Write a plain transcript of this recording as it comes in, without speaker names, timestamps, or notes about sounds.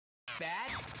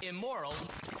bad, immoral,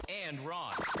 and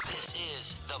wrong. This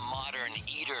is the Modern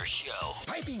Eater Show.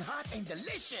 Piping hot and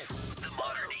delicious. The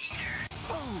Modern Eater.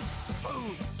 Food,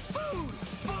 food, food,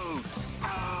 food,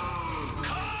 food.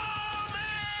 Come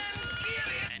and get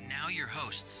it! And now your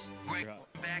hosts, Greg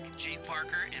Beck, Jay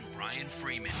Parker, and Brian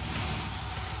Freeman.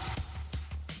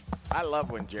 I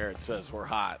love when Jared says we're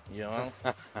hot, you know?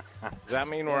 Does that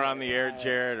mean we're on the air,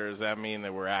 Jared, or does that mean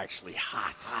that we're actually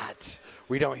hot? Hot.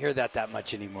 We don't hear that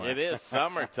much anymore. It is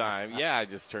summertime. Yeah, I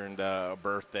just turned a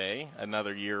birthday,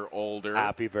 another year older.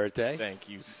 Happy birthday. Thank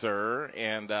you, sir.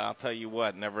 And I'll tell you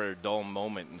what, never a dull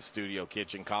moment in Studio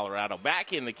Kitchen, Colorado.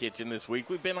 Back in the kitchen this week.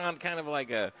 We've been on kind of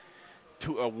like a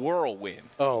whirlwind.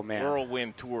 Oh, man.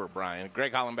 Whirlwind tour, Brian.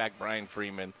 Greg Hollenbach, Brian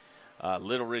Freeman.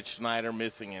 Little Rich Snyder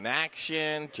missing in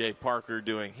action. Jay Parker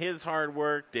doing his hard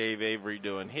work. Dave Avery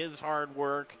doing his hard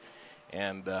work.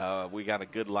 And we got a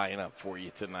good lineup for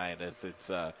you tonight as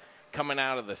it's coming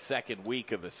out of the second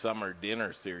week of the summer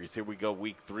dinner series. Here we go,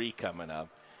 week 3 coming up.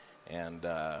 And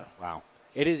wow.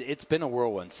 It's been a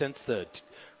whirlwind. Since the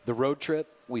road trip,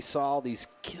 we saw all these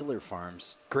killer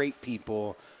farms, great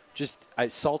people, just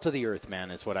salt of the earth, man,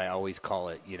 is what I always call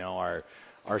it. You know,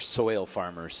 our soil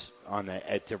farmers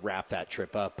to wrap that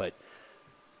trip up. But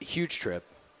huge trip.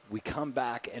 We come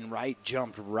back and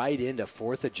jumped right into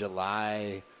 4th of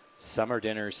July summer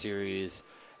dinner series,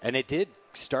 and it did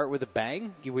start with a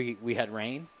bang. We had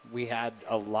rain. We had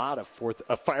a lot of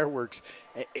fireworks,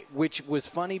 which was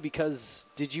funny because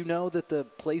did you know that the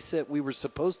place that we were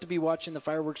supposed to be watching the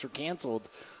fireworks were canceled?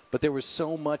 But there was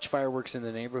so much fireworks in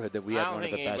the neighborhood that we had one of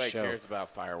the best shows. I don't think anybody cares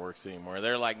about fireworks anymore.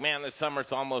 They're like, man, the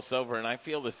summer's almost over, and I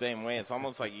feel the same way. It's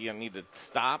almost like you need to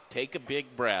stop, take a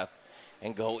big breath,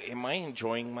 and go, am I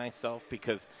enjoying myself?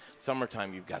 Because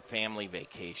summertime, you've got family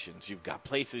vacations. You've got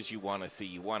places you want to see.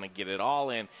 You want to get it all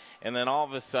in. And then all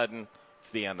of a sudden,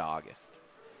 it's the end of August.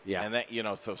 Yeah. And that,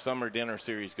 so summer dinner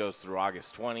series goes through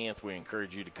August 20th. We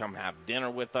encourage you to come have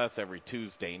dinner with us every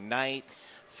Tuesday night.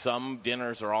 Some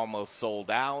dinners are almost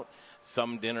sold out.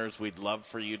 Some dinners we'd love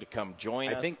for you to come join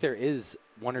us. I think there is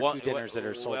one or two dinners that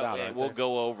are sold out. We'll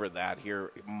go over that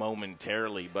here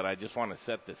momentarily, but I just want to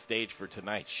set the stage for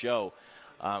tonight's show.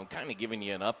 I'm kind of giving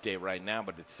you an update right now,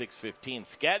 but it's 6:15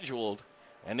 scheduled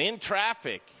and in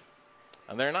traffic.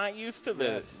 And they're not used to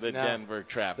Denver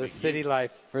traffic. The city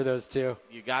life for those two.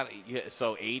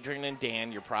 So Adrian and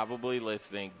Dan, you're probably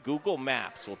listening. Google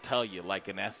Maps will tell you like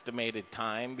an estimated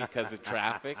time because of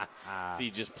traffic. So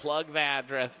you just plug the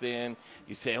address in.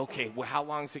 You say, okay, well, how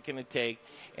long is it going to take?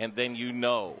 And then you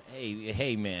know.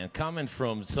 Hey, man, coming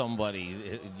from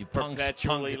somebody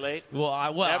perpetually late.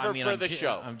 Never for the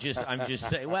show. I'm just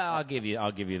saying. Well, I'll give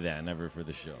you that. Never for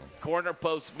the show. Corner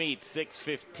Post Meet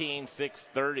 6:15,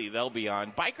 6:30. They'll be on.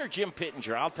 Biker Jim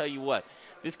Pittenger, I'll tell you what,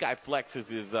 this guy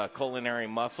flexes his culinary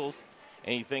muscles,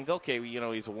 and you think, okay,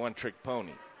 well, he's a one-trick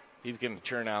pony. He's going to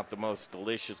churn out the most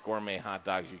delicious gourmet hot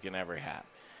dogs you can ever have.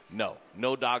 No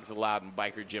dogs allowed, and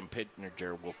Biker Jim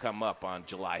Pittenger will come up on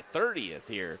July 30th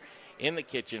here in the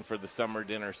kitchen for the summer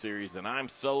dinner series, and I'm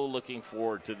so looking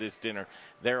forward to this dinner.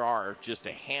 There are just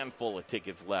a handful of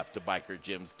tickets left to Biker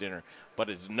Jim's dinner,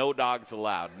 but it's no dogs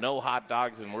allowed, no hot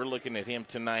dogs, and we're looking at him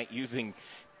tonight using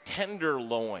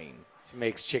tenderloin to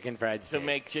make chicken fried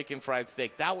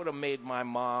steak. That would have made my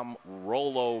mom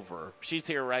roll over. She's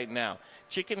here right now.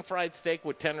 Chicken fried steak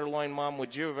with tenderloin, Mom,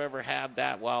 would you have ever had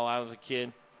that while I was a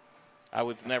kid? I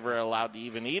was never allowed to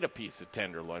even eat a piece of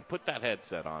tenderloin. Put that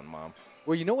headset on, Mom.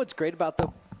 Well, you know what's great about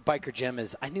the Biker Jim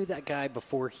is I knew that guy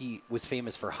before he was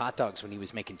famous for hot dogs when he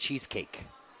was making cheesecake.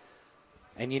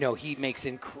 And, he makes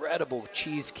incredible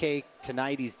cheesecake.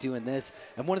 Tonight he's doing this.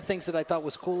 And one of the things that I thought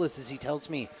was cool is he tells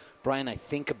me, Brian, I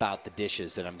think about the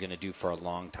dishes that I'm going to do for a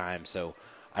long time. So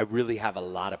I really have a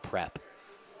lot of prep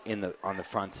on the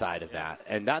front side of that.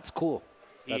 And that's cool.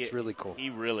 That's really cool. He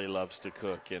really loves to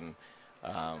cook. And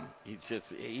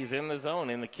he's in the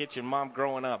zone, in the kitchen. Mom,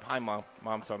 growing up. Hi, Mom.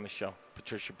 Mom's on the show.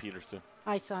 Patricia Peterson.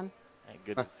 Hi, son. Hey,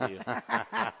 good to see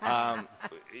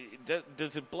you.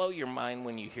 Does it blow your mind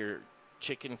when you hear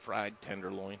chicken fried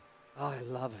tenderloin? Oh, I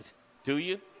love it. Do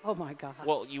you? Oh, my God.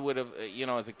 Well, you would have,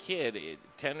 as a kid,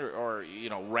 round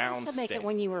used to make steak. it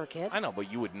when you were a kid. I know,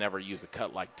 but you would never use a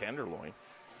cut like tenderloin.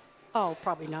 Oh,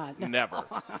 probably not. No. Never.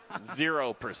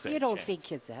 0%. You don't feed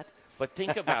kids that. But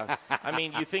think about,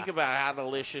 you think about how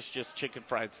delicious just chicken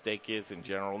fried steak is in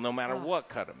general, no matter what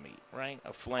cut of meat, right?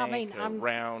 A flank,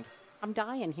 round. I'm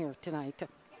dying here tonight.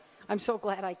 I'm so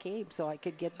glad I came so I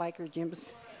could get Biker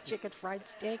Jim's chicken fried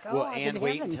steak. And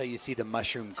wait until you see the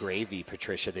mushroom gravy,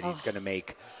 Patricia, that he's going to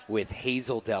make with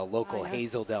local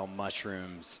Hazeldale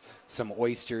mushrooms, some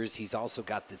oysters. He's also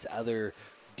got this other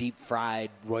deep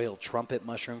fried royal trumpet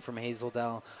mushroom from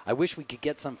Hazeldell. I wish we could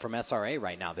get some from SRA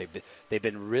right now. They've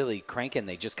been really cranking.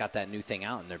 They just got that new thing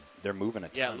out, and they're moving a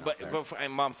ton. Yeah,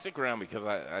 and Mom, stick around because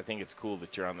I think it's cool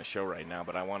that you're on the show right now.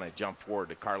 But I want to jump forward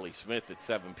to Carly Smith at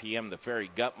 7 p.m. The Fairy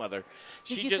Gutmother.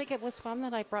 Did you think it was fun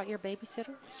that I brought your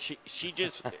babysitter? She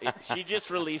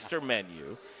just released her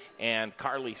menu. And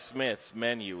Carly Smith's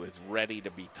menu is ready to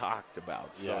be talked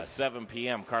about. So at 7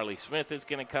 p.m., Carly Smith is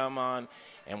going to come on,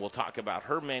 and we'll talk about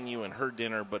her menu and her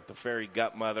dinner. But the Fairy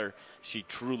Gutmother, she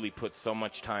truly puts so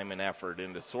much time and effort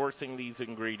into sourcing these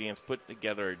ingredients, putting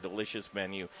together a delicious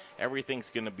menu. Everything's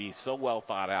going to be so well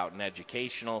thought out and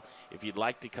educational. If you'd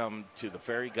like to come to the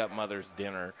Fairy Gutmother's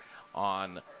dinner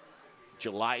on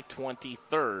July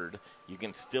 23rd, you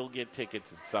can still get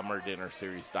tickets at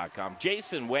summerdinnerseries.com.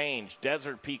 Jason Wange,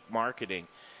 Desert Peak Marketing.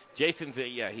 Jason's,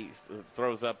 he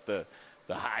throws up the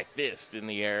high fist in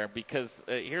the air because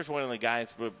here's one of the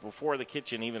guys, before the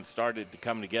kitchen even started to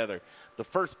come together, the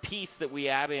first piece that we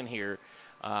add in here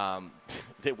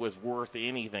that was worth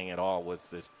anything at all was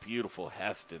this beautiful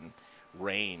Heston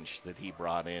range that he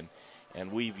brought in.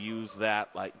 And we've used that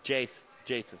like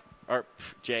Jason. Or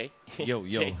Jay. Yo.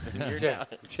 Jason,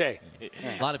 Jay.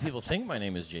 A lot of people think my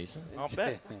name is Jason. I'll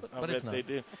bet. But it's not. They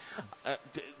do.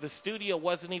 The studio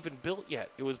wasn't even built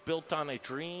yet. It was built on a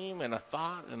dream and a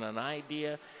thought and an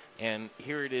idea. And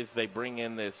here it is. They bring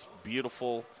in this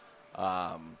beautiful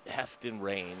Heston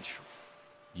range.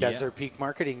 Desert Peak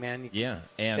Marketing, man. And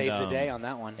save the day on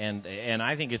that one. And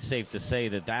I think it's safe to say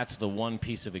that that's the one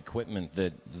piece of equipment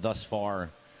that thus far,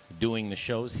 doing the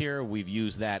shows here, we've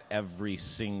used that every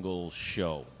single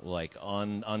show, like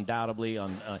undoubtedly,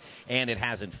 and it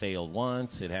hasn't failed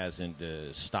once. It hasn't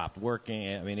stopped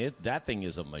working. I mean, that thing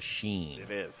is a machine.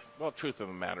 It is. Well, truth of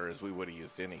the matter is we would have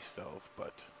used any stove,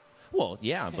 but... Well,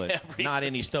 yeah, but not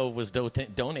any stove was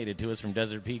donated to us from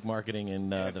Desert Peak Marketing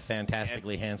and the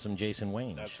fantastically handsome Jason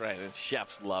Wange. That's right, and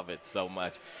chefs love it so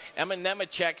much. Emma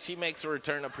Nemechek, she makes a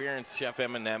return appearance. Chef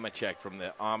Emma Nemechek from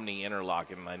the Omni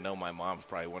Interlock, and I know my mom's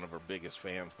probably one of her biggest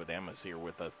fans, but Emma's here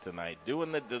with us tonight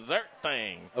doing the dessert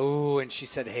thing. Oh, and she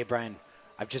said, hey, Brian,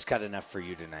 I've just got enough for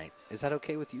you tonight. Is that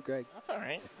okay with you, Greg? That's all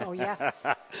right. Oh, yeah.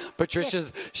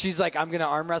 She's like, I'm going to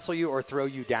arm wrestle you or throw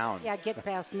you down. Yeah, get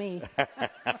past me.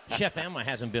 Chef Emma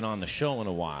hasn't been on the show in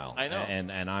a while. I know.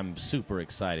 And I'm super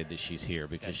excited that she's here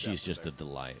because she's just a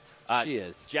delight. She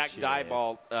is. Jack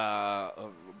Diebald,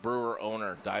 brewer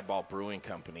owner, Diebald Brewing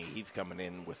Company. He's coming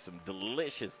in with some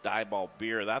delicious Diebald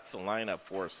beer. That's the lineup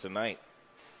for us tonight.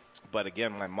 But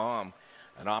again, my mom,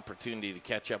 an opportunity to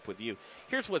catch up with you.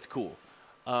 Here's what's cool.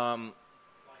 Mom,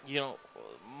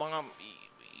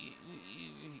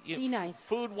 be nice.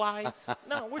 Food-wise,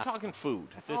 no, we're talking food.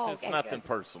 This is nothing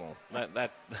personal.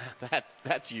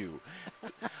 That's you.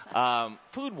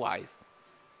 Food-wise,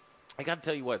 I got to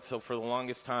tell you what. So for the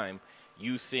longest time,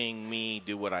 you seeing me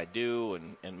do what I do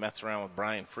and mess around with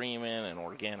Brian Freeman and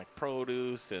organic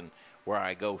produce and where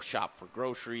I go shop for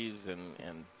groceries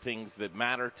and things that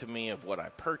matter to me of what I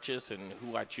purchase and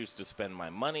who I choose to spend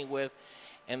my money with.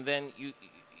 And then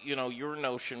your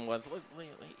notion was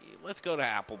let's go to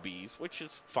Applebee's, which is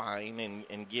fine,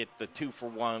 and get the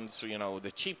 2-for-1s.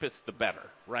 The cheapest, the better,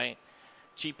 right?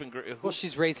 Cheap and great. Well,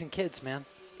 she's raising kids, man.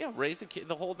 Yeah, raising kids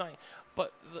the whole night.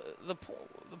 But the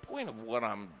point of what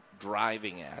I'm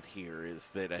driving at here is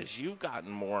that as you've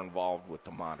gotten more involved with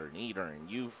the modern eater and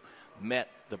you've met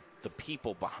the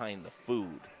people behind the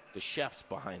food, the chefs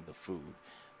behind the food,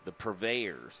 the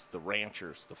purveyors, the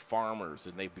ranchers, the farmers,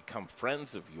 and they've become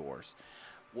friends of yours.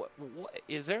 What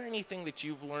is there anything that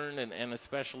you've learned, and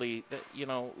especially that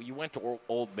you went to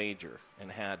Old Major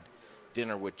and had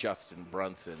dinner with Justin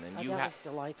Brunson, and that was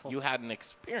delightful. You had an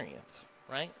experience,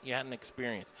 right? You had an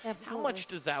experience. Absolutely. How much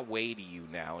does that weigh to you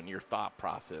now in your thought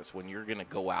process when you're going to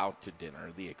go out to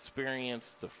dinner? The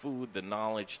experience, the food, the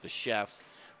knowledge, the chefs,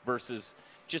 versus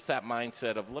just that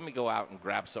mindset of let me go out and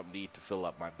grab something to eat to fill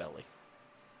up my belly.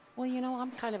 Well,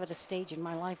 I'm kind of at a stage in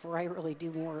my life where I really do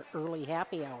more early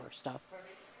happy hour stuff.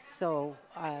 So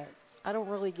I don't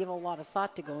really give a lot of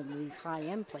thought to going to these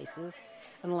high-end places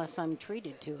unless I'm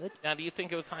treated to it. Now, do you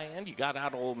think it was high-end? You got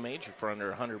out of Old Major for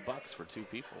under $100 for 2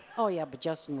 people. Oh, yeah, but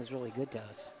Justin was really good to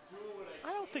us.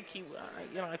 I don't think he,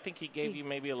 I think he gave you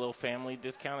maybe a little family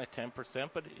discount at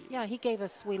 10%, but... Yeah, he gave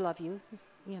us We Love You,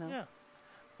 Yeah.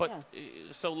 But,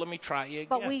 so let me try you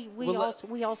again. But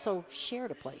we also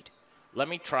shared a plate. Let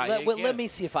me try you again. Well, let me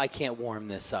see if I can't warm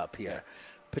this up here. Yeah.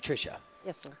 Patricia.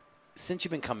 Yes, sir. Since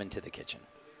you've been coming to the kitchen,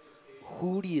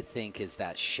 who do you think is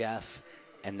that chef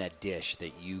and that dish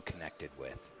that you connected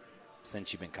with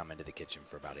since you've been coming to the kitchen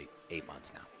for about eight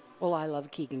months now? Well, I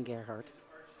love Keegan Gerhardt.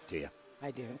 Do you?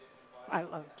 I do. I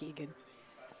love Keegan.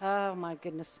 Oh, my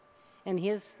goodness. And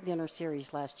his dinner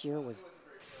series last year was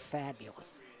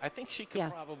fabulous. I think she could Yeah.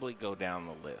 probably go down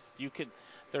the list. You could.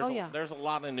 Yeah. There's a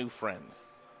lot of new friends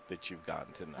that you've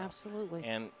gotten to know. Absolutely.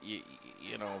 And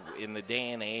you know, in the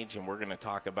day and age, and we're going to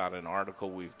talk about an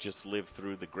article, we've just lived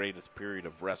through the greatest period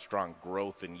of restaurant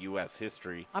growth in U.S.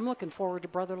 history. I'm looking forward to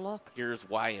Brother Luck. Here's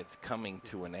why it's coming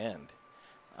to an end.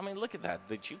 I mean, look at that.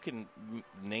 That you can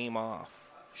name off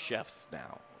chefs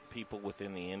now, people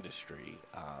within the industry,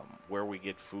 where we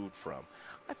get food from.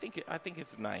 I think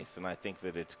it's nice, and I think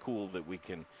that it's cool that we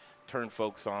can turn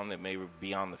folks on that may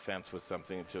be on the fence with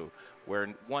something, to where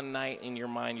one night in your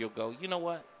mind you'll go, you know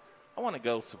what? I want to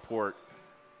go support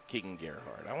Keegan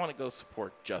Gerhardt. I want to go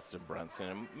support Justin Brunson.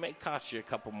 It may cost you a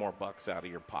couple more bucks out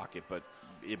of your pocket, but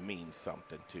it means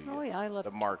something to you. Oh, yeah, I love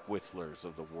the Mark Whistlers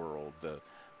of the world.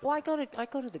 Well, I go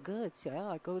to the Goods. Yeah,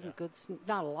 I go to the Goods.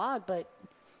 Not a lot, but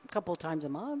a couple times a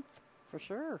month for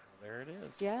sure. There it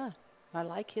is. Yeah, I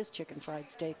like his chicken fried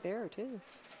steak there too.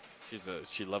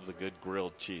 She loves a good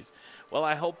grilled cheese. Well,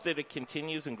 I hope that it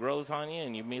continues and grows on you,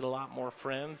 and you meet a lot more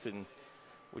friends, and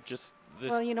we're just this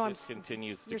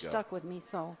continues to go. You're stuck with me,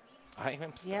 so I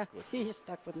am stuck yeah, with you. you're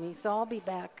stuck with me. So I'll be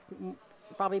back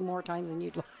probably more times than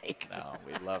you'd like. No,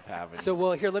 we love having So, you.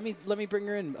 well, here, let me bring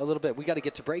her in a little bit. We got to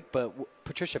get to break, but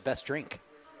Patricia, best drink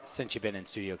since you've been in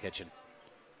Studio Kitchen?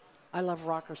 I love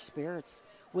Rocker Spirits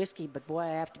whiskey, but boy,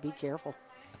 I have to be careful.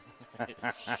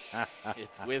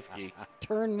 It's whiskey.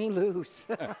 Turn me loose.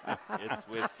 It's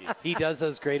whiskey. He does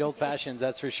those great old fashions,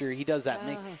 that's for sure. He does that.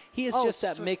 He is just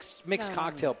that mixed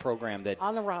cocktail program that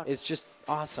On the rocks. is just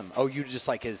awesome. Oh, you just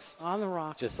like his On the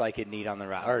rocks. just like it neat on the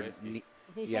rock or Whiskey.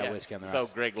 whiskey on the So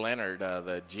rocks. Greg Leonard,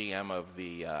 the GM of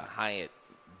the Hyatt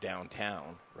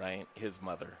downtown, right? His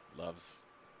mother loves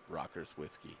Rocker's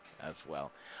whiskey as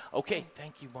well. Okay,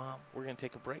 thank you, Mom. We're going to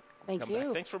take a break. We'll Thank come back.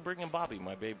 you. Thanks for bringing Bobby,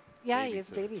 my baby. Yeah, he is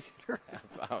babysitter.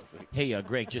 That's awesome. Hey,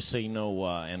 Greg, just so you know,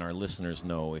 and our listeners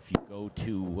know, if you go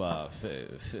to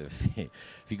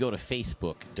if you go to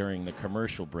Facebook during the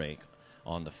commercial break,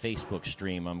 on the Facebook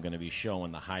stream, I'm going to be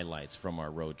showing the highlights from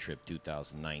our road trip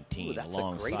 2019. Ooh, that's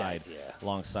a great idea.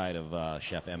 Alongside of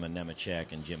Chef Emma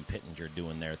Nemechek and Jim Pittenger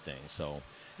doing their thing. So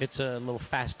it's a little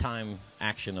fast time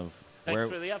action of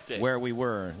Thanks for the update. where we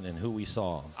were and who we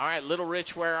saw. All right, Little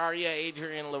Rich, where are you?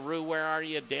 Adrian LaRue, where are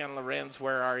you? Dan Lorenz,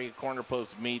 where are you? Corner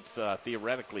Post Meets,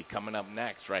 theoretically, coming up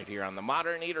next right here on the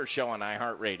Modern Eater Show on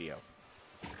iHeartRadio.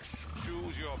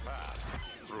 Choose your path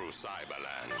through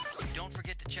Cyberland. Don't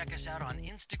forget to check us out on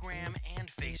Instagram and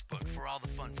Facebook for all the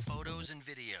fun photos and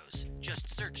videos.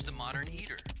 Just search The Modern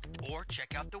Eater or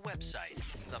check out the website,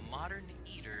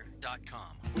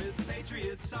 themoderneater.com. With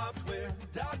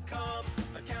PatriotSoftware.com,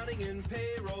 accounting and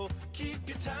payroll, keep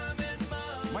your time and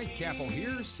money. Mike Capel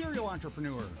here, serial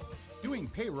entrepreneur. Doing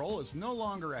payroll is no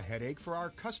longer a headache for our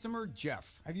customer,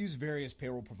 Jeff. I've used various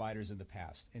payroll providers in the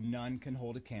past, and none can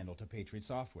hold a candle to Patriot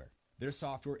Software. Their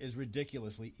software is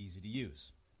ridiculously easy to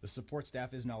use. The support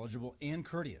staff is knowledgeable and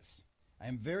courteous. I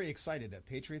am very excited that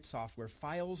Patriot Software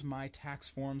files my tax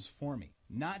forms for me,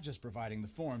 not just providing the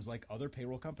forms like other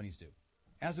payroll companies do.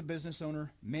 As a business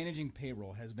owner, managing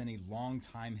payroll has been a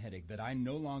long-time headache that I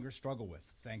no longer struggle with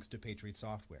thanks to Patriot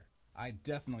Software. I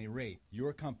definitely rate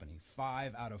your company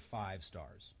 5 out of 5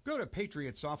 stars. Go to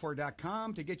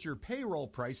PatriotSoftware.com to get your payroll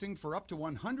pricing for up to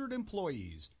 100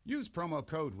 employees. Use promo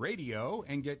code RADIO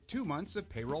and get 2 months of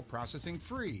payroll processing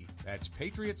free. That's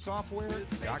PatriotSoftware.com.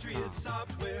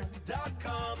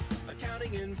 PatriotSoftware.com,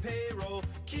 accounting and payroll,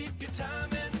 keep your time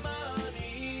and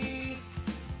money.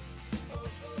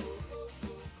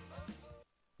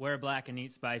 Wear black and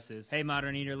eat spices. Hey,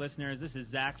 Modern Eater listeners, this is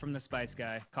Zach from The Spice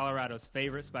Guy, Colorado's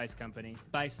favorite spice company.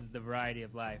 Spice is the variety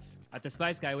of life. At The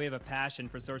Spice Guy, we have a passion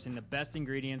for sourcing the best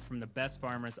ingredients from the best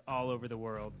farmers all over the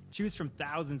world. Choose from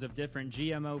thousands of different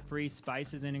GMO-free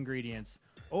spices and ingredients,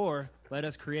 or let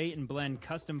us create and blend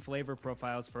custom flavor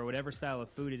profiles for whatever style of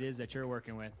food it is that you're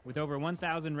working with. With over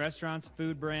 1,000 restaurants,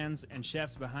 food brands, and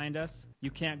chefs behind us, you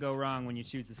can't go wrong when you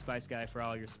choose The Spice Guy for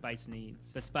all your spice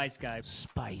needs. The Spice Guy.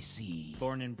 Spicy.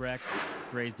 Born in Breck,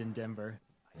 raised in Denver.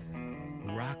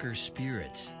 Rocker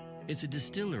Spirits. It's a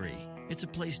distillery. It's a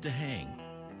place to hang.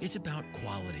 It's about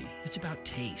quality. It's about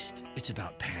taste. It's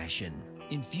about passion.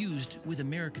 Infused with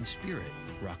American spirit.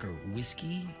 Rocker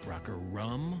whiskey, Rocker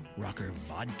rum, Rocker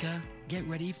vodka. Get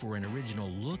ready for an original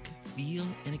look, feel,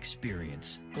 and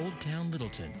experience. Old Town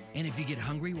Littleton. And if you get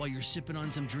hungry while you're sipping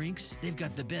on some drinks, they've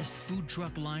got the best food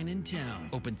truck line in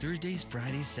town. Open Thursdays,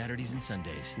 Fridays, Saturdays, and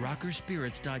Sundays.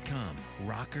 Rockerspirits.com.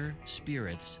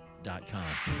 Rockerspirits.com.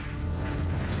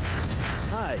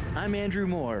 Hi, I'm Andrew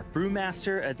Moore,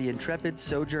 brewmaster at the Intrepid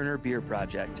Sojourner Beer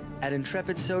Project. At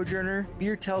Intrepid Sojourner,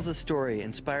 beer tells a story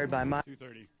inspired by my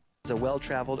as a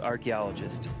well-traveled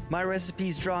archaeologist. My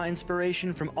recipes draw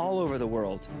inspiration from all over the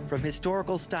world, from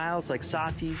historical styles like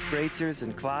satis, Grazers,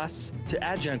 and kvass, to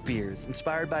adjunct beers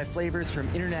inspired by flavors from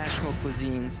international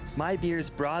cuisines. My beers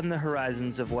broaden the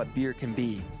horizons of what beer can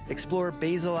be. Explore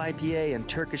Basil IPA and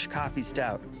Turkish Coffee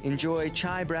Stout. Enjoy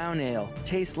Chai Brown Ale,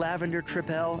 taste Lavender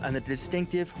Tripel and the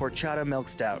distinctive Horchata Milk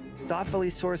Stout. Thoughtfully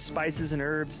sourced spices and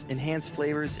herbs enhance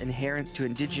flavors inherent to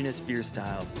indigenous beer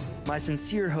styles. My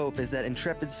sincere hope is that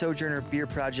Intrepid Sojourner Beer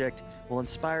Project will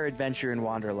inspire adventure and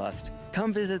wanderlust.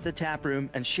 Come visit the tap room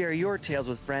and share your tales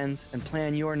with friends and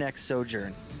plan your next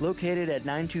sojourn. Located at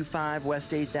 925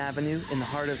 West 8th Avenue in the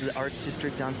heart of the Arts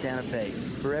District on Santa Fe.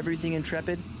 For everything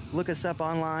Intrepid, look us up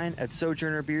online at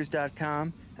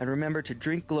sojournerbeers.com and remember to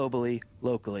drink globally,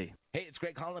 locally. Hey, it's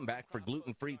Greg Hollenbach for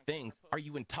Gluten-Free Things. Are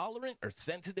you intolerant or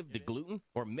sensitive to gluten?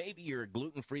 Or maybe you're a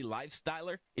gluten-free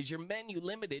lifestyler? Is your menu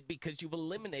limited because you've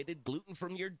eliminated gluten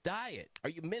from your diet? Are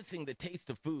you missing the taste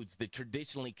of foods that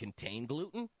traditionally contain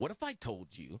gluten? What if I told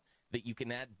you that you can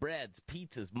add breads,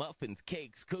 pizzas, muffins,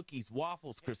 cakes, cookies,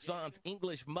 waffles, croissants,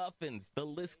 English muffins, the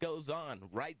list goes on,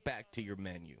 right back to your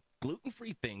menu?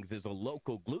 Gluten-Free Things is a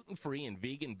local gluten-free and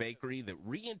vegan bakery that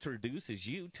reintroduces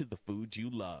you to the foods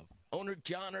you love. Owner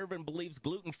John Irvin believes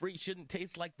gluten-free shouldn't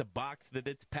taste like the box that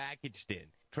it's packaged in.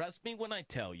 Trust me when I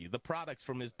tell you, the products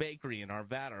from his bakery in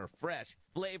Arvada are fresh,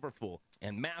 flavorful,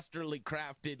 and masterly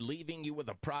crafted, leaving you with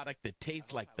a product that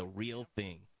tastes like the real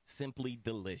thing. Simply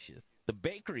delicious. The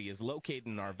bakery is located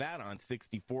in Arvada on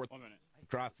 64th,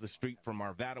 across the street from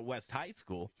Arvada West High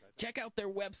School. Check out their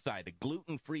website at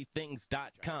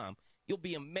glutenfreethings.com. You'll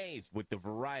be amazed with the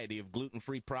variety of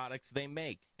gluten-free products they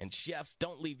make. And chefs,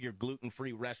 don't leave your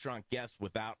gluten-free restaurant guests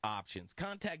without options.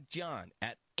 Contact John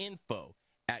at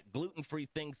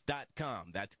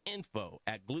info@glutenfreethings.com. That's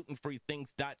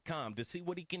info@glutenfreethings.com to see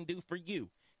what he can do for you.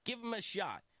 Give him a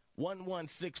shot.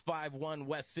 11651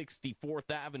 West 64th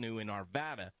Avenue in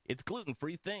Arvada. It's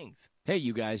Gluten-Free Things. Hey,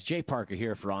 you guys, Jay Parker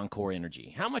here for Encore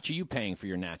Energy. How much are you paying for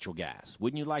your natural gas?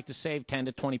 Wouldn't you like to save 10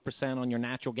 to 20% on your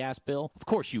natural gas bill? Of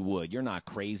course you would. You're not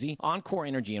crazy. Encore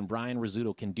Energy and Brian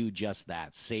Rizzuto can do just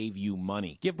that, save you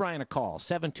money. Give Brian a call,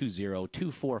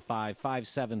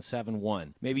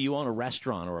 720-245-5771. Maybe you own a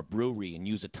restaurant or a brewery and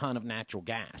use a ton of natural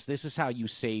gas. This is how you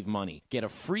save money. Get a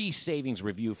free savings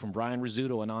review from Brian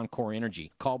Rizzuto and Encore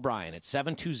Energy. Call Brian at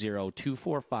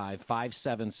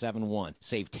 720-245-5771.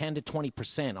 Save 10 to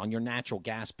 20% on your natural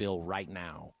gas bill right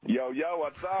now. Yo,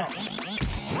 what's up?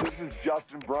 This is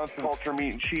Justin Brunson, Culture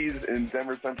Meat and Cheese in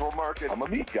Denver Central Market. I'm a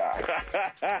meat guy.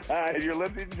 And you're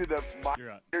listening to the My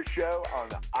Show on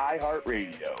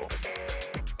iHeartRadio.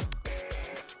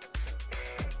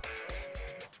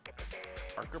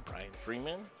 Parker, Brian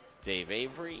Freeman, Dave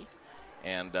Avery,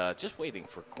 and just waiting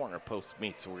for Corner Post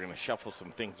Meat, so we're going to shuffle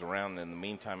some things around in the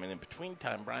meantime. And in between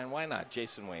time, Brian, why not?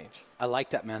 Jason Wage. I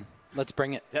like that, man. Let's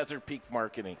bring it. Desert Peak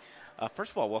Marketing.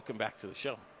 First of all, welcome back to the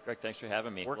show. Greg, thanks for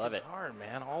having me. Working Love it. hard,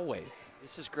 man, always.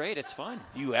 This is great. It's fun.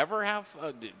 Do you ever have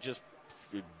just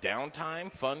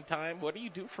downtime, fun time? What do you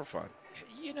do for fun?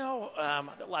 You know,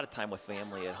 a lot of time with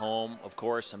family at home. Of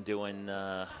course, I'm doing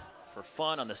for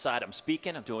fun on the side. I'm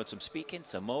speaking. I'm doing some speaking,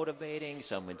 some motivating,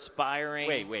 some inspiring.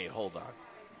 Wait, hold on.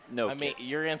 No, I mean,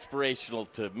 you're inspirational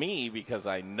to me because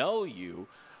I know you.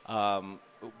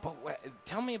 But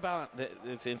tell me about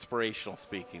this inspirational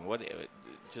speaking.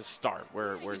 Just start.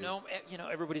 Where you know,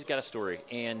 everybody's got a story,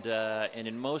 and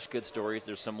in most good stories,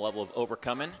 there's some level of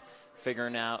overcoming,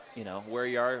 figuring out, where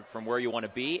you are from where you want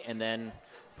to be, and then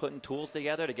putting tools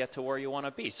together to get to where you want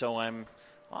to be. So I'm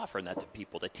offering that to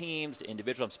people, to teams, to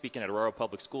individuals. I'm speaking at Aurora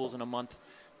Public Schools in a month.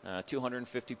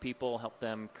 250 people, help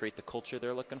them create the culture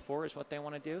they're looking for is what they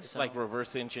want to do. It's like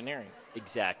reverse engineering.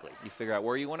 Exactly. You figure out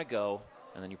where you want to go,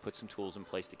 and then you put some tools in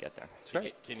place to get there. It's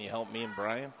great. Can you help me and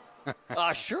Brian?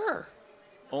 Sure.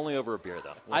 Only over a beer,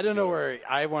 though. I don't know where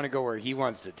I want to go where he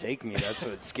wants to take me. That's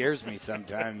what scares me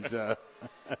sometimes.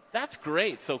 That's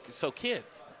great. So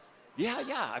kids.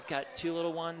 Yeah. I've got 2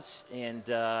 little ones, and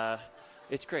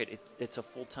it's great. It's a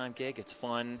full-time gig. It's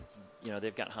fun.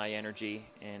 They've got high energy,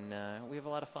 and we have a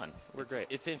lot of fun. We're great.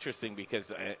 It's interesting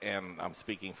because, and I'm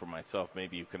speaking for myself,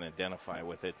 maybe you can identify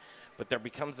with it, but there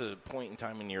becomes a point in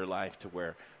time in your life to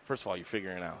where, first of all, you're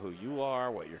figuring out who you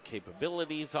are, what your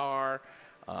capabilities are.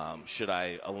 Should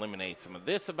I eliminate some of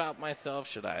this about myself?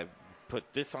 Should I put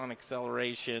this on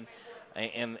acceleration?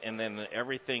 And then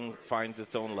everything finds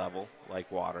its own level,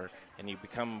 like water, and you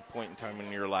become a point in time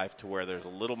in your life to where there's a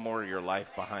little more of your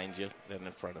life behind you than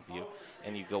in front of you,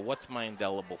 and you go, what's my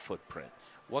indelible footprint?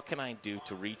 what can I do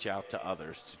to reach out to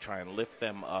others to try and lift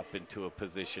them up into a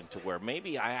position to where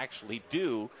maybe I actually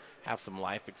do have some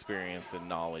life experience and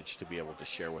knowledge to be able to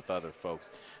share with other folks.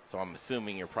 So I'm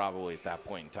assuming you're probably at that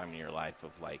point in time in your life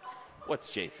of like, what's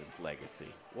Jason's legacy?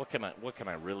 What can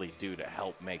I really do to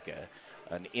help make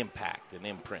an impact, an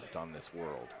imprint on this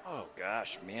world? Oh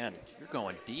gosh, man, you're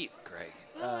going deep, Greg.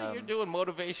 You're doing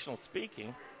motivational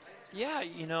speaking. Yeah,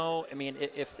 I mean,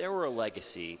 if there were a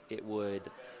legacy, it would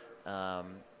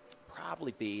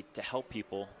probably be to help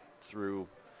people through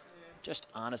just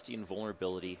honesty and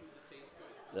vulnerability,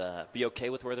 be okay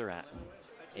with where they're at,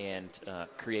 and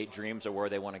create dreams of where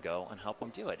they want to go and help them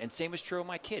do it. And same is true of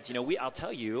my kids. I'll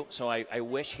tell you, so I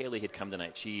wish Haley had come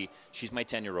tonight. She's my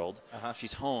 10-year-old.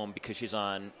 She's home because she's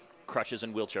on crutches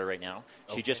and wheelchair right now.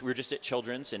 We were just at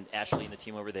Children's, and Ashley and the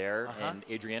team over there, and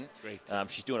Adrian. Great.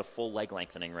 She's doing a full leg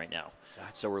lengthening right now.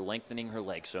 So we're lengthening her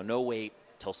leg. So no wait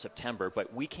till September.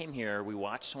 But we came here, we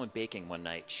watched someone baking one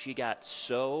night. She got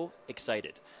so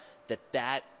excited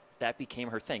that became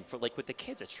her thing. For like with the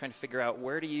kids, it's trying to figure out,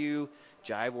 where do you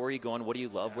jive, where are you going, what do you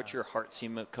love, what's your heart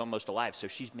seem to come most alive. So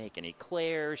she's making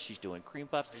eclairs, she's doing cream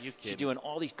puffs, she's doing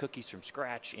all these cookies from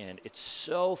scratch, and it's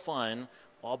so fun,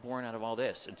 all born out of all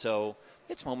this. And so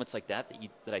it's moments like that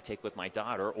that I take with my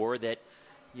daughter, or that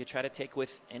you try to take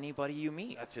with anybody you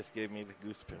meet. That just gave me the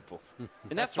goose pimples.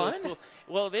 Isn't that fun? Really cool.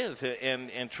 Well, it is,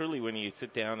 and truly when you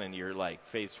sit down and you're like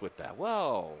faced with that,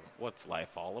 well, what's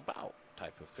life all about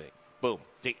type of thing. Boom.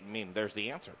 I mean, there's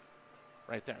the answer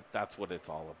right there. That's what it's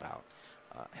all about.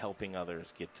 Helping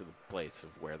others get to the place of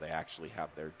where they actually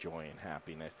have their joy and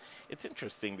happiness. It's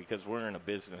interesting because we're in a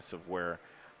business of where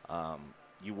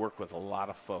you work with a lot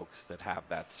of folks that have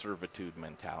that servitude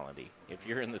mentality. If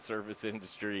you're in the service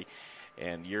industry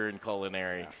and you're in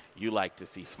culinary, you like to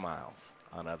see smiles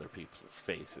on other people's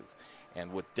faces.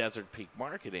 And with Desert Peak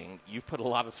Marketing, you put a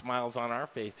lot of smiles on our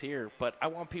face here, but I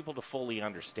want people to fully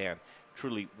understand,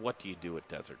 truly, what do you do at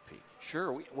Desert Peak?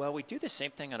 Sure. We do the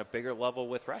same thing on a bigger level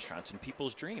with restaurants and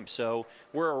people's dreams. So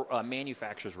we're a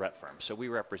manufacturer's rep firm. So we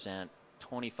represent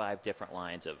 25 different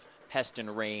lines of Heston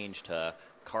range to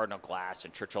Cardinal Glass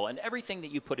and Churchill and everything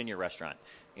that you put in your restaurant.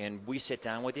 And we sit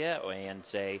down with you and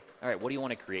say, all right, what do you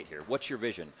want to create here? What's your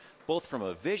vision? Both from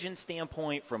a vision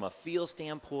standpoint, from a feel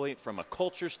standpoint, from a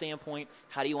culture standpoint,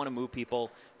 how do you want to move people?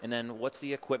 And then what's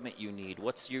the equipment you need?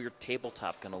 What's your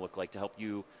tabletop going to look like to help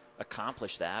you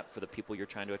accomplish that for the people you're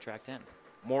trying to attract in?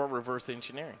 More reverse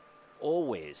engineering.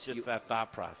 Always. Just that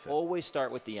thought process. Always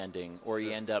start with the ending, or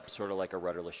you end up sort of like a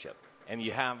rudderless ship. And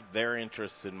you have their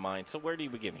interests in mind. So where do you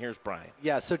begin? Here's Brian.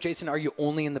 Yeah, so Jason, are you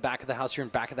only in the back of the house? You're in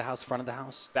back of the house, front of the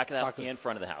house? Back of the house and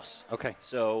front of the house. Okay.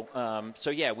 So,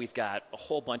 yeah, we've got a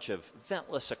whole bunch of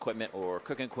ventless equipment or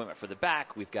cooking equipment for the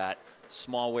back. We've got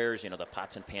smallwares, the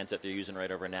pots and pans that they're using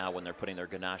right over now when they're putting their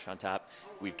ganache on top.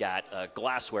 We've got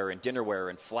glassware and dinnerware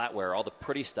and flatware, all the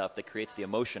pretty stuff that creates the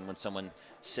emotion when someone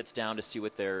sits down to see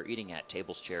what they're eating at,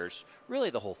 tables, chairs,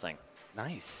 really the whole thing.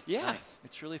 Nice. Yeah, nice.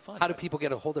 It's really fun. How do people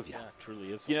get a hold of you? Yeah, it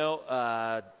truly is.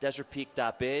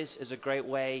 DesertPeak.biz is a great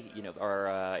way.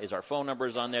 Our phone number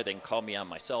is on there. They can call me on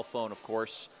my cell phone, of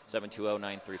course,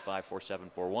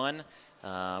 720-935-4741.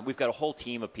 We've got a whole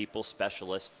team of people,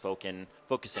 specialists, focusing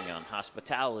on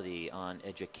hospitality, on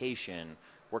education,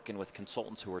 working with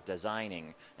consultants who are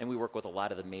designing, and we work with a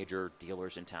lot of the major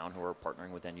dealers in town who are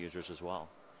partnering with end users as well.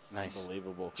 Nice.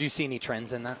 Unbelievable. Do you see any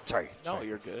trends in that? Sorry.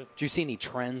 You're good. Do you see any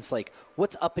trends? Like,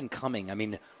 what's up and coming? I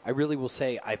mean, I really will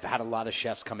say I've had a lot of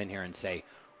chefs come in here and say,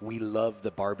 we love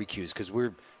the barbecues because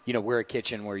we're a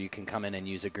kitchen where you can come in and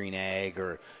use a green egg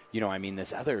or,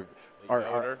 this other.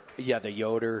 The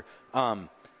Yoder.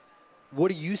 What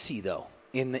do you see, though,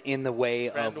 in the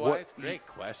way of what? Great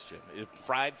question.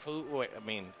 Fried food,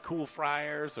 cool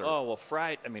fryers? Or? Oh, well,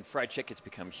 fried chicken's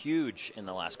become huge in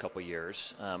the last couple of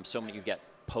years. You've got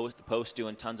Post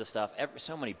doing tons of stuff.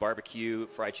 So many barbecue,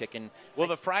 fried chicken. Will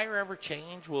the fryer ever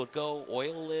change? Will it go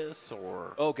oilless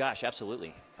or? Oh gosh,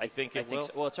 absolutely. I think it will.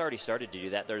 So. Well, it's already started to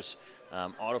do that. There's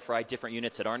auto fry different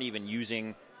units that aren't even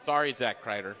using. Sorry, Zach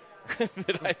Kreider.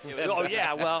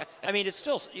 Yeah. Well, it's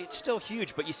still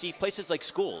huge. But you see places like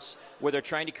schools where they're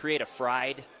trying to create a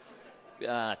fried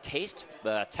taste,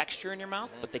 texture in your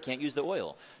mouth, but they can't use the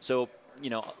oil. So.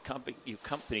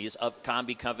 Companies,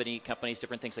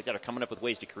 different things like that are coming up with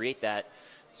ways to create that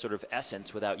sort of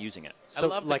essence without using it. So, I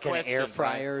love like an air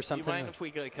fryer or something? Do you mind if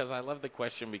we go, because I love the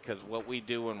question, because what we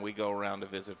do when we go around to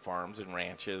visit farms and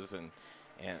ranches and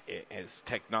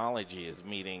technology is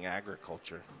meeting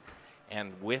agriculture.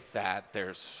 And with that,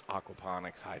 there's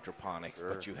aquaponics, hydroponics,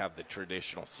 but you have the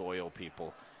traditional soil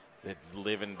people that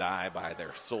live and die by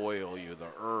their soil, the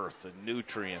earth, and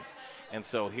nutrients. And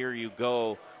so here you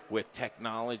go with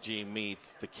technology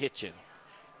meets the kitchen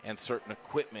and certain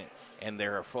equipment. And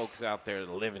there are folks out there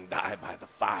that live and die by the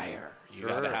fire. You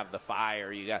got to have the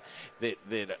fire. You got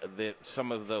that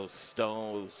some of those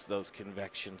stoves, those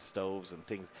convection stoves and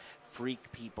things,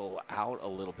 freak people out a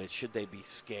little bit. Should they be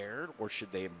scared, or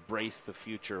should they embrace the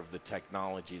future of the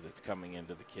technology that's coming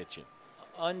into the kitchen?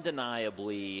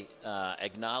 Undeniably,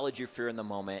 acknowledge your fear in the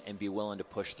moment and be willing to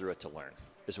push through it to learn,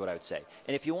 is what I would say.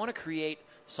 And if you want to create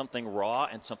something raw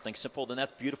and something simple, then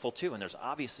that's beautiful too, and there's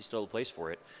obviously still a place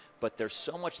for it. But there's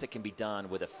so much that can be done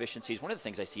with efficiencies. One of the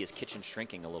things I see is kitchen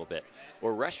shrinking a little bit,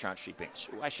 or restaurant shrinking.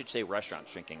 I should say restaurant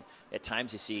shrinking. At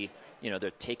times you see,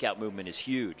 the takeout movement is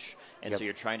huge, and so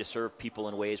you're trying to serve people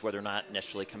in ways where they're not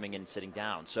necessarily coming in and sitting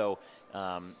down. So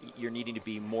you're needing to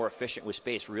be more efficient with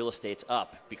space. Real estate's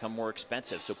up, become more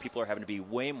expensive, so people are having to be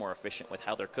way more efficient with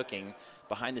how they're cooking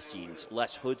behind the scenes.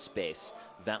 Less hood space,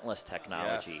 ventless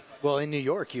technology. Yes. Well, in New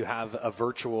York, you have a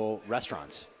virtual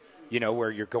restaurants, where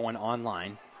you're going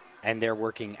online, and they're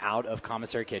working out of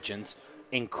commissary kitchens,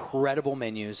 incredible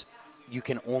menus. You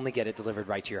can only get it delivered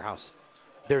right to your house.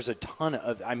 There's a ton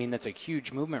of, that's a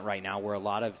huge movement right now where a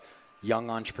lot of young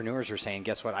entrepreneurs are saying,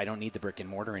 guess what, I don't need the brick and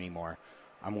mortar anymore.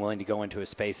 I'm willing to go into a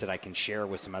space that I can share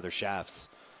with some other chefs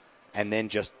and then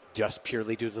just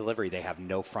purely do delivery. They have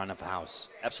no front of house.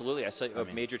 Absolutely. I saw a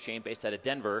major chain based out of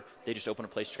Denver. They just opened a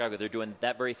place in Chicago. They're doing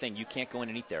that very thing. You can't go in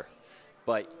and eat there,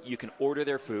 but you can order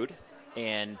their food,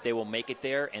 and they will make it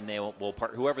there, and they will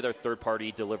whoever their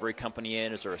third-party delivery company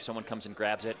is, or if someone comes and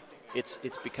grabs it, it's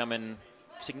becoming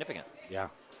significant. Yeah.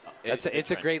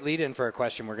 It's a great lead-in for a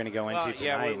question we're going to go into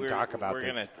tonight and talk about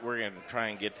this. We're going to try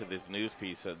and get to this news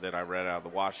piece that I read out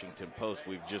of the Washington Post.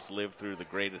 We've just lived through the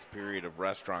greatest period of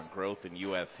restaurant growth in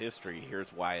U.S. history.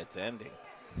 Here's why it's ending.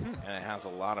 And it has a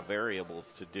lot of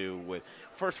variables to do with,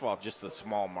 first of all, just the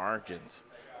small margins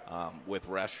with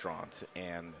restaurants.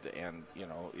 And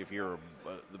if you're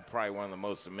probably one of the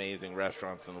most amazing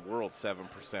restaurants in the world,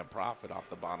 7% profit off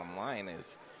the bottom line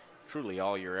is truly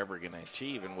all you're ever going to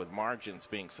achieve. And with margins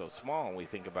being so small, we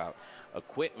think about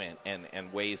equipment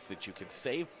and ways that you can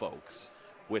save folks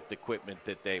with the equipment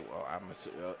that they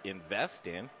invest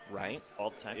in, right?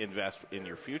 All the time. Invest in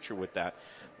your future with that.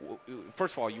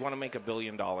 First of all, you want to make $1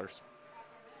 billion?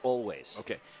 Always.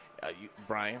 Okay.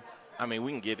 Brian?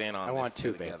 we can get in on this. I want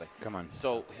to, together. babe. Come on.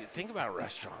 So think about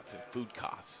restaurants and food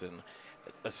costs and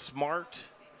a smart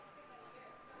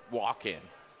walk-in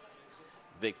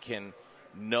that can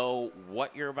know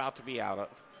what you're about to be out of,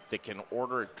 that can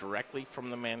order it directly from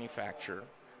the manufacturer,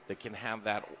 that can have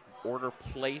that order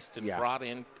placed and brought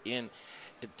in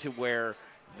to where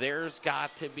there's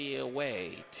got to be a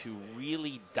way to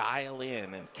really dial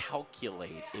in and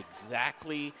calculate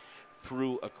exactly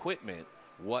through equipment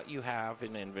what you have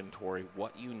in inventory,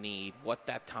 what you need, what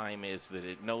that time is, that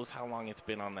it knows how long it's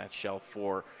been on that shelf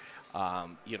for.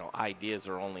 Ideas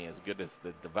are only as good as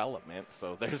the development,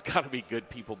 so there's got to be good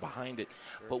people behind it.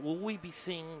 Sure. But will we be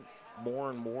seeing more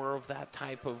and more of that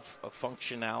type of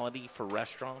functionality for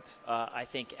restaurants? I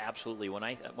think absolutely. When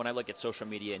I look at social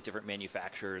media and different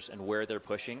manufacturers and where they're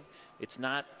pushing, it's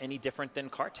not any different than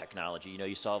car technology.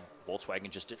 You saw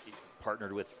Volkswagen just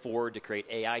partnered with Ford to create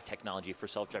AI technology for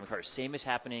self-driving cars. Same is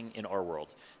happening in our world.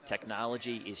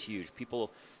 Technology is huge.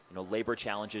 People, labor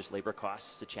challenges, labor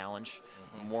costs is a challenge.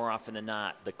 Mm-hmm. More often than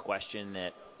not, the question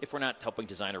that if we're not helping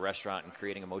design a restaurant and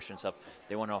creating emotion and stuff,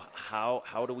 they want to know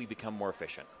how do we become more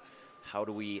efficient? How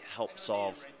do we help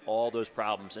solve all those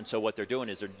problems? And so what they're doing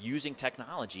is they're using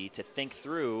technology to think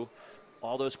through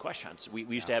all those questions. We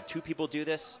used to have two people do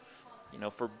this,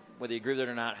 for whether you agree with it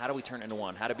or not. How do we turn it into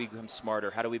one? How do we become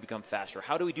smarter? How do we become faster?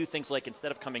 How do we do things like,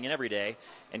 instead of coming in every day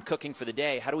and cooking for the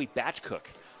day, how do we batch cook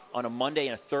on a Monday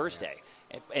and a Thursday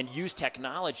and use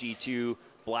technology to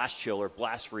blast chill or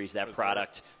blast freeze that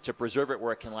product to preserve it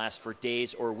where it can last for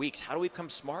days or weeks? How do we become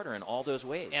smarter in all those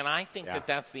ways? And I think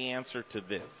that's the answer to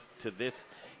this.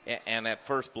 And at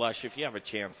first blush, if you have a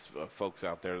chance, folks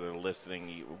out there that are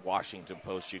listening, Washington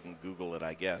Post, you can Google it,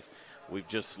 I guess. We've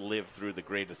just lived through the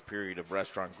greatest period of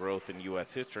restaurant growth in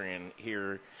U.S. history, and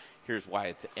here's why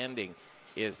it's ending.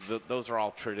 Those are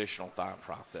all traditional thought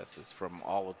processes from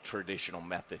all the traditional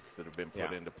methods that have been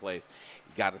put into place.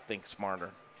 You got to think smarter.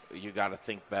 You got to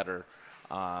think better.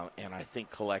 And I think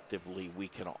collectively we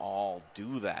can all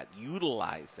do that,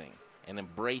 utilizing and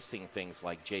embracing things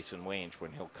like Jason Wange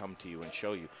when he'll come to you and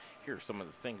show you, here are some of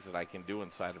the things that I can do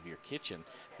inside of your kitchen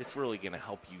that's really going to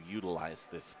help you utilize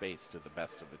this space to the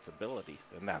best of its abilities.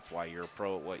 And that's why you're a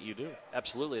pro at what you do.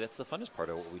 Absolutely. That's the funnest part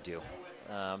of what we do.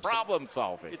 Problem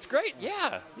solving. It's great.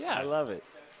 Yeah. I love it.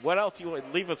 What else you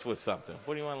want? Leave us with something.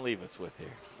 What do you want to leave us with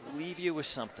here? Leave you with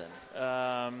something.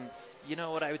 You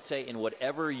know what I would say? In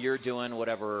whatever you're doing,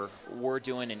 whatever we're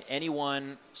doing, and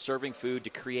anyone serving food to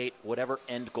create whatever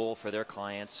end goal for their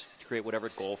clients, to create whatever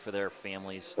goal for their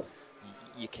families,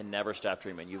 you can never stop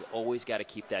dreaming. You've always got to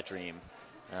keep that dream.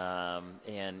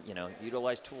 And, you know,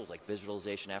 utilize tools like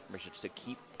visualization, affirmations to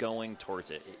keep going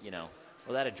towards it. You know,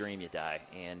 without a dream, you die.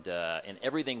 And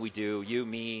everything we do, you,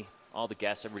 me, all the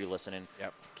guests, everybody listening,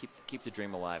 keep the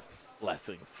dream alive.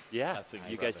 Blessings. Yeah, Blessings.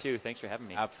 you guys too. Thanks for having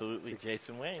me. Absolutely.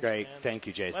 Jason Wayne. Great. Man. Thank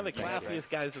you, Jason. One of the classiest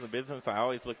guys in the business. I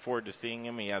always look forward to seeing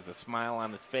him. He has a smile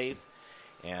on his face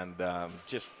and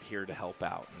just here to help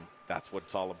out. And that's what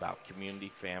it's all about. Community,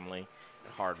 family,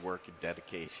 hard work, and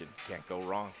dedication. Can't go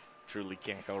wrong. Truly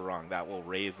can't go wrong. That will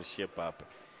raise the ship up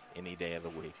any day of the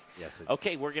week. Yes.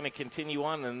 Okay, we're going to continue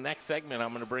on in the next segment. I'm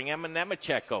going to bring Emma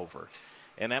Nemechek over.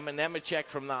 And Emma Nemechek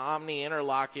from the Omni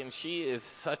Interlocking, she is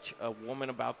such a woman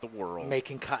about the world.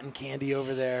 Making cotton candy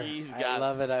over there. I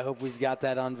love it. I hope we've got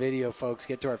that on video, folks.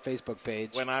 Get to our Facebook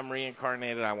page. When I'm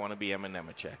reincarnated, I want to be Emma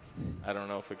Nemechek. I don't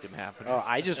know if it can happen. Oh,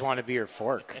 I just want to be her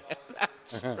fork.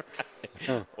 That's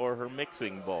right. Or her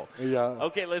mixing bowl. Yeah.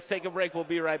 Okay, let's take a break. We'll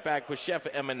be right back with Chef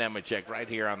Emma Nemechek right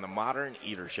here on the Modern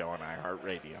Eater Show on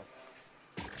iHeartRadio.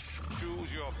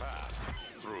 Choose your path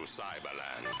through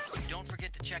Cyberland. Don't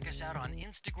forget to check us out on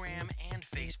Instagram and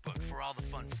Facebook for all the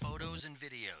fun photos and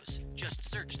videos. Just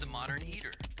search The Modern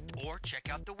Eater or check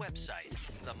out the website,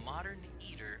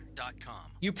 themoderneater.com.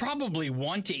 You probably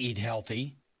want to eat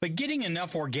healthy, but getting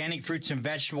enough organic fruits and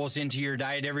vegetables into your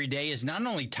diet every day is not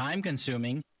only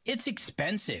time-consuming, it's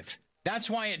expensive. That's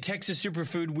why at Texas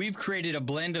Superfood, we've created a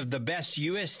blend of the best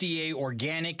USDA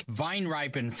organic,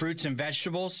 vine-ripened fruits and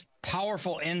vegetables,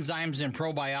 powerful enzymes and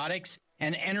probiotics,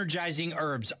 and energizing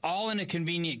herbs, all in a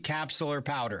convenient capsule or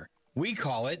powder. We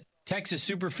call it Texas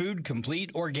Superfood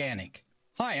Complete Organic.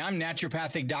 Hi, I'm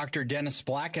naturopathic Dr. Dennis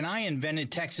Black, and I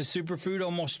invented Texas Superfood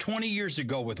almost 20 years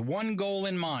ago with one goal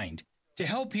in mind: to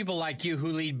help people like you who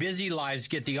lead busy lives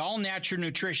get the all-natural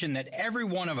nutrition that every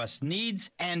one of us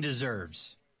needs and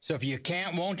deserves. So if you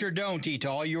can't, won't, or don't eat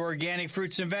all your organic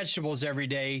fruits and vegetables every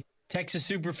day, Texas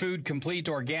Superfood Complete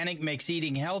Organic makes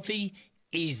eating healthy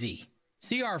easy.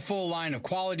 See our full line of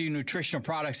quality nutritional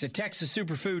products at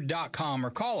TexasSuperfood.com or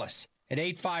call us at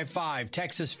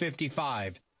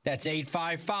 855-TEXAS-55. That's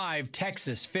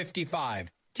 855-TEXAS-55.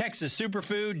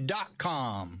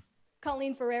 TexasSuperfood.com.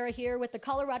 Colleen Ferreira here with the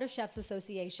Colorado Chefs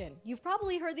Association. You've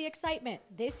probably heard the excitement.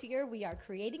 This year we are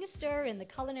creating a stir in the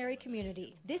culinary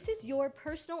community. This is your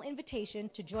personal invitation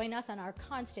to join us on our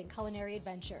constant culinary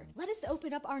adventure. Let us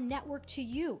open up our network to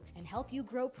you and help you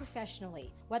grow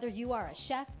professionally. Whether you are a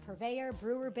chef, purveyor,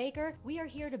 brewer, baker, we are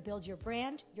here to build your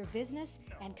brand, your business,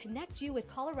 and connect you with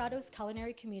Colorado's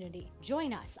culinary community.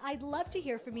 Join us. I'd love to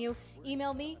hear from you.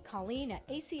 Email me, Colleen at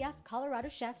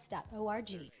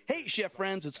acfcoloradochefs.org. Hey, chef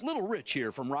friends, it's Little Rich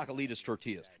here from Raquelitas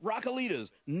Tortillas. Raquelitas,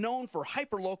 known for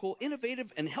hyper-local,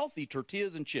 innovative, and healthy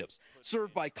tortillas and chips,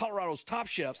 served by Colorado's top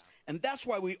chefs, and that's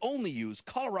why we only use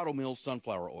Colorado Mills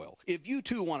sunflower oil. If you,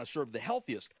 too, want to serve the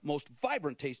healthiest, most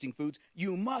vibrant-tasting foods,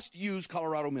 you must use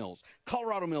Colorado Mills.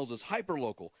 Colorado Mills is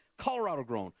hyper-local,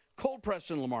 Colorado-grown,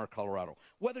 cold-pressed in Lamar, Colorado.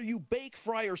 Whether you bake,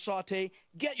 fry, or saute,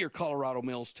 get your Colorado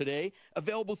Mills today.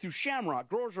 Available through Shamrock,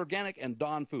 Growers Organic, and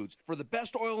Dawn Foods. For the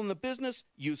best oil in the business,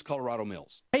 use Colorado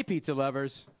Mills. Hey, pizza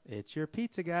lovers. It's your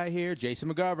pizza guy here,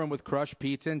 Jason McGovern with Crush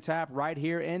Pizza and Tap right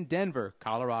here in Denver,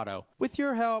 Colorado. With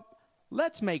your help,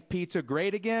 let's make pizza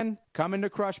great again. Come into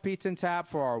Crush Pizza and Tap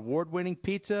for our award-winning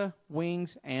pizza,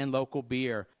 wings, and local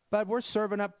beer. But we're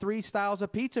serving up 3 styles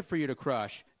of pizza for you to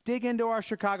crush. Dig into our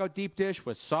Chicago deep dish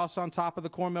with sauce on top of the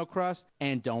cornmeal crust.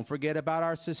 And don't forget about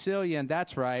our Sicilian,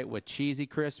 that's right, with cheesy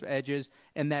crisp edges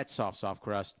and that soft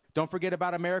crust. Don't forget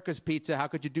about America's Pizza. How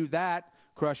could you do that?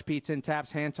 Crush Pizza and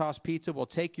Tap's hand-tossed pizza will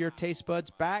take your taste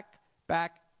buds back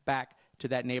to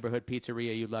that neighborhood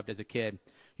pizzeria you loved as a kid.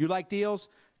 You like deals?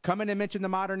 Come in and mention the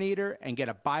Modern Eater and get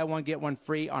a buy one, get one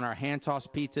free on our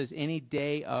hand-tossed pizzas any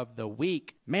day of the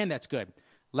week. Man, that's good.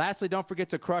 Lastly, don't forget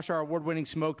to crush our award-winning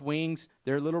smoked wings.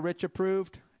 They're Little Rich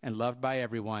approved and loved by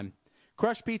everyone.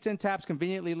 Crush Pizza and Tap's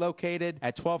conveniently located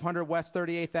at 1200 West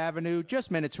 38th Avenue, just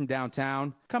minutes from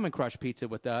downtown. Come and crush pizza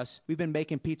with us. We've been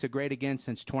making pizza great again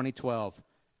since 2012.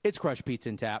 It's Crush Pizza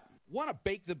and Tap. Want to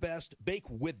bake the best? Bake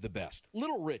with the best.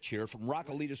 Little Rich here from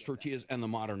Raquelitas Tortillas and the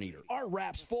Modern Eater. Our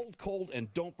wraps fold cold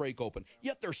and don't break open,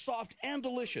 yet they're soft and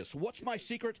delicious. What's my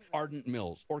secret? Ardent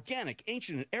Mills. Organic,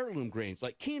 ancient, and heirloom grains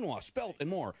like quinoa, spelt, and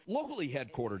more. Locally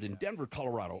headquartered in Denver,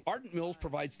 Colorado, Ardent Mills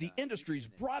provides the industry's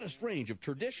broadest range of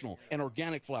traditional and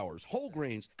organic flours, whole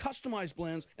grains, customized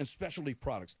blends, and specialty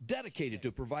products dedicated to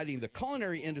providing the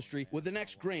culinary industry with the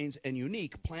next grains and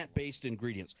unique plant-based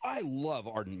ingredients. I love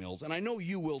Ardent Mills, and I know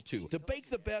you will too. To bake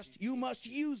the best, you must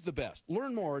use the best.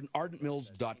 Learn more at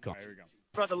ardentmills.com. Here we go.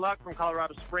 Brother Luck from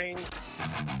Colorado Springs.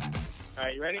 All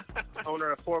right, you ready?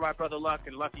 Owner of 4 by Brother Luck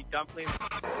and Lucky Dumplings.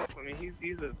 I mean,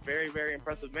 he's a very, very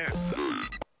impressive man.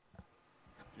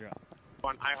 Yeah.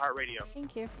 On iHeartRadio.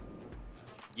 Thank you.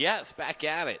 Yes, back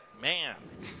at it. Man,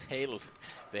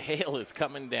 the hail is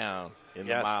coming down in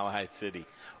the Mile High City.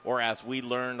 Or as we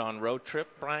learned on Road Trip,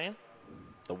 Brian,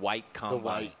 the white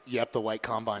combine. The white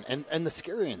combine. And the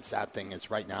scary and sad thing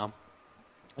is right now,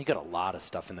 you got a lot of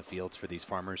stuff in the fields for these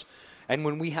farmers. And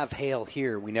when we have hail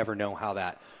here, we never know how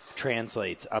that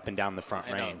translates up and down the front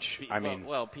range.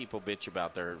 Well, people bitch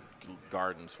about their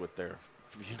gardens with their,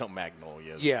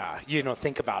 magnolias. Yeah,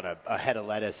 think about a head of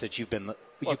lettuce that you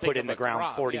put in the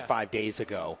ground 45 days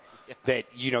ago. Yeah. That,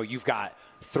 you've got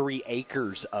 3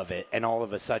 acres of it, and all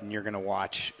of a sudden you're going to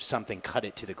watch something cut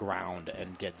it to the ground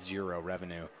and get 0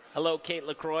 revenue. Hello, Kate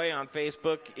LaCroix on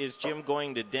Facebook. Is Jim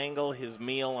going to dangle his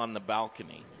meal on the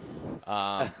balcony?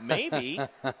 Maybe.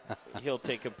 He'll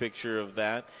take a picture of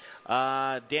that.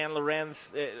 Dan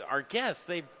Lorenz, our guests,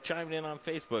 they chimed in on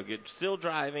Facebook. It's still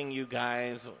driving, you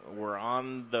guys. You're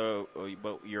on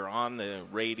the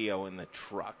radio in the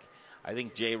truck. I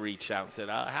think Jay reached out and said,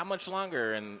 how much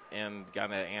longer? And got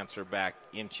to answer back,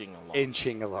 inching along.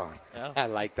 Inching along. Yeah. I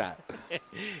like that.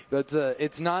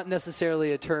 It's not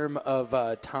necessarily a term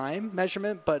of time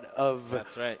measurement, but of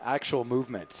actual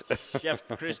movement. Chef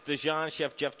Chris DeJean,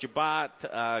 Chef Jeff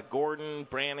Jabat, Gordon,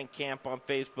 Brandon Camp on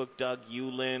Facebook, Doug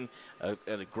Eulin,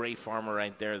 a great farmer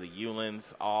right there, the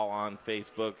Eulins, all on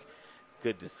Facebook.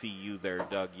 Good to see you there,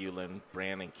 Doug Eulin,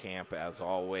 Brandon Camp, as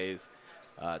always.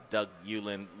 Doug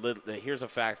Eulin. Here's a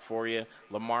fact for you.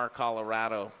 Lamar,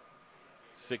 Colorado,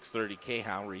 630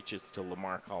 KHOW reaches to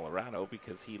Lamar, Colorado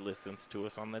because he listens to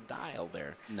us on the dial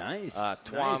there. Nice.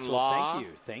 Twan Law. Well,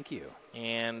 thank you.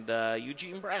 And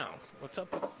Eugene Brown. What's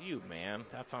up with you, man?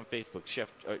 That's on Facebook.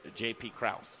 Chef J.P.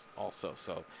 Krause also.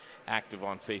 So active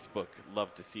on Facebook.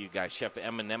 Love to see you guys. Chef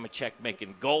Emma Nemechek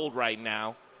making gold right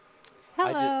now.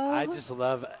 Hello. I just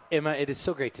love, Emma, it is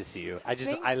so great to see you.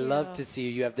 I love to see you.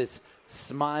 You have this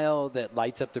smile that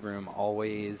lights up the room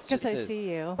always. Because I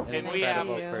see you. Can we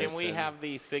have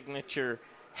the signature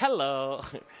hello?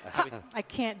 I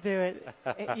can't do it.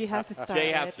 You have to start.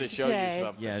 Jay has to show you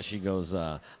something. Yeah, she goes,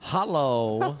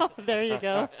 hello. There you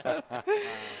go.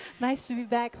 Nice to be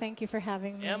back. Thank you for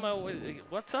having me. Emma,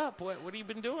 what's up? What have you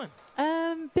been doing?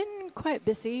 Been quite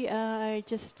busy. I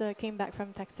just came back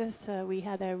from Texas. We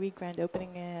had a grand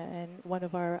opening in one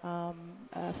of our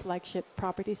flagship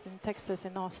properties in Texas,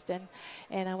 in Austin,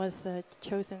 and I was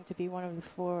chosen to be one of the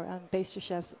 4 pastry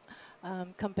chefs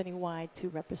company-wide to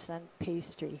represent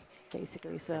pastry,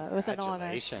 basically. So it was an honor.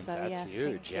 Congratulations. So, That's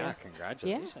huge. Yeah,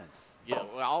 congratulations. Yeah,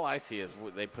 well, all I see is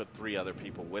they put 3 other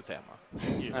people with Emma.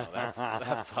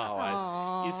 That's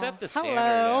all you set the standard,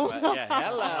 hello. Emma. Yeah,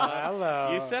 hello.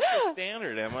 Hello. You set the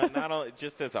standard, Emma, not only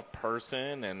just as a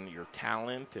person and your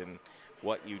talent and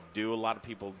what you do. A lot of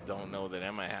people don't know that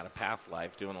Emma had a past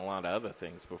life doing a lot of other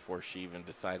things before she even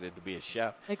decided to be a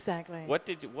chef. Exactly. What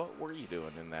were you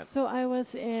doing in that? So I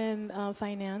was in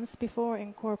finance before,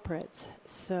 in corporate.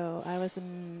 So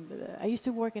I used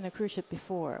to work in a cruise ship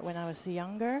before when I was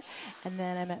younger, and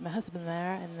then I met my husband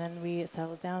there, and then we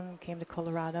settled down, came to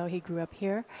Colorado. He grew up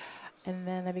here. And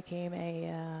then I became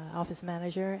a office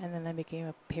manager, and then I became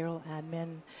a payroll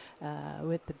admin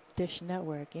with the Dish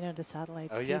Network, the satellite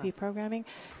TV programming.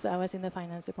 So I was in the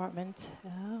finance department.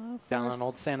 Down on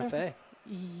old Santa Fe?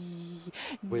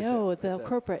 No, the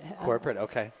corporate. Corporate,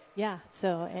 okay. Yeah,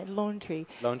 so at Lone Tree.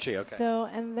 Lone Tree, okay. So,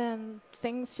 and then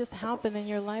things just happen in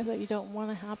your life that you don't want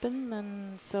to happen,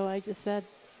 and so I just said,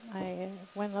 I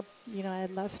went up, I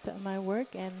left my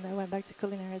work, and I went back to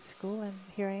culinary school, and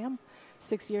here I am.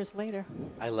 6 years later.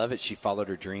 I love it. She followed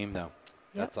her dream, though.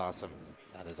 Yep. That's awesome.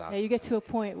 That is awesome. Yeah, you get to a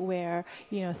point where,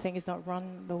 things don't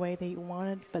run the way that you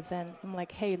wanted, but then I'm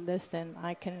like, hey, listen,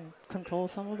 I can control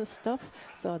some of this stuff.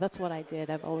 So that's what I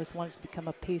did. I've always wanted to become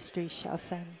a pastry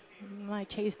chef, and I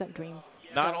chased that dream.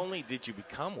 Not only did you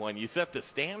become one, you set the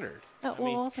standard. Oh,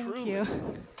 well, thank truly. you.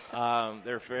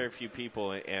 There are very few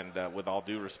people, and with all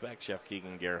due respect, Chef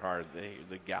Keegan Gerhard,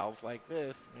 the gals like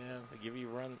this, man, they give you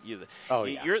a run.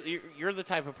 You're the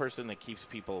type of person that keeps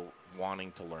people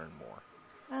wanting to learn more.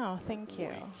 Oh, thank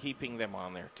you. Keeping them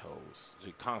on their toes,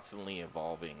 constantly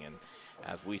evolving. And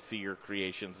as we see your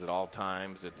creations at all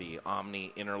times at the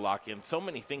Omni Interlock, and so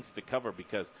many things to cover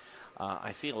because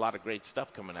I see a lot of great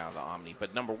stuff coming out of the Omni.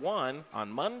 But number one, on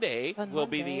Monday will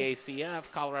be the ACF,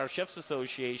 Colorado Chefs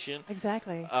Association.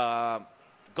 Exactly.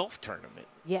 Golf tournament.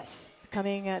 Yes.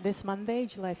 Coming this Monday,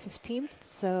 July 15th.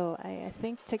 So I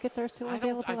think tickets are still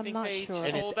available. I'm not sure.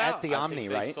 And it's at the Omni,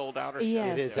 right? Sold out or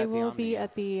yes, it will be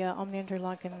at the Omni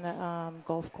Interlaken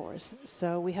golf course.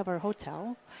 So we have our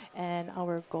hotel, and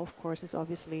our golf course is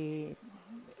obviously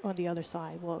on the other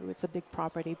side. Well, it's a big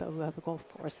property, but we have a golf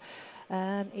course.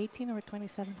 18 or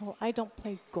 27 hole. I don't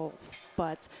play golf,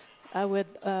 but I would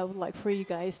like for you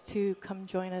guys to come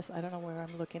join us. I don't know where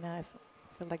I'm looking at. I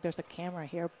feel like there's a camera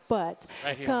here, but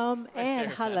right here. Come right and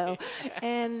here. hello.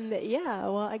 And yeah,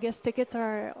 well, I guess tickets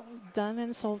are done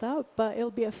and sold out, but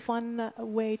it'll be a fun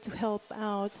way to help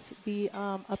out the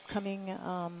upcoming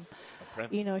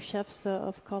chefs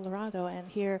of Colorado. And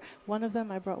here, one of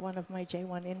them, I brought one of my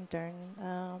J1 intern.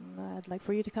 I'd like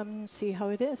for you to come and see how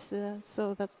it is.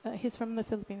 So that's he's from the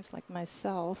Philippines, like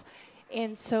myself.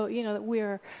 And so,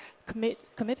 we're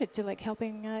committed to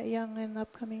helping young and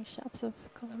upcoming chefs of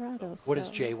Colorado. What does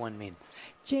J1 mean?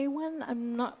 J1,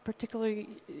 I'm not particularly,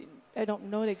 I don't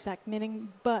know the exact meaning,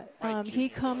 but he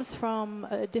comes from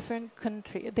a different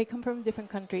country. They come from a different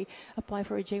country, apply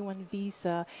for a J1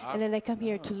 visa, and then they come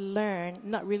here to learn,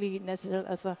 not really necessarily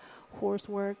as a horse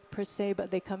work per se,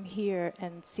 but they come here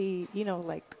and see,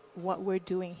 what we're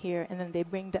doing here, and then they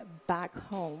bring that back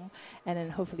home and then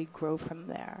hopefully grow from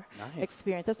there. Nice.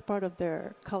 Experience. That's part of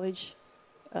their college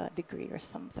degree or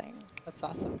something. That's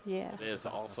awesome. Yeah. It is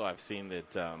also, I've seen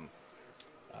that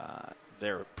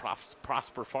their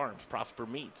Prosper Farms, Prosper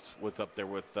Meats was up there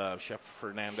with Chef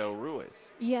Fernando Ruiz.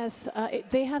 Yes,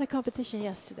 they had a competition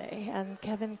yesterday, and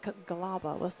Kevin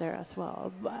Galaba was there as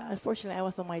well. Unfortunately, I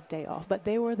was on my day off, but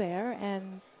they were there,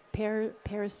 and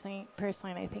Parasine,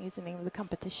 I think is the name of the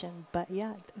competition. But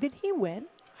yeah, did he win?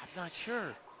 I'm not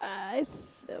sure.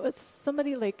 It was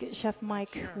somebody like Chef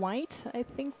Mike White, I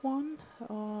think, won,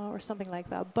 or something like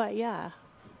that. But yeah,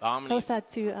 so sad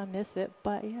to miss it.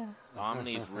 But yeah,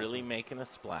 Omni's really making a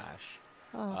splash.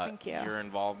 Oh, thank you. Your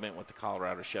involvement with the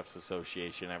Colorado Chefs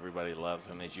Association, everybody loves,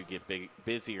 and as you get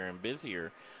busier and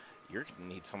busier, you're going to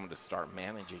need someone to start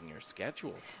managing your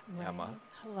schedule, right. Emma.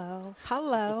 Hello.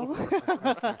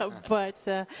 But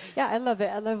yeah, I love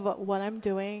it. I love what I'm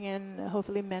doing, and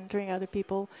hopefully mentoring other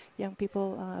people, young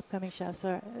people, upcoming chefs.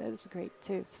 It's great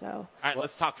too. So. All right,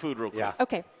 let's talk food real quick. Yeah.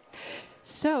 Okay.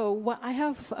 So what I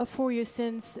have for you,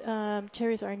 since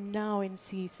cherries are now in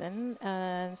season,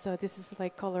 and so this is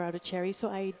like Colorado cherry.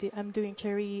 So I'm doing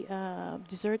cherry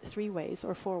dessert 3 ways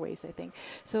or 4 ways, I think.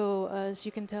 So as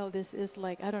you can tell, this is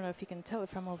like, I don't know if you can tell it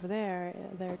from over there.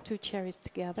 There are 2 cherries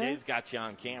together. Jay's got you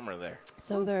on camera there.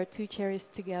 So there are 2 cherries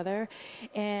together,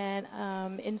 and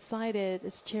inside it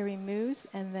is cherry mousse,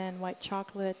 and then white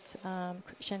chocolate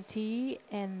chantilly,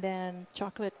 and then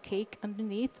chocolate cake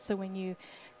underneath. So when you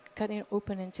cut it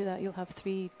open into that, you'll have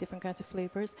 3 different kinds of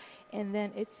flavors, and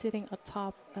then it's sitting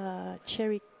atop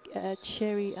cherry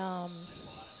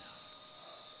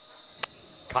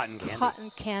cotton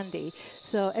candy.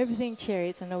 So everything cherry.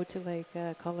 It's an ode to like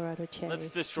Colorado cherry. Let's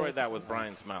destroy that with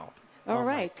Brian's mouth. All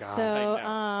right. So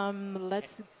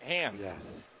let's hands.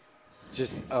 Yes.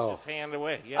 Just hand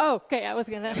away. Yeah. Oh, okay. I was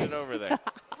gonna hand it over there.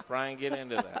 Brian, get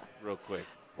into that real quick.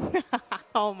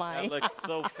 Oh my! That looks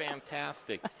so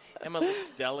fantastic. Emma looks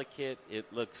delicate.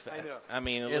 It looks. I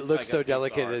mean, it looks so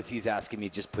delicate as he's asking me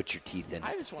just put your teeth in.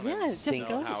 I just want to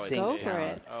know how go for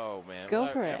it. Oh man, go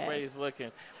for it. Everybody's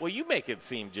looking. Well, you make it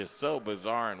seem just so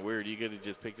bizarre and weird. You could have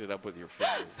just picked it up with your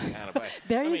fingers. And kind of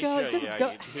there you go. Just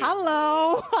go.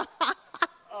 Hello.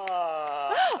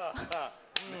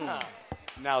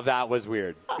 Now that was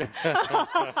weird.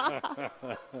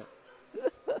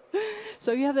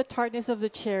 So you have the tartness of the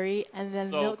cherry, and then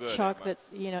so milk good, chocolate,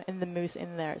 in the mousse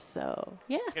in there. So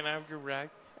yeah. Can I have your rag?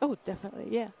 Oh, definitely,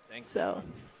 yeah. Thanks. So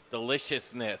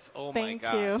deliciousness. Oh my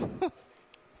God. Thank you.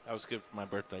 That was good for my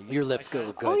birthday. Your lips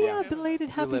look good. Oh yeah, belated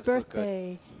happy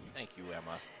birthday. Thank you,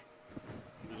 Emma.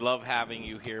 Love having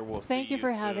you here. We'll Thank see you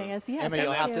for soon. having us. Yeah, Emma,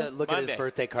 you'll have to look Monday. at his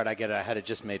birthday card. I had it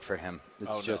just made for him.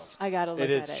 It's just. I gotta look at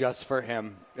it. It is just for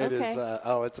him. It is.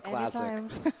 Okay. It's a classic.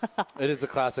 Anytime. It is a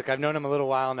classic. I've known him a little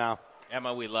while now.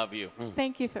 Emma, we love you.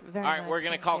 Thank you very much. All right, we're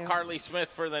going to Thank call you. Carly Smith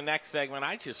for the next segment.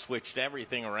 I just switched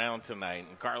everything around tonight.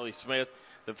 And Carly Smith,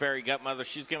 the fairy godmother,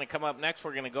 she's going to come up next.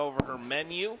 We're going to go over her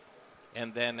menu.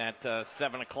 And then at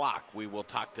 7 o'clock, we will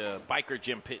talk to biker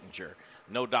Jim Pittenger.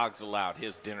 No Dogs Allowed.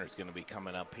 His dinner is going to be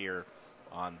coming up here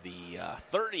on the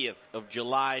 30th of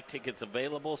July. Tickets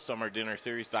available,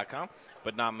 summerdinnerseries.com,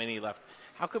 but not many left.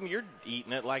 How come you're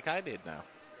eating it like I did now?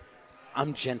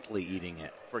 I'm gently eating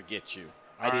it. Forget you.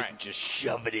 I didn't just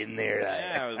shove it in there.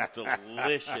 Yeah, it was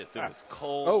delicious. It was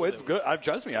cold. Oh, it's good.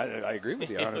 Trust me, I agree with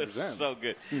you 100%. It was so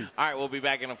good. All right, we'll be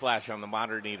back in a flash on the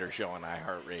Modern Eater Show on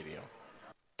iHeartRadio.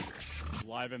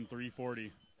 Live in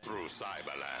 340. Through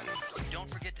Cyberland. Don't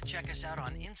forget to check us out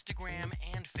on Instagram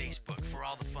and Facebook for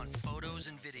all the fun photos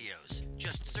and videos.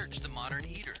 Just search The Modern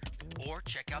Eater or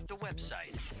check out the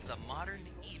website,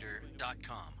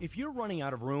 themoderneater.com. If you're running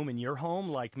out of room in your home,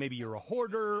 like maybe you're a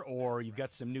hoarder or you've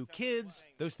got some new kids,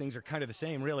 those things are kind of the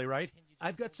same, really, right?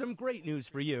 I've got some great news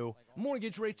for you.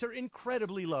 Mortgage rates are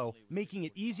incredibly low, making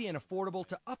it easy and affordable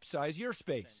to upsize your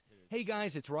space. Hey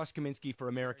guys, it's Ross Kaminsky for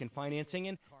American Financing,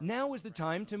 and now is the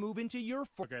time to move into your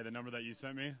Okay, the number that you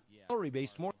sent me?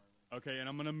 salary-based mortgage. Okay, and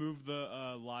I'm going to move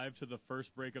the live to the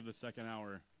first break of the second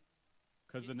hour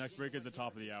because the next break is the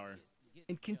top of the hour.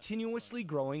 And continuously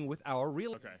growing with our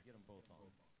real Okay.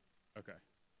 Okay.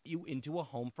 you into a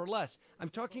home for less. I'm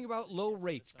talking about low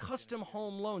rates, custom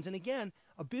home loans, and again,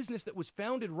 a business that was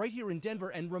founded right here in Denver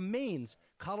and remains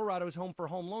Colorado's home for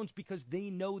home loans because they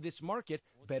know this market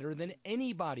better than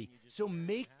anybody. So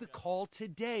make the call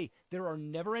today. There are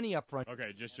never any upfront.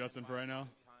 Okay, just Justin for right now.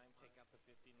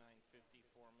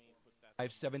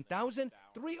 7000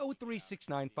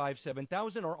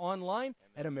 303-695-7000 or online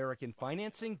at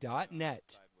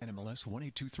americanfinancing.net. NMLS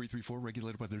 182334,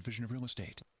 regulated by the Division of Real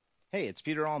Estate. Hey, it's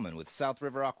Peter Allman with South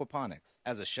River Aquaponics.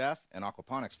 As a chef and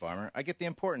aquaponics farmer, I get the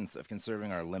importance of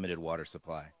conserving our limited water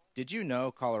supply. Did you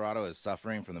know Colorado is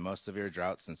suffering from the most severe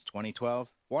drought since 2012?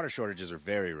 Water shortages are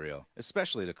very real,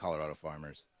 especially to Colorado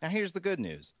farmers. Now here's the good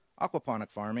news.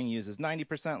 Aquaponic farming uses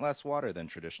 90% less water than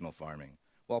traditional farming,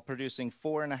 while producing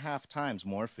 4.5 times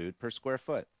more food per square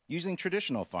foot. Using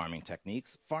traditional farming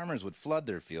techniques, farmers would flood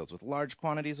their fields with large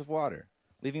quantities of water,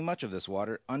 leaving much of this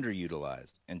water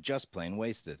underutilized and just plain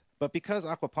wasted. But because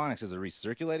aquaponics is a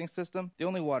recirculating system, the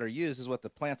only water used is what the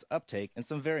plants uptake and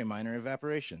some very minor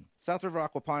evaporation. South River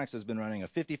Aquaponics has been running a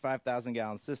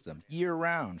 55,000-gallon system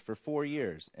year-round for 4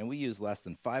 years, and we use less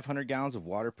than 500 gallons of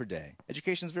water per day.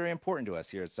 Education is very important to us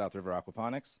here at South River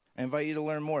Aquaponics. I invite you to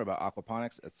learn more about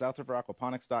aquaponics at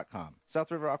southriveraquaponics.com.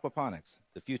 South River Aquaponics,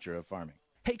 the future of farming.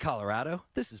 Hey Colorado,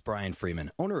 this is Brian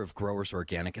Freeman, owner of Growers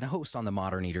Organic and a host on the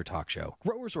Modern Eater Talk Show.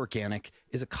 Growers Organic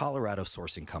is a Colorado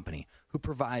sourcing company who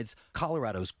provides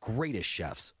Colorado's greatest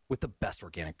chefs with the best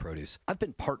organic produce. I've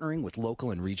been partnering with local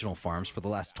and regional farms for the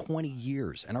last 20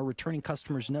 years, and our returning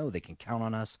customers know they can count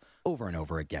on us over and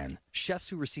over again. Chefs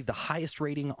who receive the highest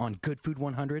rating on Good Food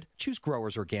 100 choose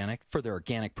Growers Organic for their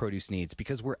organic produce needs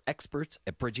because we're experts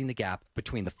at bridging the gap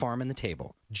between the farm and the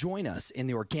table. Join us in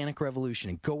the organic revolution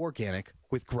and go organic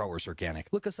with Growers Organic.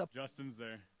 Look us up. Justin's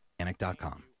there.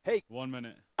 Organic.com. Hey, 1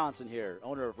 minute. Johnson here,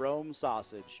 owner of Rome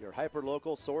Sausage, your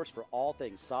hyper-local source for all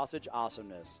things sausage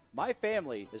awesomeness. My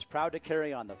family is proud to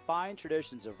carry on the fine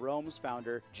traditions of Rome's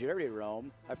founder, Jerry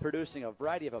Rome, by producing a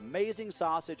variety of amazing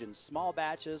sausage in small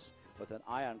batches with an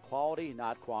eye on quality,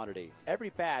 not quantity.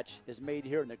 Every batch is made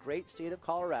here in the great state of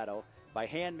Colorado by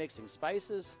hand mixing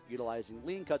spices, utilizing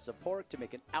lean cuts of pork to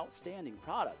make an outstanding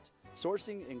product.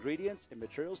 Sourcing ingredients and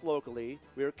materials locally,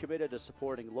 we are committed to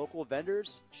supporting local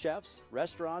vendors, chefs,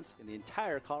 restaurants, and the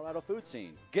entire Colorado food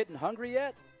scene. Getting hungry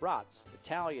yet? Brats,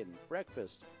 Italian,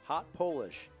 breakfast, hot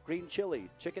Polish, green chili,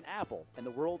 chicken apple, and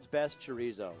the world's best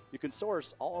chorizo. You can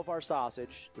source all of our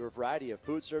sausage through a variety of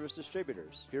food service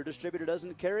distributors. If your distributor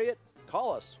doesn't carry it,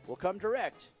 call us. We'll come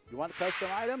direct. You want a custom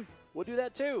item? We'll do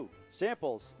that too.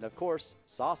 Samples, and of course,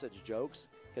 sausage jokes,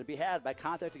 can be had by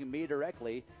contacting me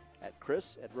directly at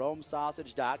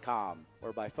chris@romesausage.com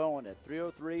or by phone at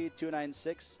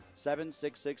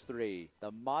 303-296-7663. The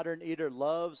Modern Eater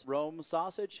loves Rome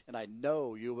sausage, and I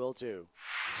know you will too.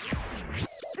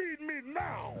 Feed me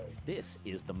now! This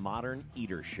is the Modern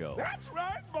Eater Show. That's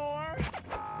right, boy!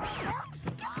 I'm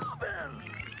starving!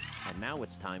 And now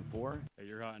it's time for... Hey,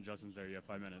 you're hot and Justin's there. You have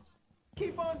 5 minutes.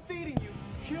 Keep on feeding you.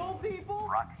 Kill people?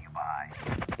 Brought to you by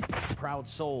Proud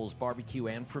Souls Barbecue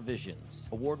and Provisions.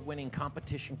 Award-winning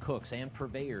competition cooks and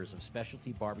purveyors of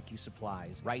specialty barbecue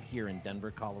supplies right here in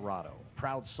Denver, Colorado.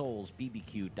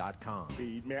 ProudSoulsBBQ.com.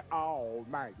 Feed me all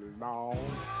night long.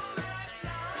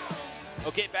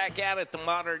 Okay, back at it, the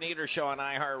Modern Eater Show on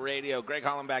iHeartRadio. Greg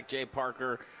Hollenbach, Jay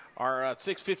Parker Our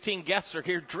 6:15 guests are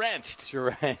here drenched.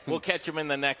 You're right. We'll catch them in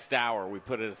the next hour. We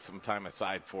put some time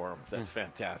aside for them. That's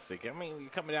fantastic. I mean, you're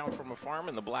coming down from a farm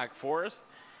in the Black Forest,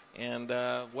 and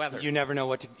weather. You never know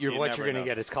what you're going to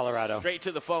get. It's Colorado. Straight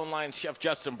to the phone line, Chef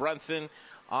Justin Brunson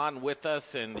on with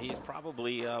us, and he's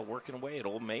probably working away at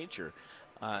Old Major.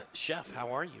 Chef,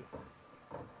 how are you?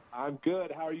 I'm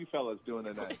good. How are you fellas doing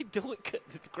tonight? Doing good.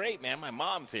 It's great, man. My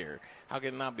mom's here. How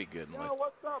can it not be good?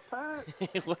 What's up,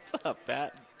 Pat? What's up,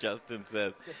 Pat? Justin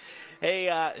says.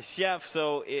 Hey, Chef,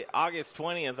 so August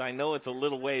 20th, I know it's a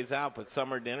little ways out, but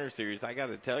Summer Dinner Series, I got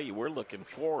to tell you, we're looking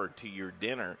forward to your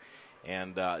dinner.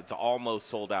 And it's almost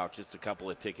sold out, just a couple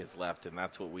of tickets left, and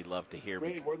that's what we love to hear.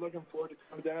 Great. We're looking forward to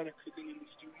coming down and cooking in the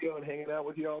studio and hanging out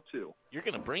with you all, too. You're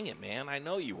going to bring it, man. I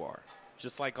know you are,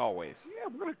 just like always. Yeah,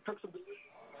 we're going to cook some.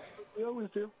 We always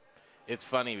do. It's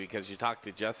funny because you talk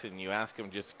to Justin, you ask him,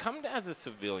 just come as a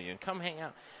civilian, come hang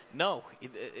out. No,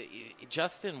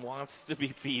 Justin wants to be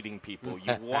feeding people.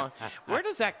 Where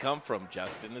does that come from,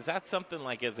 Justin? Is that something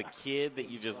like as a kid that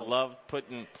you just love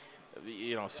putting,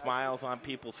 smiles on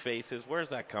people's faces? Where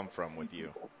does that come from with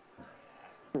you?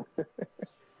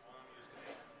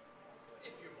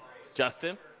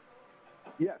 Justin?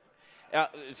 Yes.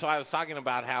 So I was talking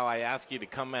about how I ask you to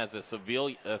come as a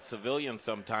civilian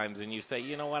sometimes, and you say,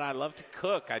 you know what, I love to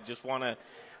cook.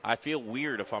 I feel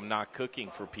weird if I'm not cooking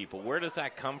for people. Where does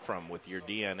that come from with your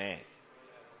DNA?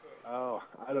 Oh,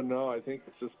 I don't know. I think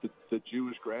it's just the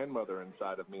Jewish grandmother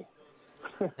inside of me.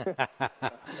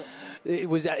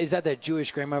 Is that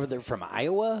Jewish grandmother from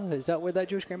Iowa? Is that where that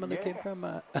Jewish grandmother came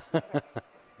from?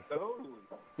 Totally.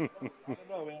 I don't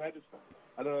know, man.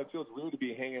 I don't know. It feels weird to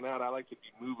be hanging out. I like to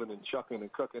be moving and chucking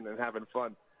and cooking and having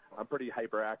fun. I'm pretty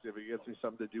hyperactive. It gives me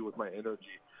something to do with my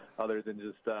energy other than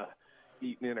just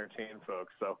eat and entertain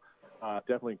folks. So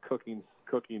definitely cooking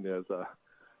is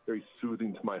very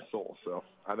soothing to my soul. So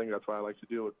I think that's why I like to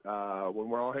do it when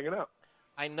we're all hanging out.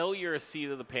 I know you're a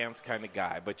seat-of-the-pants kind of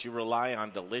guy, but you rely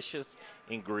on delicious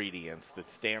ingredients that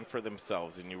stand for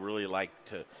themselves, and you really like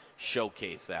to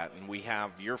showcase that. And we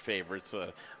have your favorites,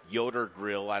 Yoder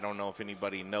Grill. I don't know if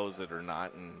anybody knows it or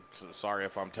not, and sorry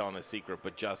if I'm telling a secret,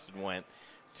 but Justin went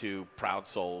to Proud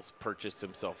Souls, purchased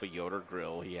himself a Yoder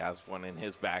Grill. He has one in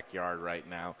his backyard right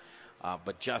now.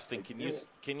 But Justin, can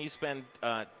you spend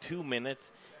 2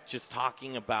 minutes just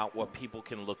talking about what people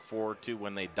can look forward to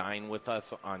when they dine with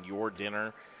us on your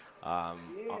dinner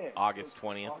August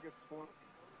 20th? August 20th.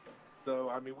 So,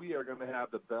 I mean, we are going to have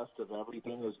the best of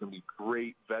everything. There's going to be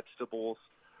great vegetables.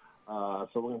 So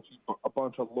we're going to keep a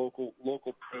bunch of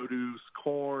local produce,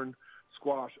 corn,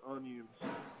 squash, onions.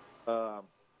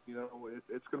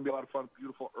 It's going to be a lot of fun,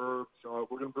 beautiful herbs. We're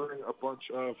going to bring a bunch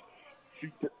of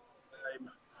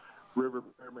River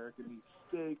Bear American meat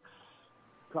steaks,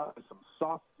 probably some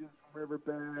sausages from River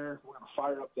Bear. We're going to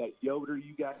fire up that Yoder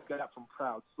you guys got from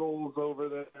Proud Souls over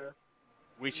there.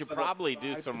 We should probably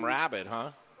do some rabbit,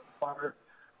 huh?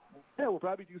 Yeah, we'll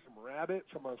probably do some rabbit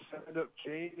from a stand-up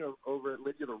chain over at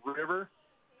Lady of the River.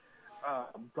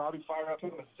 Probably fire up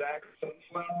some of the Zach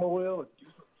sunflower oil and do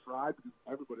some fried, because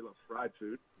everybody loves fried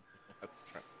food. That's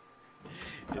true.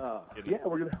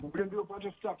 We're gonna do a bunch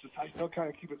of stuff. Just kind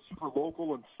of keep it super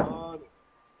local and fun.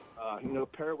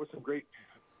 Pair it with some great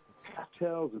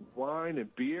cocktails and wine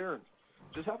and beer, and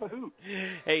just have a hoot.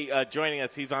 Hey, joining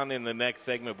us, he's on in the next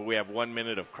segment, but we have 1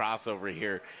 minute of crossover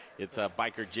here. It's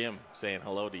Biker Jim saying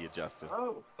hello to you, Justin.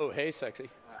 Oh, hey, sexy.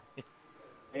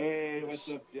 Hey, what's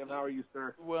up, Jim? How are you,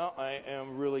 sir? Well, I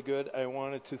am really good. I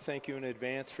wanted to thank you in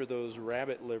advance for those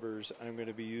rabbit livers I'm going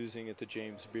to be using at the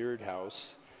James Beard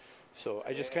House. So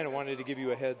I just kind of wanted to give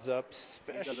you a heads up,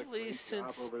 especially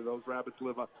since those rabbits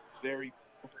live a very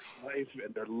life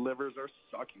and their livers are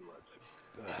succulent.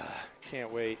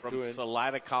 Can't wait. From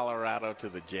Salida, Colorado to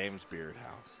the James Beard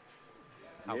House.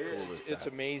 How cool is that? It's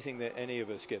amazing that any of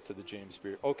us get to the James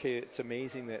Beard. Okay, it's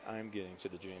amazing that I'm getting to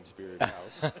the James Beard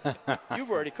House. You've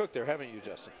already cooked there, haven't you,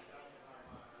 Justin?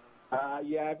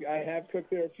 Yeah, I have cooked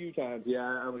there a few times.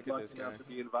 Yeah, I was lucky enough to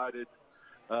be invited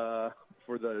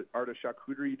for the Art of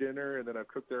Charcuterie dinner, and then I've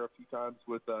cooked there a few times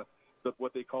with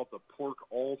what they call the Pork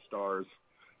All-Stars.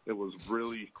 It was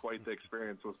really quite the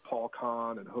experience with Paul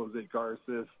Kahn and Jose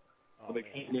Garces. When they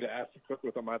came to me to ask to cook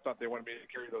with them, I thought they wanted me to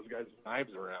carry those guys' knives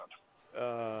around.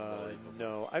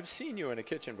 No, I've seen you in a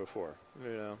kitchen before.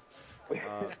 You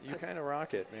kind of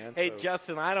rock it, man. Hey,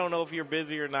 Justin, I don't know if you're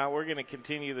busy or not. We're going to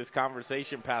continue this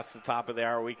conversation past the top of the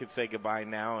hour. We could say goodbye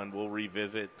now, and we'll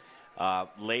revisit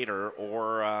later,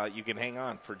 or you can hang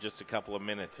on for just a couple of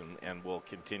minutes, and we'll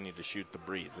continue to shoot the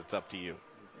breeze. It's up to you.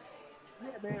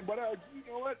 Yeah, man, but you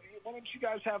know what? Why don't you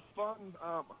guys have fun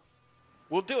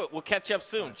We'll do it. We'll catch up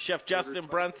soon. Chef Justin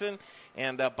Brunson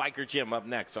and Biker Jim up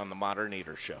next on the Modern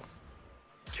Eater Show.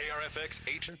 KRFX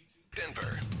H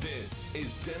Denver. This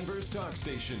is Denver's talk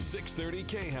station,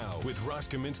 630 KHOW with Ross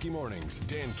Kaminsky mornings,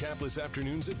 Dan Kaplis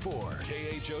afternoons at 4,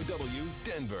 KHOW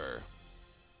Denver.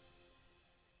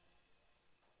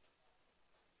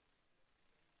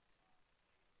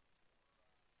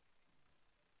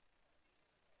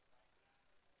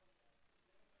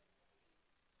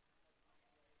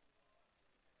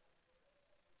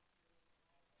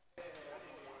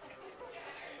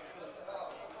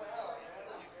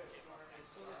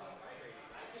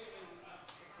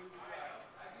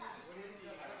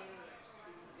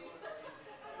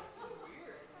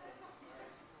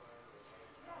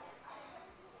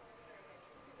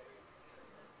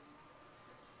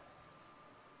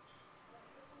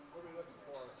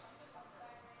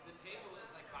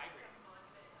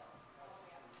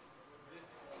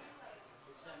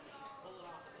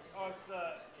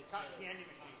 It's not candy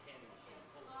machine.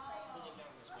 Pull it down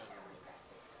this way.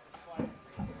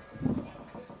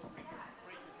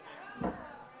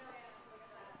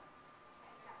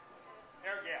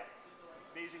 Air gap.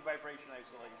 Amazing vibration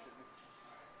isolation.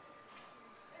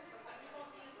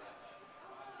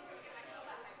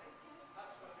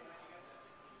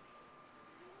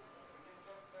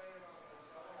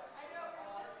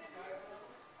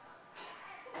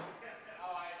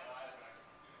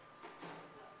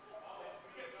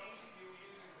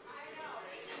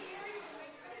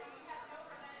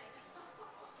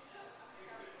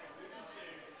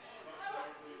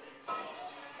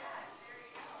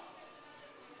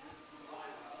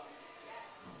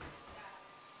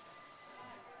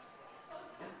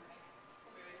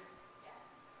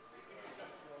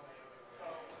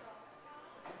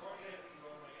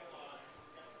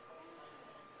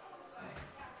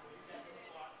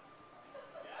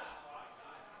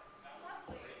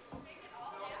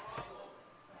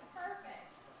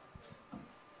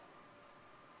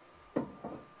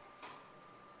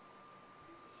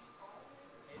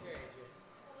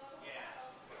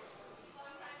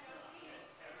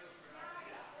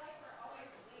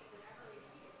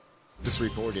 This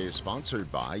report is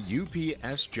sponsored by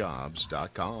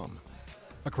UPSJobs.com.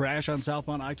 A crash on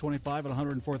southbound I-25 at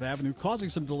 104th Avenue, causing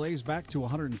some delays back to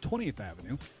 120th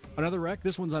Avenue. Another wreck,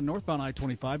 this one's on northbound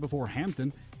I-25 before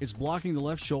Hampton. It's blocking the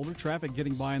left shoulder, traffic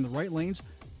getting by in the right lanes,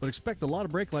 but expect a lot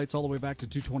of brake lights all the way back to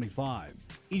 225.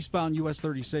 Eastbound US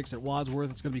 36 at Wadsworth,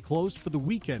 it's going to be closed for the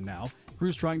weekend now.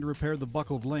 Crews trying to repair the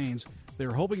buckled lanes.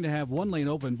 They're hoping to have one lane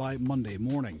open by Monday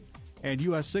morning. And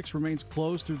US 6 remains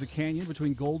closed through the canyon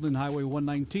between Golden and Highway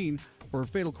 119 for a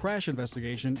fatal crash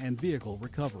investigation and vehicle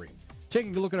recovery.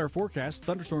 Taking a look at our forecast,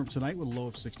 thunderstorms tonight with a low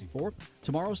of 64.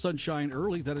 Tomorrow, sunshine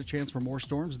early, then a chance for more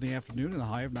storms in the afternoon and a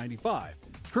high of 95.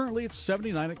 Currently, it's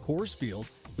 79 at Coors Field.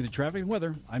 With the traffic and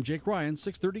weather, I'm Jake Ryan,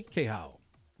 630 KHOW.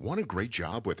 Want a great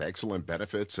job with excellent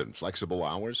benefits and flexible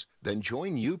hours? Then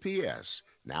join UPS,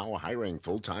 now hiring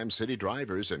full-time city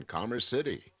drivers in Commerce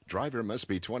City. Driver must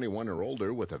be 21 or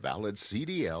older with a valid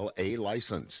CDL A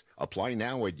license. Apply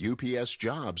now at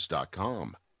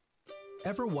UPSJobs.com.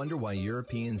 Ever wonder why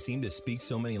Europeans seem to speak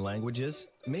so many languages?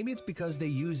 Maybe it's because they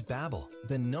use Babbel,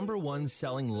 the #1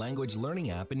 selling language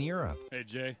learning app in Europe. Hey,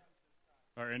 Jay.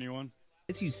 Or anyone?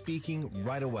 It's you speaking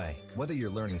right away, whether you're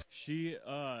learning. She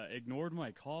ignored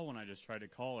my call when I just tried to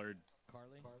call her.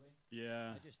 Carly?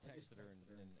 Yeah. I just texted her and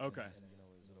okay. And, you know,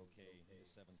 is it okay? Is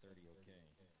 7:30 okay?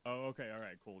 Oh, okay. All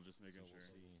right. Cool. Just making sure. We'll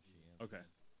see if she answers. Okay.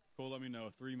 Cool. Let me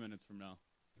know. 3 minutes from now.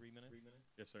 3 minutes?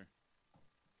 Yes, sir.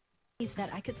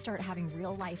 That I could start having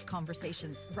real-life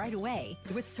conversations right away.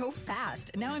 It was so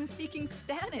fast. Now I'm speaking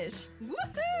Spanish.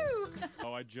 Woohoo!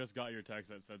 Oh, I just got your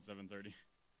text that said 7:30.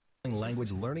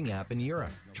 Language learning app in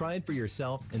Europe. Try it for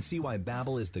yourself and see why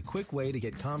Babbel is the quick way to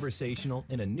get conversational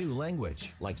in a new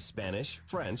language, like Spanish,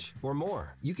 French, or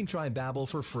more. You can try Babbel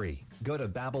for free. Go to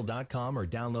Babbel.com or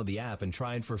download the app and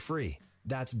try it for free.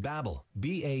 That's Babbel,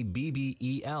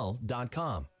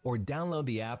 Babbel.com, or download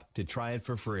the app to try it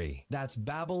for free. That's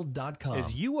Babbel.com.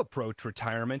 As you approach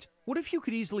retirement, what if you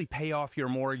could easily pay off your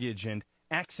mortgage and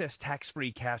access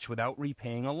tax-free cash without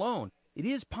repaying a loan? It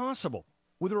is possible.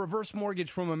 With a reverse mortgage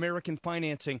from American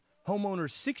Financing, homeowners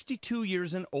 62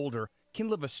 years and older can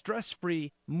live a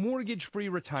stress-free, mortgage-free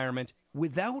retirement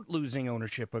without losing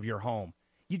ownership of your home.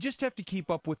 You just have to keep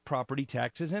up with property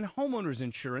taxes and homeowners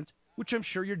insurance, which I'm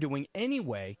sure you're doing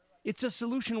anyway. It's a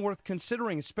solution worth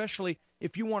considering, especially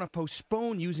if you want to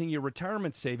postpone using your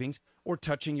retirement savings or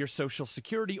touching your Social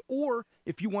Security, or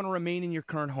if you want to remain in your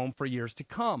current home for years to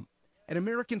come. At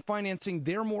American Financing,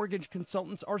 their mortgage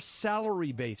consultants are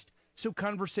salary-based, so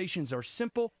conversations are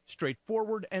simple,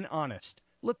 straightforward, and honest.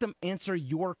 Let them answer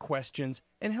your questions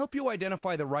and help you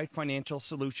identify the right financial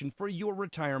solution for your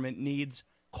retirement needs.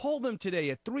 Call them today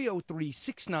at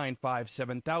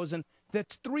 303-695-7000.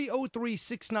 That's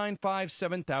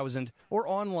 303-695-7000 or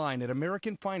online at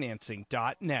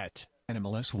americanfinancing.net.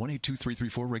 NMLS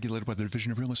 182334, regulated by the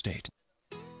Division of Real Estate.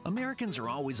 Americans are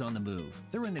always on the move.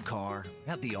 They're in the car,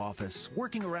 at the office,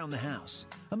 working around the house.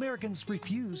 Americans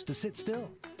refuse to sit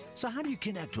still. So how do you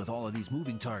connect with all of these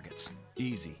moving targets?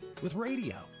 Easy. With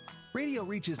radio. Radio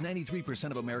reaches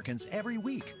 93% of Americans every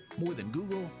week. More than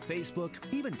Google, Facebook,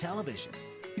 even television.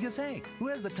 Because hey, who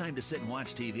has the time to sit and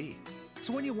watch TV?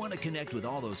 So when you want to connect with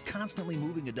all those constantly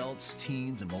moving adults,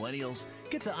 teens, and millennials,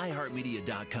 get to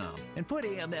iHeartMedia.com and put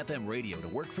AM/FM radio to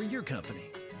work for your company.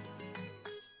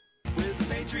 With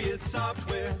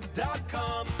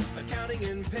PatriotSoftware.com, accounting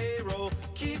and payroll,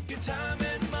 keep your time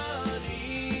and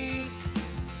money.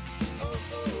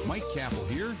 Mike Capel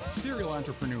here, serial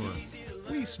entrepreneur.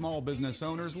 We small business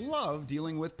owners love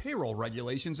dealing with payroll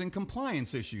regulations and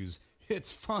compliance issues.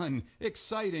 It's fun,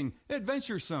 exciting,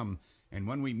 adventuresome. And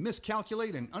when we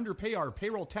miscalculate and underpay our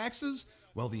payroll taxes,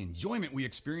 well, the enjoyment we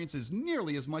experience is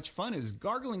nearly as much fun as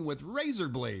gargling with razor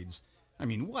blades. I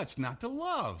mean, what's not to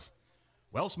love?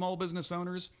 Well, small business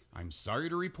owners, I'm sorry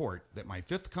to report that my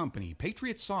fifth company,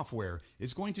 Patriot Software,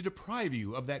 is going to deprive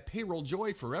you of that payroll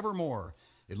joy forevermore.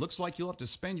 It looks like you'll have to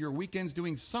spend your weekends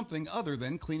doing something other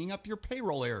than cleaning up your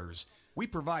payroll errors. We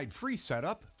provide free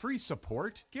setup, free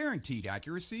support, guaranteed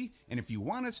accuracy, and if you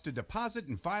want us to deposit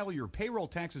and file your payroll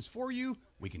taxes for you,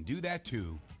 we can do that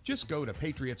too. Just go to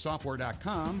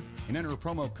PatriotSoftware.com and enter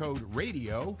promo code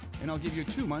RADIO, and I'll give you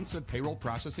 2 months of payroll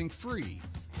processing free.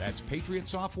 That's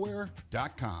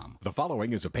PatriotSoftware.com. The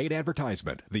following is a paid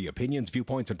advertisement. The opinions,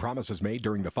 viewpoints, and promises made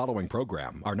during the following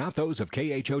program are not those of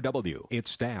KHOW, its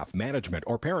staff, management,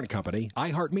 or parent company,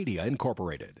 iHeartMedia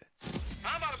Incorporated.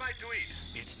 How about a bite to eat?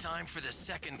 It's time for the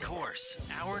second course,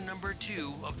 hour number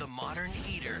 2 of The Modern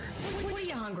Eater. What are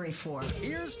you hungry for?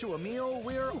 Here's to a meal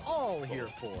we're all here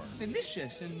for.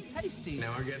 Delicious and tasty.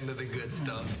 Now we're getting to the good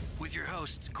stuff. With your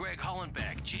hosts, Greg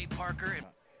Hollenbeck, Jay Parker,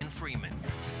 and Freeman.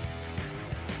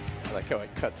 I like how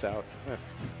it cuts out.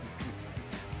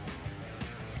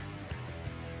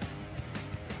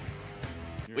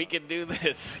 We can do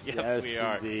this. Yes, we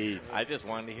are. Indeed. I just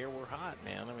wanted to hear we're hot,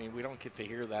 man. I mean, we don't get to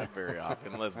hear that very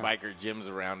often unless Biker Jim's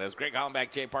around us. Greg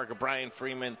Hollenbeck, Jay Parker, Brian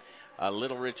Freeman,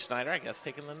 Little Rich Snyder, I guess,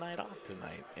 taking the night off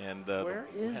tonight. And where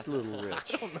is Little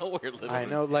Rich? I don't know where Little Rich is. I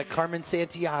know, like Carmen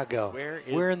Santiago.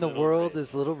 Where in the Little world Rich?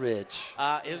 is Little Rich?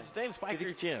 His name's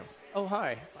Biker Jim. Oh,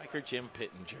 hi. Biker Jim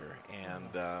Pittenger.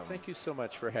 And thank you so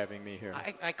much for having me here.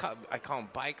 I call him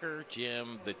Biker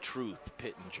Jim the Truth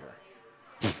Pittenger.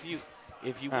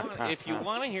 If you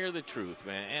want to hear the truth,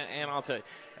 man, and I'll tell you,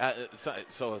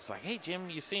 so it's like, hey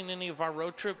Jim, you seen any of our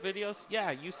road trip videos?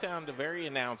 Yeah, you sound very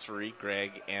announcery,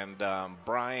 Greg, and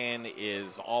Brian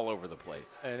is all over the place.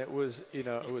 And it was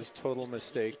total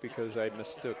mistake because I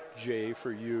mistook Jay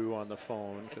for you on the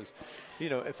phone because,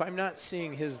 if I'm not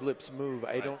seeing his lips move,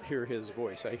 I don't hear his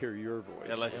voice. I hear your voice.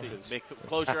 Yeah, let's see.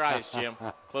 Close your eyes, Jim.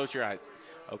 Close your eyes.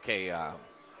 Okay.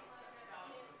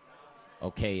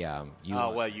 Okay, you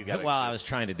got. Well, I was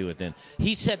trying to do it then.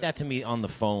 He said that to me on the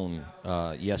phone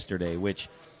yesterday, which,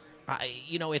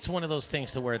 it's one of those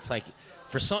things to where it's like,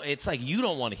 it's like you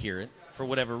don't want to hear it for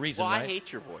whatever reason. Well, right? I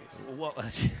hate your voice. Well,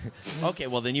 okay,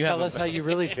 well then you have. Tell us how you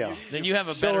really feel. Then you have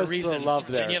a Show better us the reason. love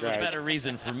there, then you have Greg. a better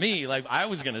reason for me. Like I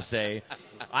was gonna say,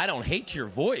 I don't hate your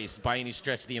voice by any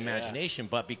stretch of the imagination,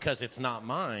 but because it's not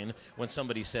mine, when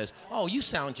somebody says, "Oh, you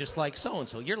sound just like so and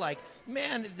so," you're like,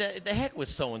 "Man, the heck with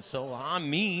so and so. I'm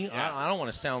me. Yeah. I don't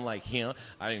want to sound like him."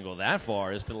 I didn't go that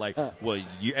far as to like, well,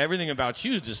 everything about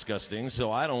you is disgusting,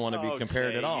 so I don't want to be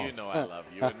compared Jay, at all. You know I love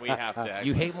you, and we have to.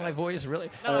 You hate my voice,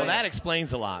 really? No, well, that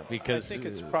explains a lot because I think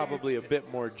it's probably a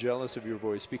bit more jealous of your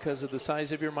voice because of the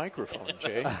size of your microphone,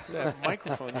 Jay. That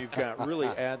microphone you've got really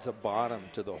adds a bottom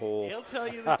to the whole. He'll tell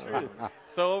you the truth.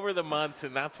 So over the months,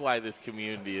 and that's why this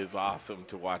community is awesome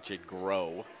to watch it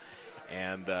grow.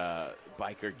 And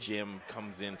Biker Jim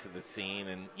comes into the scene,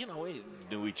 and we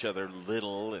knew each other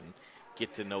little and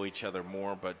get to know each other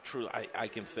more. But truly, I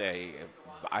can say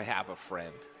I have a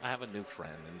friend. I have a new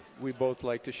friend. And we both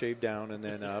like to shave down and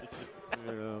then up.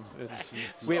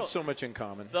 We have so much in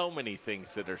common. So many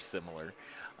things that are similar.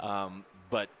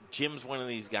 But Jim's one of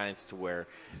these guys to where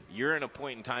you're in a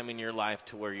point in time in your life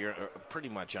to where you're pretty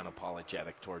much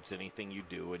unapologetic towards anything you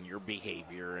do and your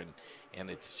behavior, and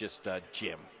it's just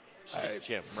Jim. It's just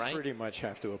Jim, right? Pretty much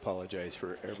have to apologize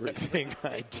for everything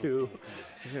I do.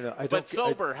 But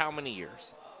sober, how many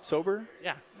years? Sober?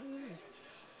 Yeah.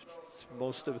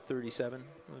 most of 37.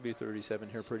 I'll be 37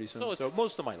 here pretty soon. So So, it's-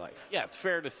 most of my life. Yeah, it's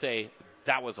fair to say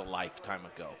that was a lifetime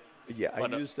ago. Yeah,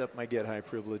 But, I used up my get high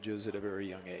privileges at a very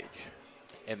young age.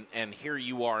 And here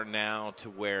you are now to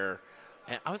where,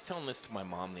 and I was telling this to my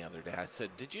mom the other day. I said,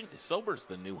 sober's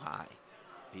the new high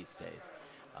these days.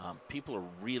 People are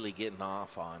really getting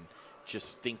off on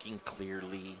just thinking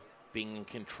clearly, being in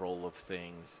control of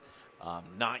things,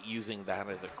 not using that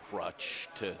as a crutch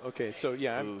to. Okay, so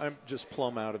yeah, booze. I'm just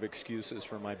plumb out of excuses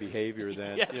for my behavior.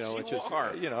 Then Yes, you know, you it's just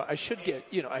are. I should get,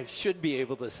 I should be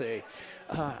able to say,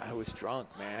 I was drunk,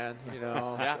 man.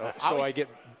 Yeah, so I get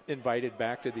invited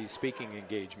back to these speaking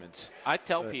engagements. I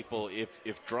tell people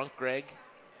if drunk Greg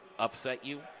upset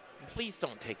you, please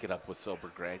don't take it up with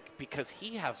sober Greg, because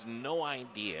he has no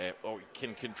idea or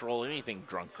can control anything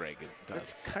drunk Greg does.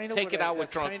 That's kinda take what it I- out with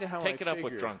that's drunk. kinda how Take I it up with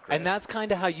figured. drunk Greg. And that's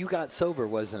kind of how you got sober,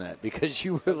 wasn't it? Because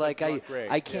you were like, drunk Greg,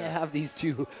 I can't yeah. have these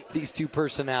two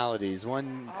personalities.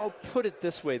 One. I'll put it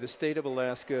this way: the state of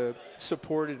Alaska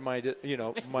supported my,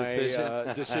 my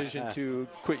Decision. decision to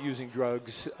quit using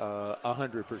drugs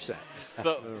 100%.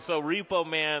 So Repo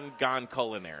Man gone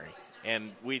culinary,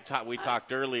 and we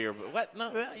talked earlier. But what? No,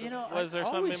 was there I've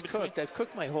something always in between? cooked. I've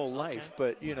cooked my whole life,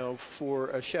 but for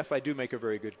a chef, I do make a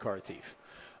very good car thief.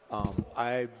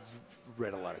 I've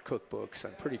read a lot of cookbooks.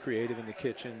 I'm pretty creative in the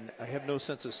kitchen. I have no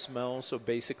sense of smell, so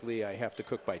basically, I have to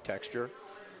cook by texture.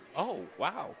 Oh,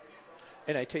 wow!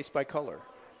 And I taste by color.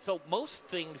 So most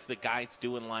things that guys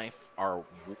do in life are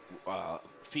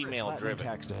female driven.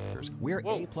 Tax Stars. We're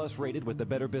A+ rated with the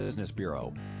Better Business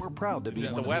Bureau. We're proud to be Yeah,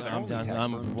 one the of weather. the I'm only done. tax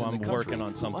I'm- firms in I'm the country working on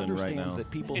who something right understands now. that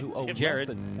people who owe Jared.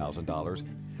 less than $1,000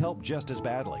 help just as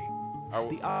badly.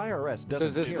 The IRS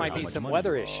doesn't this care might how be much some money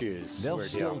weather you owe. issues They'll we're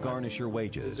still dealing with. garnish your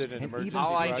wages. Is it an and emergency even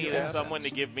All I stretch need your is someone to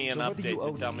assets. give me an So whether you update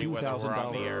owe to tell me whether we're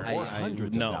on the air. $2,000 or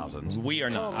hundreds no, of thousands. we are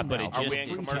not, call but now it for just- a Are we in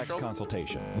free commercial? tax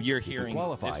consultation. You're If you hearing-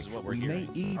 qualify, this is what we're we hearing.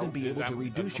 may even be Is able that to a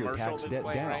reduce your commercial tax that's debt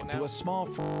playing down right to now? a small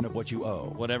fraction of what you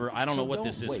owe. Whatever. I don't know So what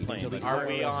this is wait playing. until the but- Are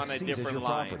we on a seizes different your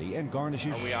line? property and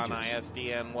garnishes Are we your on wages.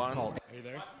 ISDN 1? Call Are you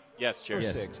there? Yes, Jared.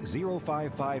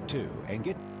 846-0552 and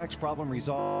get your tax problem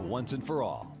resolved once and for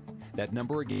all. That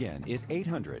number again is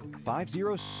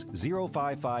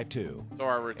 800-506-0552. So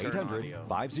our return audio.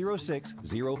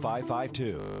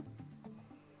 800-506-0552.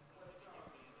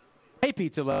 Hey,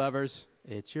 pizza lovers.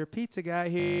 It's your pizza guy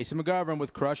here, Jason McGovern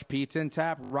with Crush Pizza and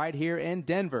Tap right here in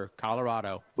Denver,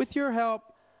 Colorado. With your help,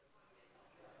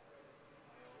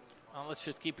 Well, let's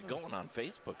just keep it going on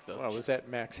Facebook, though. Wow, was that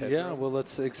Max Headroom? Yeah, well,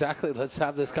 let's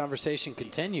have this conversation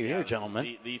continue here,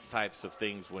 gentlemen. These types of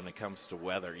things, when it comes to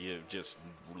weather, you just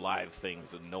live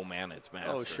things and no man it's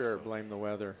master. Oh, sure. So. Blame the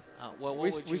weather. Well, what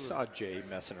we would we you- saw Jay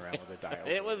messing around with the dials.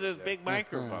 It was his big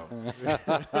microphone.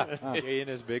 Jay and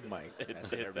his big mic. It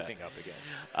Messing did everything that. up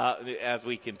again. As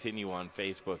we continue on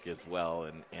Facebook as well,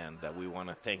 and we want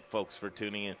to thank folks for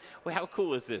tuning in. Well, how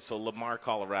cool is this? So Lamar,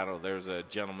 Colorado, there's a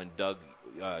gentleman, Doug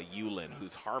Eulin,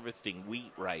 who's harvesting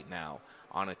wheat right now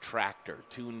on a tractor,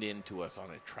 tuned in to us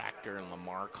on a tractor in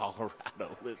Lamar,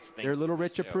 Colorado, listening. they're Little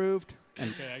Rich approved.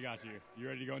 Okay, I got you. You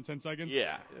ready to go in 10 seconds?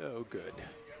 Yeah. Oh, good.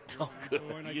 Oh, good.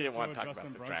 When I You get didn't want to to talk Justin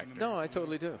about the Brunson tractor. No, I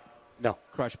totally do. No.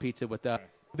 Crush Pizza with We've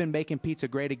been making pizza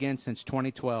great again since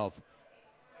 2012.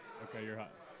 Okay, you're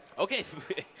hot. Okay,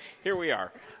 here we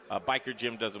are. Biker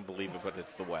Jim doesn't believe it, but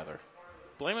it's the weather.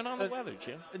 Blame it on the weather,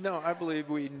 Jim. No, I believe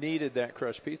we needed that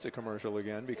Crush Pizza commercial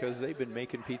again because they've been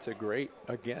making pizza great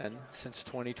again since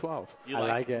 2012. You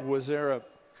like it. Was there a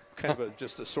kind of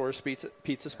just a source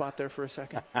pizza spot there for a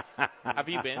second? Have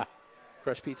you been?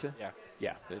 Crush Pizza? Yeah.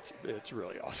 Yeah, it's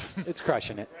really awesome. It's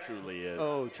crushing it. Truly is.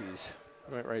 Oh, geez.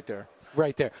 Right there.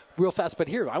 Right there. Real fast, but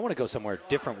here, I want to go somewhere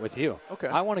different with you. Okay.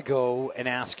 I want to go and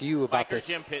ask you about Biker this.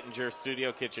 Jim Pittenger,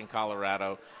 Studio Kitchen,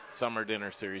 Colorado, Summer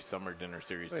Dinner Series,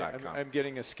 SummerDinnerSeries.com. I'm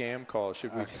getting a scam call.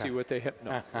 Should we see what they have?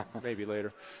 No, maybe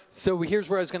later. So here's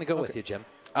where I was going to go with you, Jim.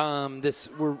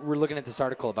 We're looking at this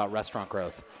article about restaurant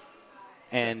growth,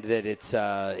 and that it's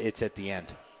at the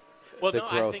end. Well, the no,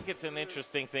 growth. I think it's an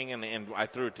interesting thing, and I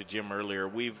threw it to Jim earlier.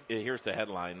 Here's the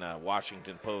headline,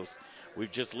 Washington Post.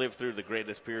 We've just lived through the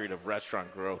greatest period of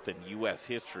restaurant growth in U.S.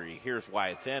 history. Here's why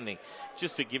it's ending.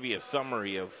 Just to give you a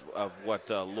summary of what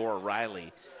Laura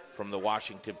Riley from the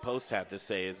Washington Post had to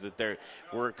say is that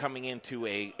we're coming into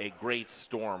a great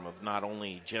storm of not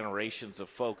only generations of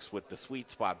folks, with the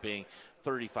sweet spot being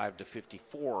 35 to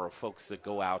 54 of folks that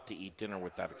go out to eat dinner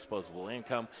with that disposable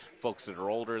income. Folks that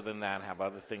are older than that have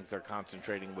other things they're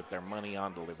concentrating with their money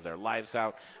on to live their lives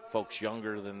out. Folks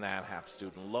younger than that have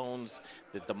student loans.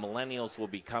 That the millennials will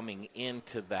be coming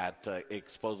into that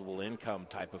disposable income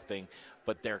type of thing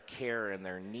but their care and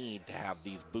their need to have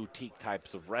these boutique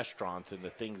types of restaurants and the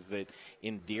things that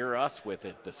endear us with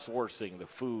it, the sourcing, the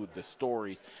food, the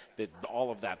stories, that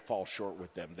all of that falls short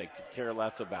with them. They could care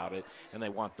less about it, and they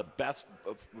want the best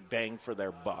bang for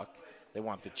their buck. They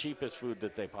want the cheapest food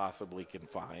that they possibly can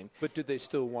find. But do they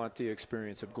still want the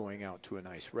experience of going out to a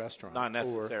nice restaurant? Not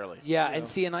necessarily. Yeah, and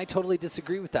see, and I totally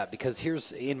disagree with that, because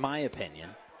here's, in my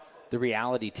opinion, the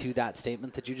reality to that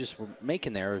statement that you just were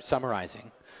making there, or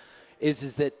summarizing,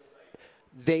 is that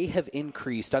they have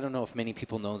increased. I don't know if many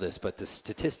people know this, but the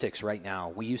statistics right now,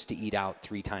 we used to eat out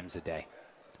 3 times a day,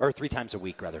 or 3 times a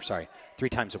week, rather, sorry, 3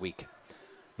 times a week.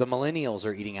 The millennials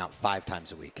are eating out 5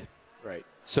 times a week. Right.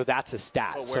 So that's a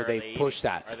stat. Well, so they've pushed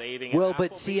that. Are they eating well, at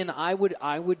but see, and I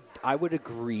would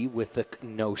agree with the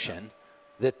notion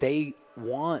that they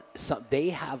want some. They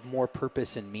have more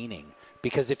purpose and meaning,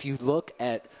 because if you look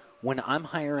at when I'm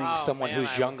hiring someone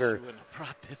who's younger. I wish you wouldn't have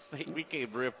brought this thing. We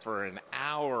could rip for an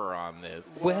hour on this.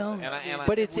 Well,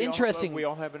 but it's interesting. We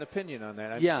all have an opinion on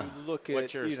that. Yeah. You look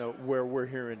at where we're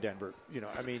here in Denver.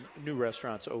 New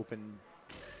restaurants open.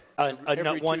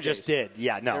 One just did.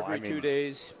 Yeah, no. Every 2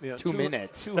 days. 2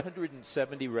 minutes.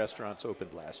 270 restaurants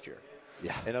opened last year.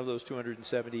 Yeah. And of those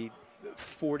 270,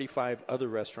 45 other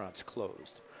restaurants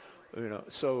closed.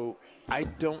 So I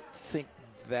don't think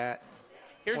that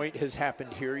point has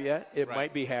happened here yet. It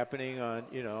might be happening on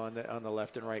the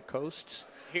left and right coasts.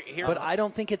 But I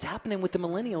don't think it's happening with the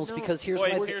millennials, because here's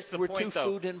we're too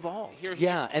food involved.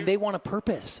 And they want a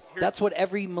purpose. That's what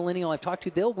every millennial I've talked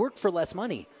to, they'll work for less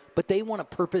money, but they want a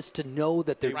purpose to know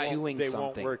that they're doing they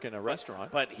something. They won't work in a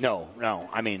restaurant. But no.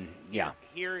 I mean, yeah.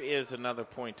 Here is another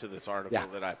point to this article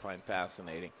that I find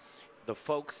fascinating. The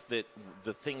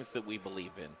things that we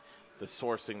believe in, the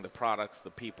sourcing, the products,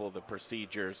 the people, the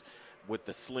procedures, with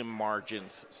the slim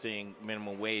margins, seeing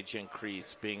minimum wage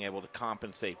increase, being able to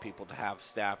compensate people to have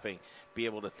staffing, be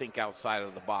able to think outside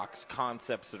of the box,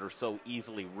 concepts that are so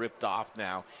easily ripped off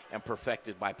now and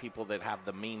perfected by people that have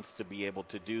the means to be able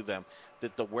to do them,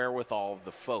 that the wherewithal of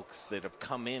the folks that have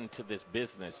come into this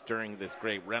business during this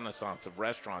great renaissance of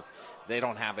restaurants, they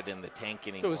don't have it in the tank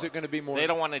anymore. So is it going to be more? They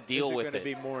don't want to deal with it. Is it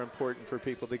going to be more important for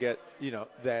people to get,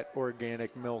 that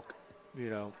organic milk?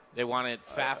 They want it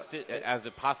fast as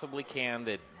it possibly can.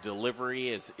 That delivery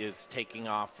is taking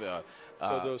off. So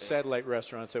those satellite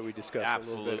restaurants that we discussed a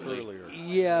little bit earlier.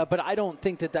 Yeah, but I don't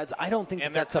think that's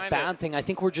a bad thing. I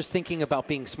think we're just thinking about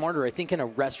being smarter. I think in a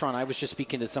restaurant, I was just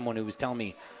speaking to someone who was telling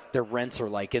me their rents are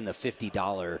like in the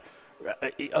 $50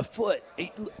 a foot.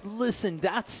 Listen,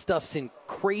 that stuff's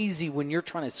crazy when you're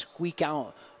trying to squeak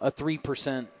out a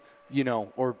 3%,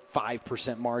 or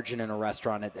 5% margin in a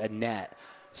restaurant at net.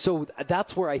 So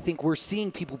that's where I think we're seeing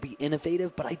people be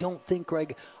innovative, but I don't think,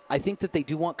 Greg, I think that they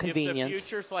do want convenience. If the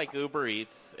future's like Uber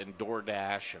Eats and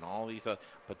DoorDash and all these,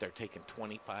 but they're taking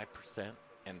 25%.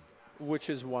 Which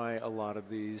is why a lot of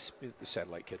these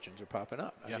satellite kitchens are popping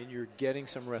up. I mean, you're getting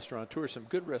some restaurateurs, some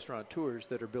good restaurateurs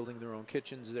that are building their own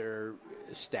kitchens. They're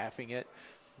staffing it.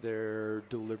 They're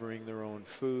delivering their own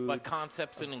food. But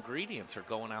concepts and ingredients are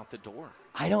going out the door.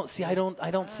 I don't see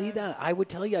that. I would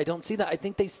tell you, I don't see that. I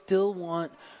think they still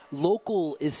want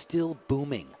local is still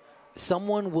booming.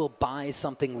 Someone will buy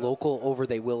something local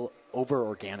over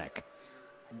organic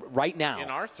right now. In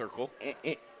our circle.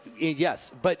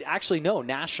 Yes, but actually, no.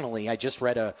 Nationally, I just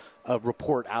read a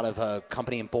report out of a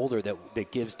company in Boulder that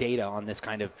gives data on this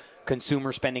kind of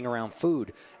consumer spending around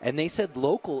food, and they said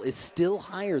local is still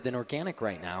higher than organic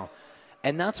right now,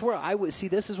 and that's where I would see.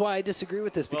 This is why I disagree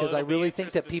with this, because I really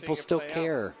think that people still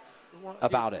care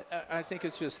about it. I think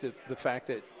it's just the fact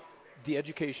that the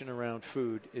education around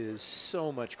food is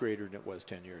so much greater than it was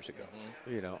 10 years ago.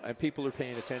 And people are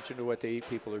paying attention to what they eat.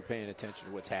 People are paying attention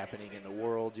to what's happening in the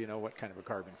world. What kind of a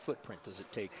carbon footprint does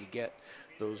it take to get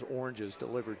those oranges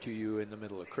delivered to you in the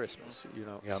middle of Christmas?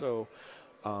 So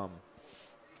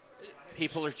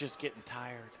people are just getting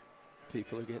tired.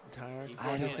 People are getting tired.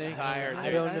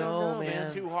 I don't know, man.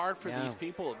 It's too hard for these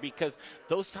people, because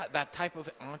that type of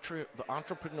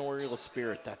entrepreneurial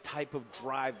spirit, that type of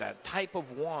drive, that type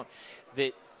of want,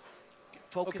 that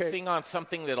focusing on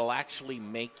something that'll actually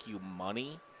make you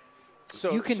money.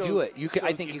 So you can do it.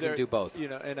 I think you can do both.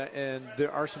 And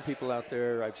there are some people out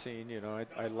there I've seen.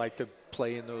 I like to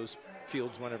play in those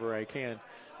fields whenever I can,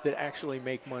 that actually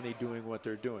make money doing what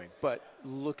they're doing. But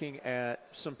looking at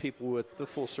some people with the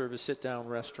full-service sit-down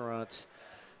restaurants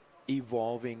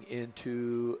evolving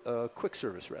into a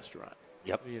quick-service restaurant.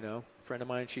 Yep. A friend of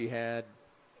mine, she had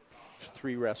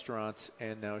 3 restaurants,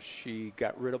 and now she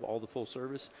got rid of all the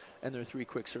full-service, and there are 3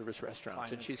 quick-service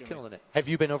restaurants, and she's killing it. Have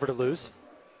you been over to Lou's?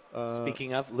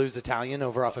 Speaking of, Lou's Italian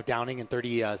over off of Downing in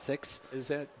 36. Is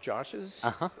that Josh's?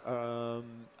 Uh-huh.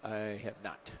 I have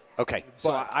not. Okay.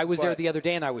 So I was there the other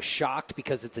day, and I was shocked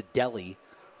because it's a deli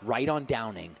right on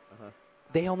Downing.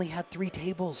 They only had 3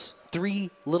 tables, 3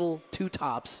 little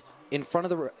 2-tops in front of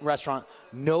the restaurant.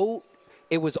 No,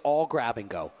 it was all grab and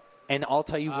go. And I'll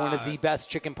tell you, one of the best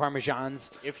chicken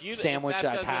parmesans sandwich if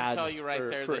that I've had. Tell you right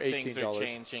there for that things are $18.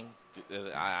 changing.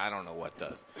 I don't know what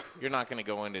does. You're not going to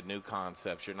go into new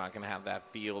concepts. You're not going to have that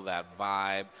feel, that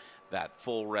vibe, that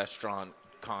full restaurant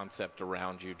concept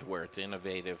around you to where it's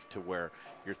innovative, to where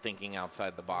you're thinking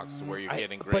outside the box, to where you're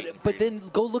getting great. But then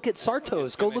go look at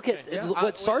Sarto's. Go look at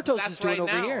what Sarto's is doing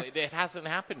over here. It hasn't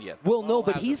happened yet. Well, no,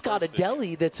 but he's got a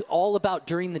deli that's all about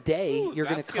during the day. You're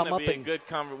going to come up and good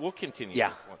we'll continue. Yeah,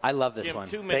 this one. I love this Jim, one.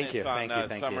 2 minutes Thank you. on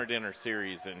Thank you. Summer Dinner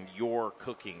Series and your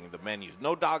cooking the menus.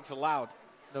 No dogs allowed.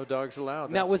 No dogs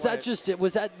allowed. Now, was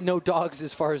that no dogs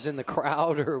as far as in the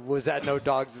crowd, or was that no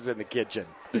dogs as in the kitchen?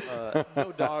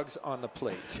 No dogs on the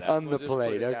plate. On the We'll just put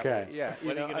plate, it that okay. way. Yeah.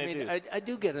 What are you gonna do? I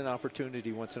do get an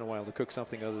opportunity once in a while to cook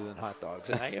something other than hot dogs,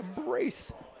 and I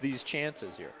embrace these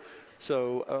chances here.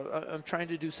 So I'm trying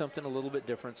to do something a little bit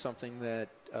different, something that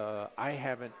I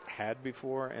haven't had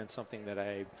before, and something that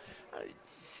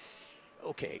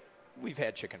okay, we've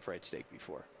had chicken fried steak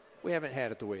before. We haven't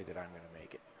had it the way that I'm going to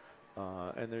make it.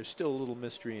 And there's still a little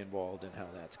mystery involved in how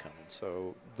that's coming.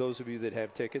 So those of you that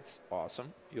have tickets,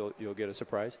 awesome. You'll get a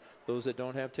surprise. Those that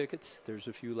don't have tickets, there's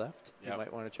a few left. You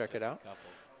might want to check it out.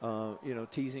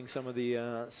 Teasing some of the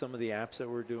apps that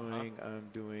we're doing. I'm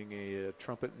doing a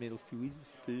trumpet millefeuille.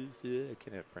 I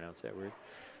can't pronounce that word.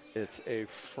 It's a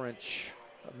French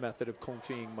method of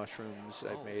confying mushrooms.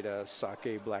 I've made a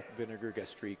sake black vinegar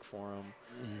gastrique for them.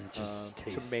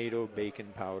 Tomato bacon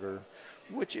powder.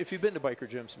 Which, if you've been to Biker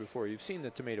Gyms before, you've seen the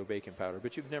tomato bacon powder,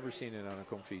 but you've never seen it on a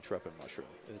confit trumpet mushroom.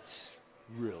 It's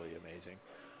really amazing.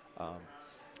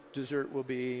 Dessert will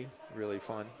be really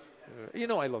fun.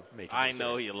 I love making I dessert.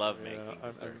 know you love making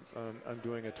desserts. I'm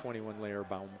doing a 21-layer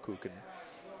Baumkuchen.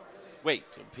 Wait,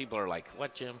 people are like,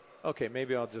 what, Jim? Okay,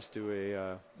 maybe I'll just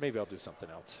do maybe I'll do something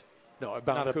else. No, a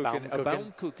Not a Baumkuchen. A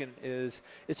Baumkuchen? Baumkuchen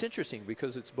it's interesting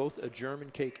because it's both a German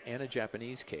cake and a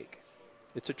Japanese cake.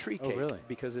 It's a tree cake really?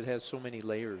 because it has so many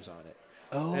layers on it.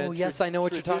 Oh, And yes, I know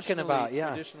what you're talking about. Yeah.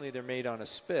 Traditionally, they're made on a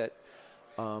spit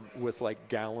with like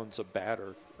gallons of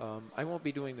batter. I won't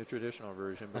be doing the traditional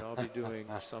version, but I'll be doing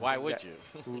something. Why would you?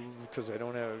 Because I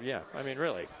don't have. Yeah, I mean,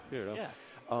 really. Yeah.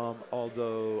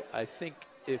 Although I think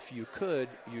if you could,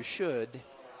 you should,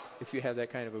 if you have that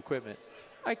kind of equipment.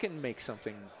 I can make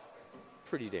something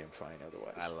pretty damn fine.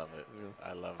 Otherwise, I love it.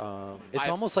 I love it. It's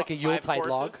almost like a Yuletide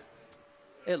log.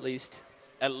 At least.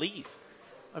 At least.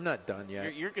 I'm not done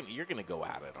yet. You're gonna go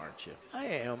at it, aren't you? I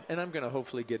am, and I'm going to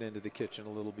hopefully get into the kitchen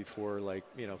a little before,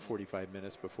 45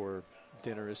 minutes before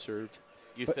dinner is served.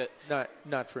 You But said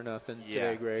not for nothing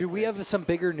today, Greg. Do we have some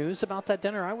bigger news about that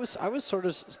dinner? I was sort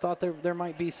of thought there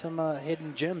might be some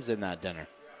hidden gems in that dinner.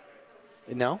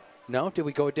 No? Did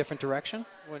we go a different direction?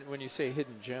 When you say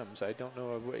hidden gems, I don't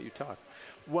know of what you talk.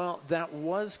 Well, that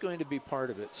was going to be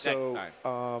part of it. So, Next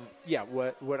time.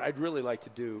 What I'd really like to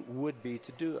do would be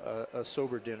to do a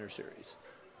sober dinner series,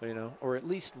 or at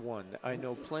least one. I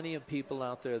know plenty of people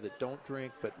out there that don't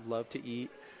drink but love to eat.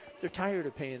 They're tired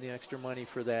of paying the extra money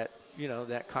for that,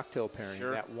 that cocktail pairing,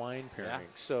 that wine pairing. Yeah.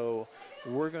 So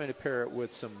we're going to pair it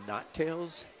with some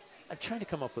knocktails. I'm trying to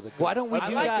come up with a good Why don't we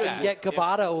do that and get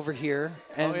Gabata over here?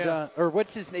 And or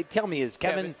what's his name? Tell me, is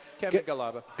Kevin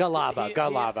Galaba.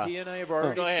 Galaba. He and I have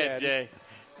already Go ahead, chatted. Jay.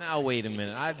 Now, wait a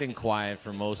minute. I've been quiet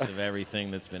for most of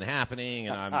everything that's been happening,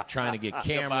 and I'm trying to get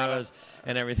cameras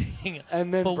and everything.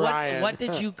 And then but Brian. what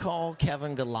did you call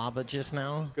Kevin Galaba just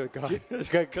now?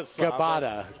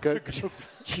 Gabata.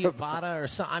 Chibata or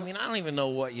something? I mean, I don't even know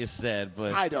what you said,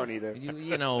 but I don't either.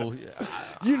 You know.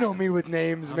 You know me with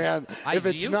names, man. If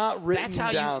it's not written that's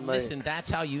how down, listen, that's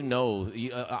how you know.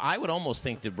 I would almost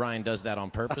think that Brian does that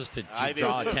on purpose to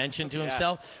draw attention to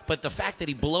himself. But the fact that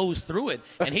he blows through it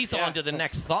and he's on to the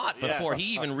next thought before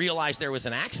he even realized there was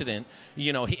an accident,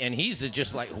 and he's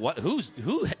just like, what? Who's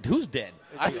dead?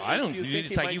 I don't.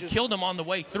 It's like you killed him on the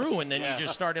way through, and then you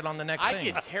just started on the next thing. I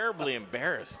get terribly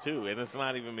embarrassed too, and it's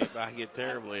not even me. But I get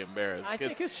terribly embarrassed. I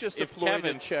think it's just a ploy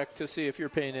to check to see if you're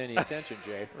paying any attention,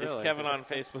 Jay. Really. Is Kevin on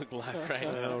Facebook Live right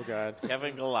now? Oh, God.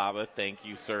 Kevin Galaba, thank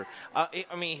you, sir. I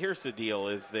mean, here's the deal: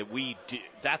 is that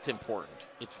that's important.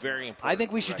 It's very important. I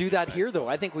think we should do that here, though.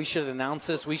 I think we should announce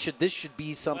this. This should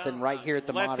be something right here at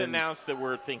the Let's Modern. announce that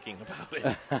we're thinking about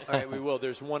it. All right, we will.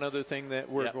 There's one other thing that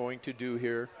we're going to do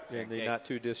here in the not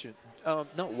too distant. No,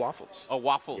 waffles. Oh,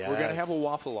 waffles. We're going to have a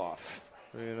waffle off.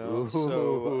 You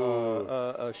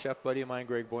know, a chef buddy of mine,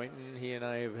 Greg Boynton, he and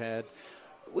I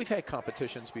we've had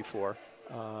competitions before.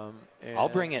 I'll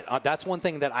bring it. That's one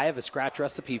thing that I have a scratch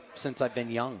recipe since I've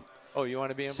been young. Oh, you want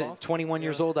to be involved? Since 21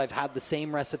 years old, I've had the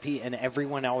same recipe, and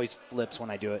everyone always flips when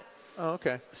I do it. Oh,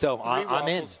 okay. So I'm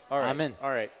in. All right. I'm in. All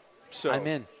right. So I'm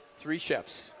in. 3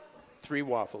 chefs, 3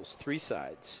 waffles, 3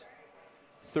 sides,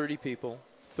 30 people,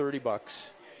 $30.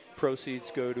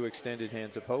 Proceeds go to Extended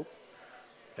Hands of Hope.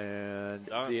 And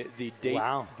the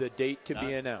date to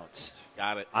be announced.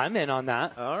 Got it. I'm in on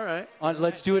that. All right.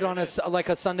 Let's do it on a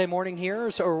Sunday morning here,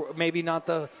 or maybe not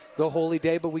the holy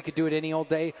day, but we could do it any old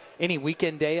day, any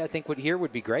weekend day. I think here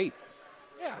would be great.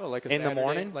 Yeah. Oh, like in the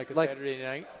morning, like a Saturday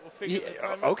night. We'll figure the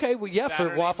time out. Okay. Well, yeah,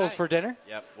 Saturday for waffles night. for dinner.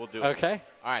 Yep, we'll do it. Okay.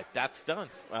 All right, that's done.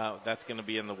 That's going to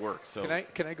be in the works. So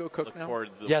can I go cook look now? forward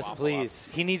to the Yes, waffle please.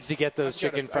 He needs to get those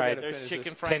chicken fried. There's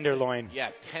chicken fried tenderloin.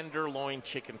 Yeah, tenderloin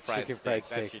chicken fried Chicken steak. fried That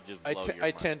steak. should just blow your I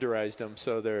mind. tenderized them,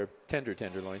 so they're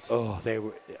tenderloins. Oh, they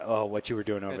were. Oh, what you were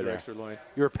doing over Tender there? extra loin.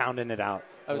 You were pounding it out.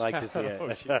 I I was like to see it. Oh,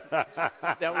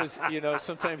 jeez. That was,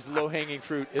 sometimes low-hanging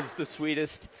fruit is the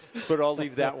sweetest, but I'll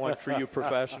leave that one for you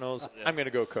professionals. I'm going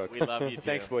to go cook. We love you, Jim.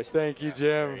 Thanks, boys. Thank you,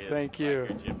 Jim. Thank you.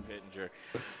 Jim Pittenger.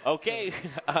 Okay,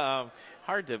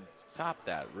 hard to top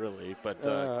that, really, but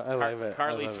I love it.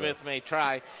 Carly I love Smith may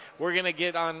try. We're going to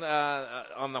get on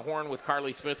the horn with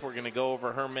Carly Smith. We're going to go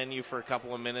over her menu for a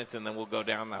couple of minutes, and then we'll go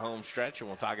down the home stretch, and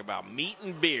we'll talk about meat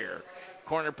and beer.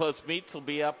 Corner Post Meats will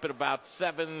be up at about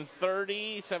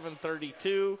 7:30,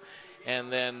 7:32, and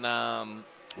then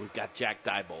we've got Jack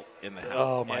Diebold in the house.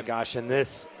 Oh, my gosh. And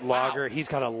this lager, he's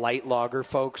got a light lager,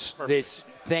 folks.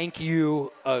 Thank you.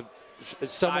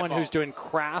 Someone who's doing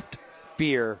craft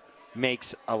beer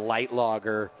makes a light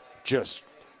lager just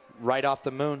right off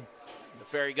the moon. The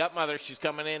Fairy Gutmother, she's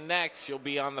coming in next. She'll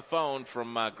be on the phone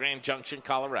from Grand Junction,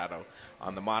 Colorado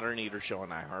on the Modern Eater Show on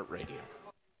iHeartRadio.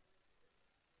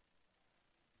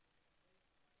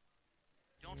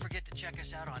 Don't forget to check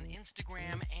us out on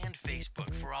Instagram and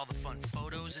Facebook for all the fun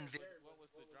photos and videos. What was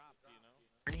the drop,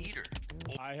 do you know? Eater.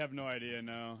 I have no idea,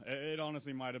 no. It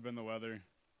honestly might have been the weather.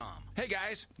 Hey,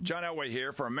 guys. John Elway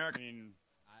here for American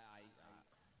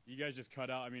You guys just cut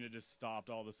out. I mean, it just stopped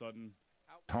all of a sudden.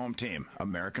 Home Team,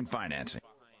 American Financing.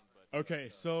 Okay,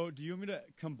 so do you want me to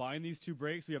combine these 2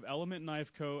 breaks? We have Element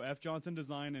Knife Co., F. Johnson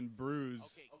Design, and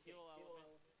Brews.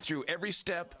 Through every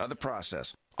step of the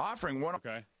process, offering one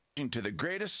to the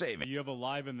greatest savings. You have a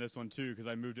live in this one, too, because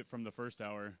I moved it from the first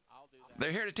hour.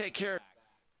 They're here to take care of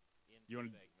you.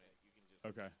 Want to?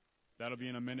 Okay. That'll be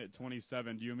in a minute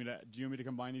 27. Do you want me to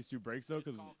combine these 2 breaks, though?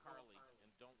 Because call Carly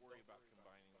and don't worry about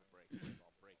combining the breaks.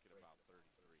 I'll break it about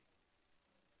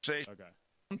 33.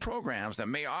 programs that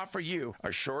may offer you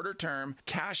a shorter term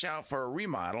cash out for a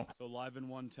remodel. So live in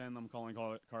 110, I'm calling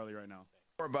Carly right now.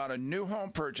 Or about a new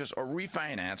home purchase or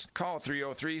refinance, call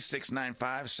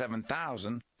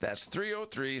 303-695-7000. That's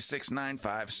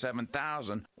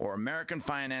 303-695-7000 or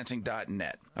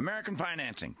AmericanFinancing.net. American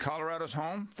Financing, Colorado's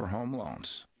home for home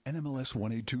loans. NMLS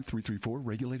 182334,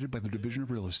 regulated by the Division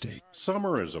of Real Estate.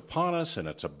 Summer is upon us, and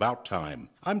it's about time.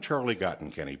 I'm Charlie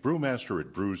Gottenkenny, brewmaster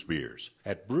at Brews Beers.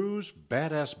 At Brews,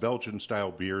 badass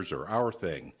Belgian-style beers are our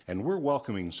thing, and we're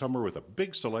welcoming summer with a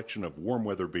big selection of warm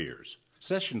weather beers.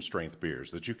 Session-strength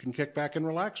beers that you can kick back and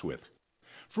relax with.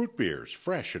 Fruit beers,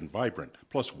 fresh and vibrant,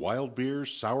 plus wild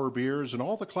beers, sour beers, and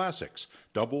all the classics.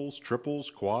 Doubles,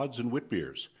 triples, quads, and wit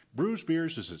beers. Brews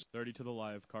Beers is its 30 to the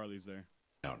live. Carly's there.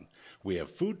 We have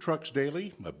food trucks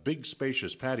daily, a big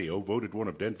spacious patio voted one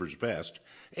of Denver's best,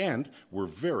 and we're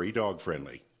very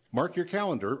dog-friendly. Mark your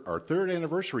calendar, our 3rd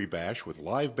anniversary bash with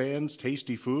live bands,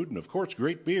 tasty food, and of course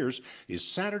great beers is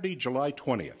Saturday, July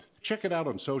 20th. Check it out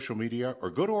on social media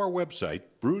or go to our website,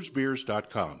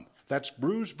 brewsbeers.com. That's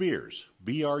Brews Beers,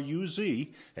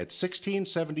 B-R-U-Z, at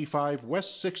 1675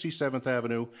 West 67th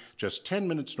Avenue, just 10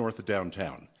 minutes north of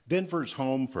downtown. Denver's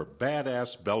home for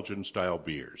badass Belgian-style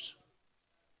beers.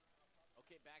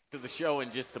 To the show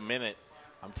in just a minute.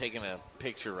 I'm taking a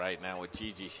picture right now with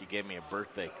Gigi. She gave me a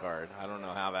birthday card. I don't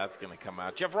know how that's going to come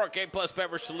out. Jeff Rourke, A-Plus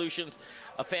Beverage Solutions,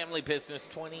 a family business,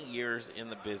 20 years in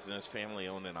the business, family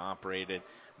owned and operated,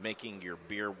 making your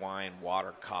beer, wine,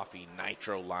 water, coffee,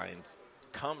 nitro lines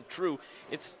come true.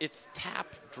 It's tap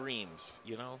dreams,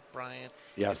 you know, Brian?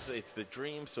 Yes. It's the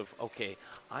dreams of, okay,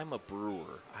 I'm a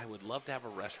brewer. I would love to have a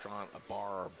restaurant, a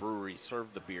bar, or a brewery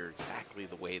serve the beer exactly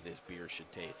the way this beer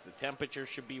should taste. The temperature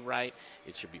should be right.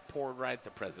 It should be poured right.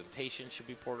 The presentation should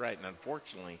be poured right. And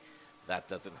unfortunately, that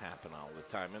doesn't happen all the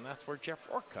time, and that's where Jeff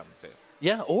Rourke comes in.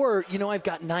 Yeah, or, I've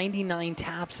got 99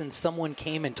 taps and someone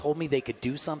came and told me they could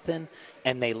do something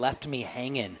and they left me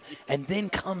hanging. And then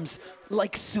comes,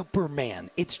 like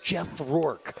Superman, it's Jeff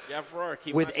Rourke. Jeff Rourke.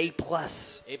 With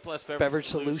A-plus. A-plus Beverage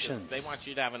Solutions. They want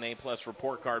you to have an A-plus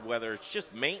report card, whether it's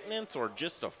just maintenance or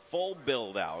just a full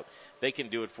build-out. They can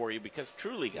do it for you because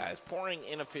truly, guys, pouring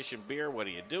inefficient beer, what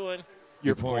are you doing?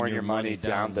 You're pouring your money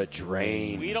down the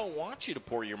drain. We don't want you to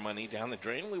pour your money down the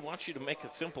drain. We want you to make a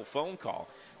simple phone call.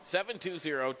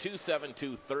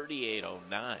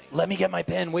 720-272-3809. Let me get my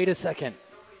pen. Wait a second.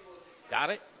 Got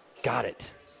it? Got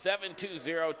it.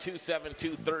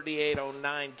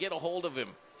 720-272-3809. Get a hold of him.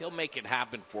 He'll make it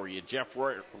happen for you. Jeff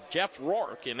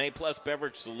Rourke in A-plus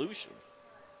Beverage Solutions.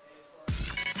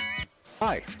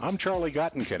 Hi, I'm Charlie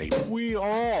Gottenkenny. We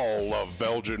all love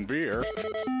Belgian beer.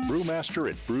 Brewmaster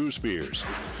at Brews Beers.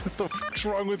 What the fuck's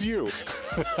wrong with you?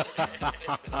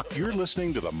 You're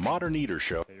listening to the Modern Eater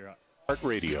Show. Heart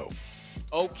Radio.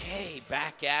 Okay,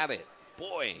 back at it.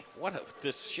 Boy,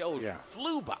 this show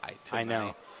flew by tonight. I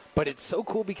know. But it's so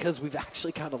cool because we've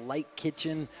actually got a light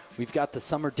kitchen. We've got the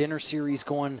summer dinner series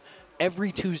going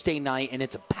every Tuesday night, and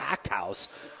it's a packed house.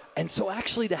 And so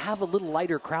actually to have a little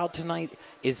lighter crowd tonight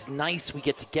is nice. We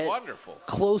get to get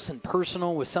close and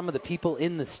personal with some of the people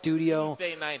in the studio.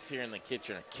 Tuesday nights here in the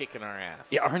kitchen are kicking our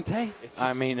ass. Yeah, aren't they?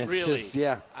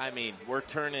 We're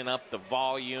turning up the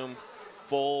volume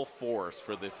full force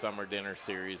for this summer dinner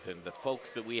series. And the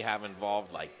folks that we have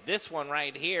involved, like this one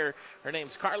right here, her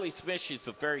name's Carly Smith. She's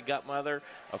a fairy godmother,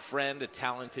 a friend, a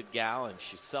talented gal, and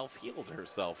she self-healed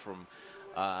herself from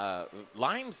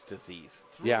Lyme's disease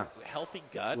through healthy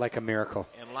gut, like a miracle,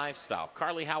 and lifestyle.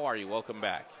 Carly, how are you? Welcome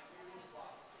back.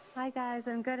 Hi guys,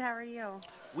 I'm good. How are you?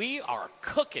 We are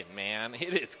cooking, man.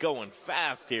 It is going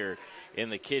fast here in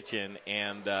the kitchen,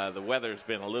 and the weather's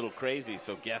been a little crazy,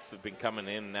 so guests have been coming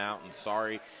in and out, and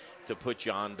sorry to put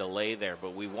you on delay there,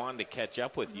 but we wanted to catch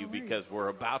up with you because we're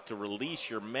about to release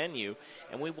your menu,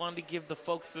 and we wanted to give the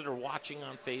folks that are watching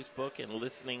on Facebook and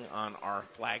listening on our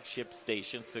flagship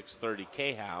station,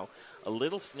 630 KHOW, a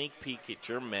little sneak peek at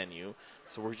your menu.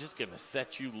 So we're just going to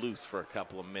set you loose for a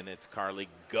couple of minutes, Carly.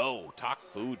 Go. Talk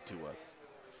food to us.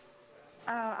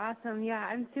 Oh, awesome. Yeah,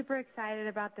 I'm super excited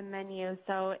about the menu.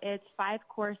 So it's 5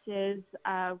 courses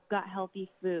of gut-healthy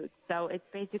foods. So it's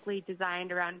basically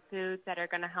designed around foods that are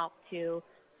going to help to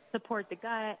support the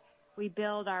gut. We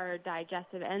build our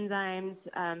digestive enzymes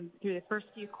through the first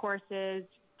few courses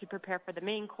to prepare for the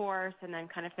main course, and then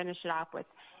kind of finish it off with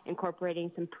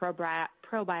incorporating some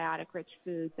probiotic-rich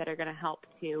foods that are going to help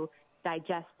to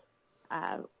digest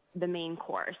the main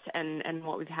course and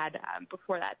what we've had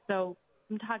before that. So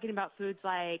I'm talking about foods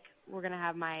like we're going to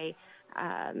have my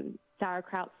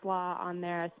sauerkraut slaw on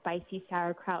there, a spicy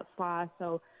sauerkraut slaw.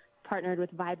 So partnered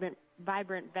with Vibrant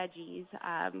Veggies,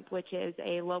 which is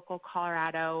a local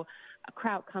Colorado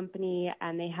kraut company,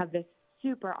 and they have this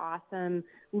super awesome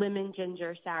lemon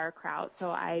ginger sauerkraut.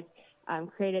 So I've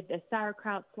created this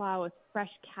sauerkraut slaw with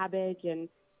fresh cabbage and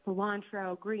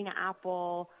cilantro, green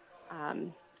apple.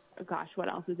 What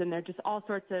else is in there? Just all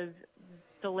sorts of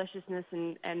deliciousness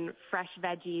and fresh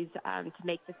veggies to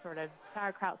make this sort of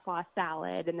sauerkraut slaw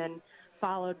salad, and then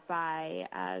followed by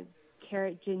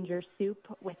carrot ginger soup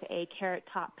with a carrot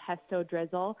top pesto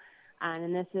drizzle.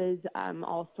 And this is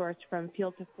all sourced from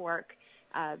Field to Fork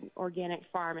Organic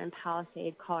Farm in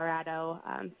Palisade, Colorado.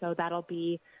 So that'll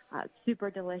be super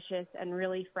delicious and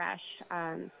really fresh.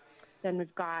 Then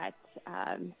we've got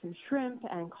some shrimp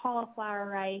and cauliflower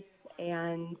rice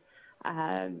and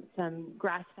some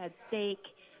grass-fed steak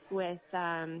with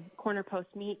corner post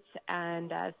meats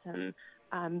and some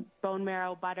bone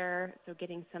marrow butter, so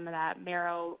getting some of that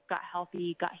marrow,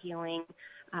 gut-healthy, gut-healing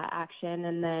action.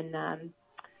 And then,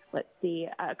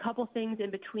 a couple things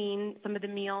in between some of the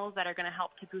meals that are going to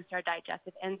help to boost our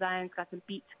digestive enzymes. Got some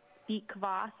beet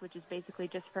kvass, which is basically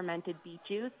just fermented beet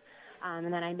juice.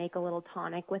 And then I make a little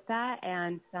tonic with that,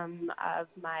 and some of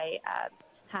my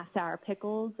half-sour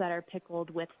pickles that are pickled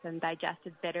with some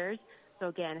digestive bitters. So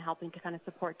again, helping to kind of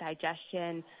support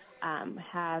digestion.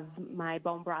 Have my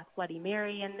bone broth Bloody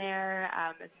Mary in there,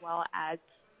 as well as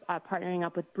partnering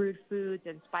up with Brewed Foods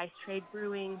and Spice Trade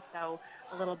Brewing. So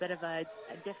a little bit of a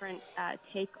different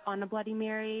take on a Bloody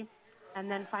Mary.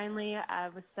 And then finally,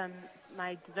 with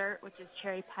my dessert, which is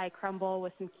cherry pie crumble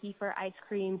with some kefir ice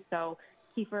cream. So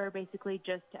kefir, basically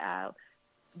just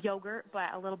yogurt,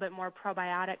 but a little bit more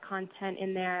probiotic content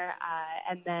in there.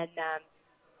 And then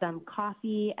some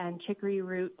coffee and chicory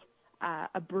root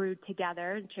brewed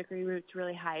together. Chicory root's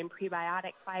really high in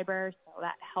prebiotic fiber, so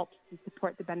that helps to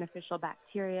support the beneficial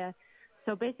bacteria.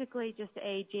 So basically just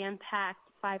a jam-packed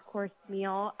 5-course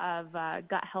meal of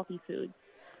gut-healthy foods.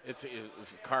 It's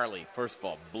Carly, first of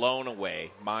all, blown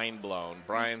away, mind blown.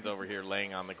 Brian's over here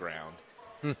laying on the ground.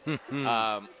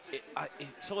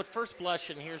 So at first blush,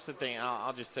 and here's the thing,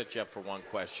 I'll just set you up for one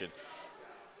question.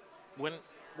 When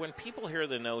people hear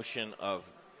the notion of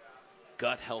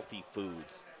gut-healthy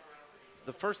foods,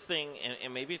 the first thing,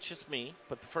 and maybe it's just me,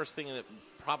 but the first thing that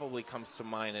probably comes to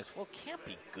mind is, well, it can't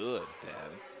be good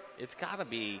then. It's got to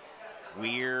be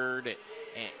weird.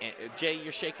 And Jay,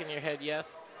 you're shaking your head,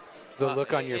 yes? The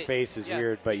look on your face is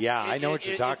weird, but yeah, I know what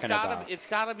you're talking about. It's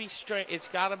got to be strange. It's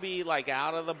got to be like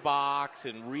out of the box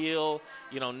and real,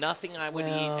 nothing I would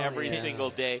eat every single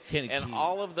day. And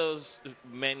all of those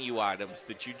menu items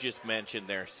that you just mentioned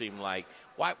there seem like,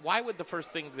 why would the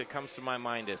first thing that comes to my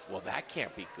mind is, well, that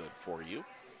can't be good for you?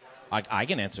 I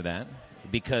can answer that,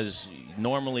 because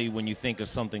normally when you think of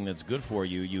something that's good for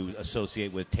you, you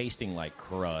associate with tasting like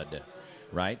crud,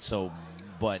 right? So,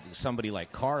 but somebody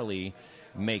like Carly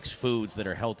makes foods that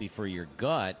are healthy for your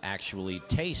gut actually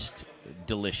taste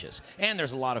delicious. And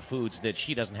there's a lot of foods that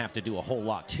she doesn't have to do a whole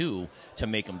lot to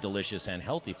make them delicious and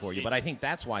healthy for you. But I think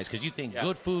that's wise, because you think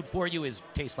good food for you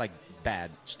tastes like bad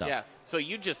stuff. Yeah, so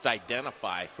you just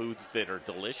identify foods that are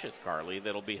delicious, Carly,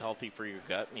 that'll be healthy for your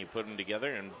gut, and you put them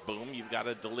together, and boom, you've got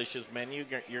a delicious menu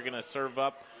you're going to serve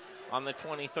up on the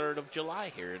 23rd of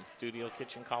July here in Studio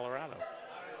Kitchen, Colorado.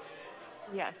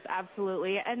 Yes,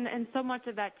 absolutely. And so much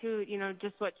of that, too,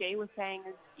 just what Jay was saying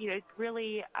is, it's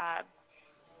really,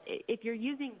 if you're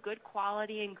using good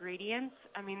quality ingredients,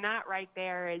 I mean, that right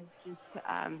there is just,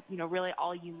 really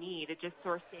all you need. It's just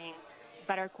sourcing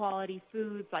better quality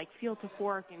foods like Field to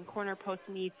Fork and Corner Post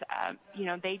Meats.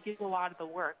 They do a lot of the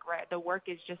work, right? The work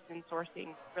is just in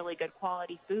sourcing really good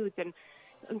quality foods. And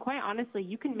quite honestly,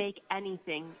 you can make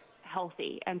anything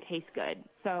healthy and taste good.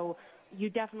 So you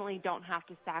definitely don't have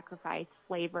to sacrifice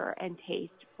flavor and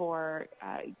taste for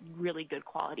really good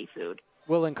quality food.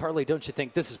 Well, and Carly, don't you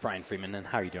think, this is Brian Freeman, and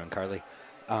how are you doing, Carly?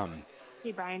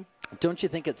 Hey, Brian. Don't you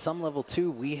think at some level, too,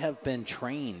 we have been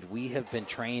trained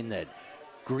that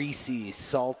greasy,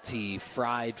 salty,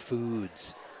 fried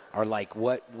foods are like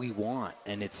what we want,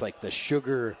 and it's like the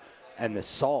sugar and the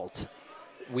salt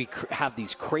we have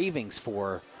these cravings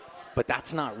for, but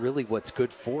that's not really what's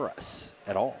good for us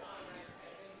at all.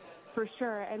 For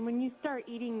sure. And when you start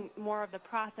eating more of the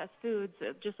processed foods,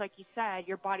 just like you said,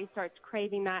 your body starts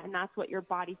craving that, and that's what your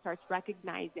body starts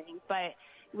recognizing. But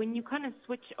when you kind of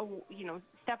switch,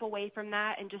 step away from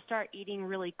that and just start eating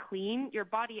really clean, your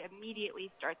body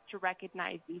immediately starts to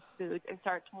recognize these foods and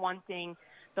starts wanting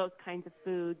those kinds of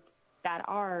foods that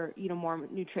are, more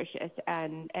nutritious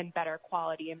and better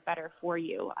quality and better for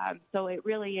you. So it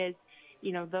really is,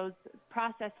 those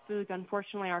processed foods,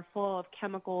 unfortunately, are full of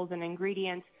chemicals and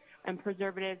ingredients and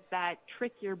preservatives that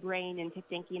trick your brain into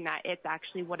thinking that it's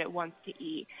actually what it wants to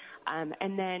eat.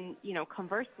 And then,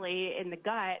 conversely, in the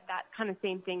gut, that kind of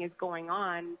same thing is going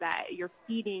on, that you're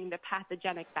feeding the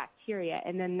pathogenic bacteria,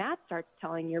 and then that starts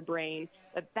telling your brain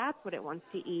that that's what it wants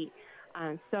to eat.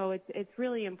 So it's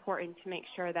really important to make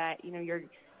sure that, you're,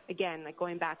 again, like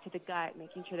going back to the gut,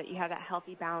 making sure that you have that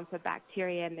healthy balance of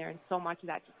bacteria in there, and so much of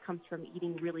that just comes from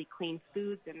eating really clean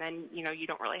foods, and then, you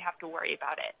don't really have to worry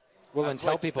about it. Well, and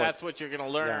tell people that's what you're going to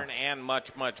learn, and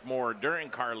much, much more during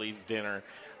Carly's dinner.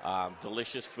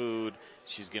 Delicious food.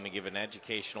 She's going to give an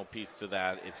educational piece to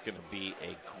that. It's going to be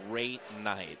a great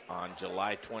night on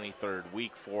July 23rd,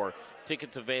 week 4.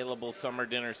 Tickets available,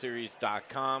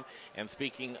 summerdinnerseries.com. And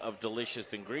speaking of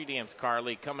delicious ingredients,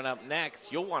 Carly, coming up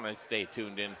next, you'll want to stay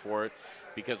tuned in for it,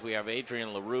 because we have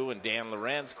Adrian LaRue and Dan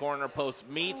Lorenz, Corner Post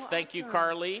Meats. Thank you,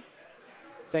 Carly.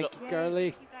 Thank you,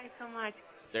 Carly. Thank you guys so much.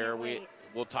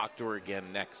 We'll talk to her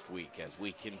again next week as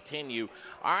we continue.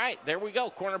 All right, there we go.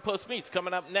 Corner Post Meats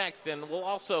coming up next. And we'll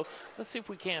also, let's see if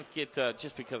we can't get,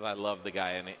 just because I love the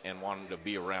guy and want him to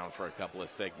be around for a couple of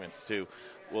segments too,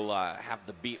 we'll have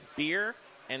the beer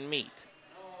and meat.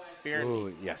 Beer and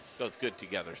meat. Yes. Goes good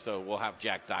together. So we'll have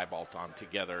Jack Diebold on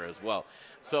together as well.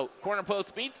 So Corner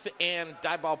Post Meats and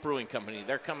Diebold Brewing Company,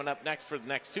 they're coming up next for the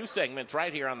next 2 segments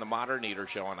right here on the Modern Eater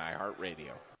Show on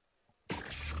iHeartRadio.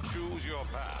 Choose your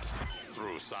path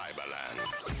through Cyberland.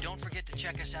 Don't forget to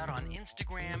check us out on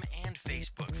Instagram and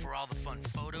Facebook for all the fun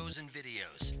photos and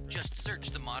videos. Just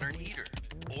search The Modern Eater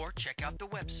or check out the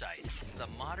website,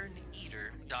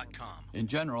 themoderneater.com. In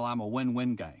general, I'm a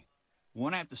win-win guy.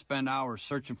 When I have to spend hours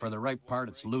searching for the right part,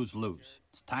 it's lose-lose.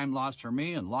 It's time lost for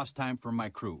me and lost time for my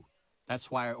crew. That's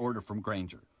why I order from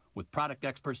Grainger. With product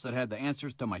experts that have the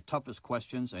answers to my toughest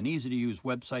questions, an easy-to-use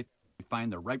website to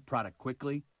find the right product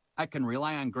quickly, I can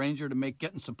rely on Grainger to make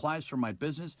getting supplies for my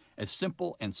business as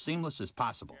simple and seamless as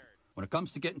possible. When it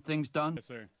comes to getting things done, yes,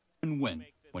 sir. win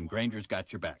when Granger's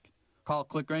got your back. Call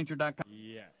clickgranger.com.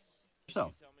 Yes.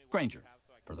 Yourself, Granger,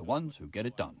 for the ones who get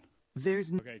it done.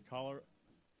 Okay,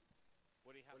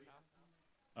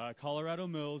 Colorado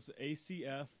Mills,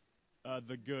 ACF,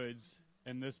 The Goods,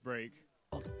 and this break.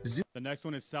 The next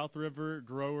one is South River,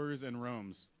 Growers, and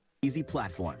Rome's. Easy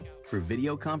platform for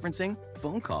video conferencing,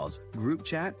 phone calls, group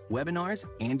chat, webinars,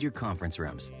 and your conference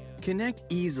rooms. Connect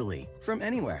easily from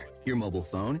anywhere. Your mobile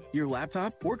phone, your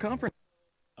laptop, or conference.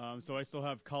 So I still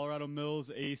have Colorado Mills,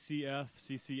 ACF,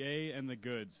 CCA, and The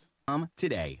Goods.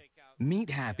 Today. Meet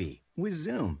happy with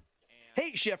Zoom.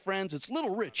 Hey, chef friends, it's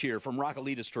Little Rich here from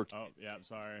Raquelitas Tortillas. Oh, yeah,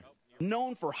 sorry.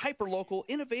 Known for hyper-local,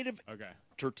 innovative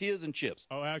tortillas and chips.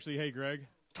 Oh, actually, hey, Greg.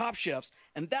 Top chefs,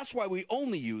 and that's why we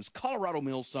only use Colorado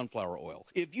Mills sunflower oil.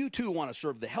 If you too want to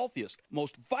serve the healthiest,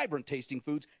 most vibrant tasting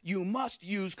foods, you must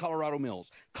use Colorado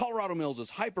Mills. Colorado Mills is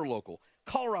hyper-local,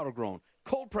 Colorado grown,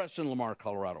 cold pressed in Lamar,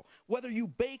 Colorado. Whether you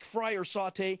bake, fry, or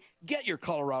saute, get your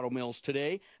Colorado Mills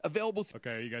today. Available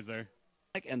Okay, are you guys there?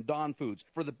 And Don Foods.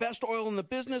 For the best oil in the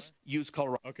business, use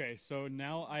Colorado. Okay, so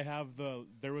now I have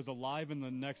there was a live in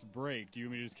the next break. Do you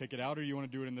want me to just kick it out, or do you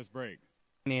want to do it in this break?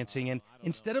 Financing, and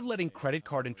instead of letting credit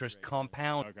card interest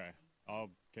compound, Okay, I'll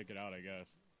kick it out, I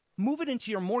guess. move it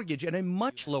into your mortgage at a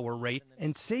much lower rate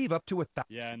and save up to $1,000.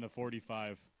 Yeah, in the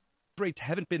 45. Rates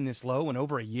haven't been this low in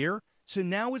over a year, so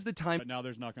now is the time. But now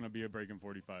there's not going to be a break in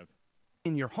 45.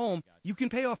 In your home, you can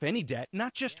pay off any debt,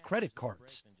 not just credit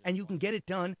cards, and you can get it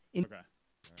done in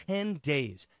 10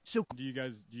 days. So do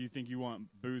you think you want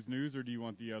Booze News, or do you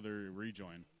want the other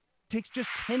rejoin? it takes just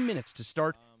 10 minutes to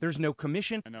start. There's no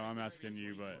commission. I know I'm asking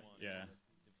you, but yeah.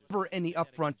 For any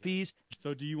upfront fees.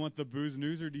 So do you want the Booze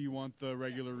News, or do you want the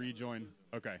regular rejoin?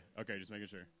 Okay, just making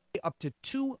sure. Up to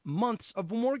 2 months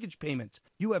of mortgage payments.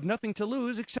 You have nothing to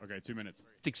lose except 2 minutes.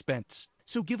 Expense.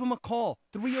 So give them a call.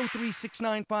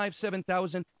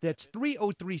 303-695-7000. That's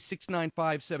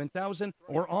 303-695-7000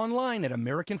 or online at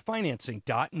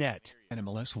AmericanFinancing.net.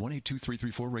 NMLS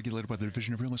 182334, regulated by the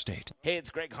Division of Real Estate. Hey, it's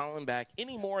Greg Hollenbach.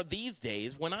 Anymore these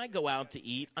days, when I go out to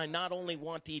eat, I not only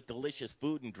want to eat delicious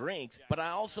food and drinks, but I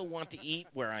also want to eat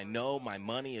where I know my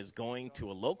money is going to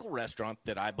a local restaurant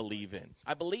that I believe in.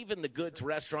 I believe in the Goods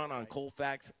Restaurant on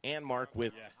Colfax and Mark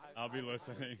with I'll be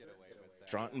listening.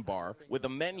 Restaurant and bar with a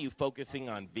menu focusing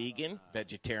on vegan,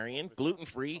 vegetarian,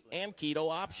 gluten-free, and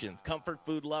keto options. Comfort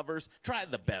food lovers, try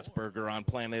the best burger on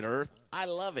planet Earth. I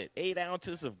love it. 8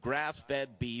 ounces of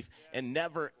grass-fed beef and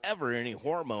never, ever any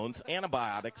hormones,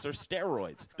 antibiotics, or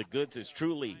steroids. The Goods is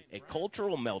truly a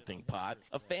cultural melting pot,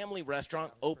 a family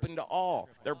restaurant open to all.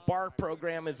 Their bar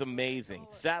program is amazing.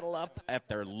 Saddle up at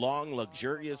their long,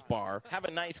 luxurious bar, have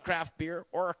a nice craft beer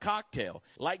or a cocktail.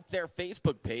 Like their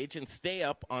Facebook page and stay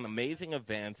up on amazing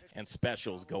events and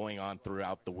specials going on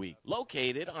throughout the week.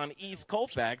 Located on East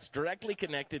Colfax, directly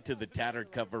connected to the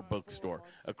Tattered Cover Bookstore,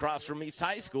 across from East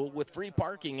High School with free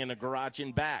parking in a garage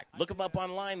in back. Look them up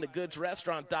online,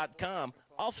 thegoodsrestaurant.com.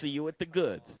 I'll see you at the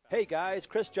Goods. Hey guys,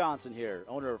 Chris Johnson here,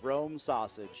 owner of Rome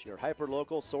Sausage, your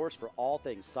hyper-local source for all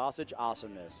things sausage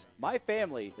awesomeness. My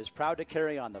family is proud to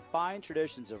carry on the fine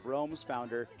traditions of Rome's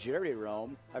founder, Jerry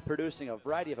Rome, by producing a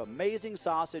variety of amazing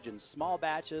sausage in small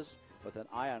batches with an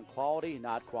eye on quality,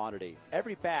 not quantity.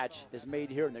 Every batch is made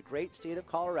here in the great state of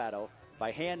Colorado by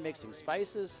hand mixing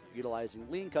spices, utilizing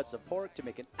lean cuts of pork to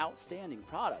make an outstanding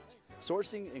product.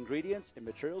 Sourcing ingredients and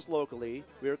materials locally,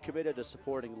 we are committed to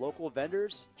supporting local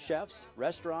vendors, chefs,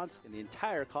 restaurants, and the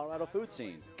entire Colorado food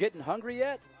scene. Getting hungry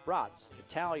yet? Brats,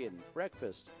 Italian,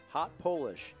 breakfast, hot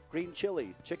Polish, green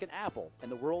chili, chicken apple,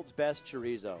 and the world's best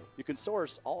chorizo. You can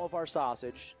source all of our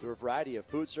sausage through a variety of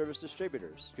food service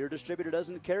distributors. If your distributor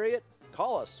doesn't carry it,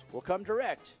 call us. We'll come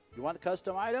direct. You want a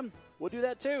custom item? We'll do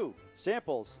that too.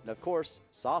 Samples, and of course,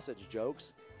 sausage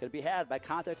jokes, can be had by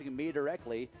contacting me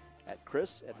directly at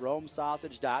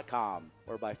chris@romesausage.com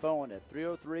or by phone at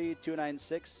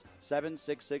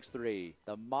 303-296-7663.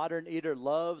 The modern eater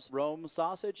loves Rome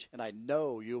sausage, and I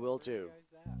know you will too.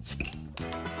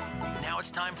 Now it's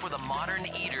time for the Modern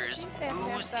Eaters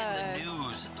Booze in the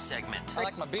News segment. I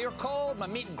like my beer cold, my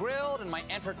meat grilled, and my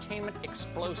entertainment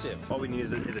explosive. All we need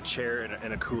is a chair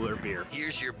and a cooler beer.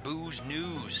 Here's your Booze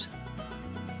News.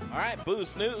 All right,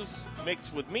 Booze News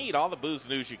mixed with meat, all the booze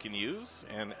news you can use,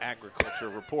 and agriculture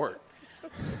report.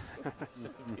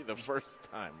 It'll be the first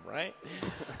time, right?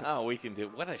 Oh, we can do.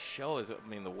 What a show is it? I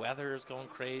mean, the weather is going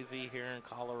crazy here in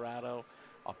Colorado.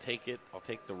 I'll take it. I'll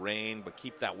take the rain, but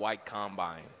keep that white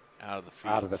combine out of the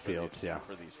fields. Out of the fields,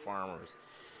 for these farmers.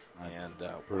 That's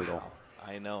and brutal. Wow.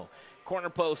 I know. Corner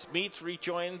Post Meats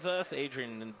rejoins us.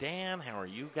 Adrian and Dan, how are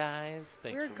you guys?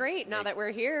 We're great now that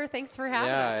we're here. Thanks for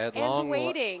having us. And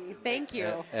waiting. Thank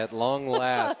you. At long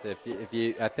last. if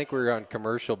you, I think we were on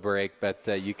commercial break, but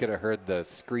you could have heard the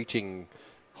screeching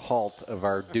halt of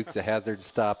our Dukes of Hazzard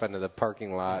stop into the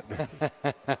parking lot.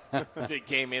 It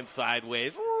came in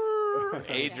sideways.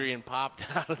 Adrian popped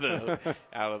out of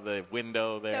the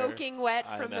window there. Soaking wet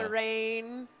from the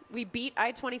rain. We beat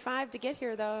I-25 to get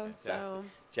here, though. So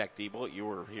Jack Diebold, you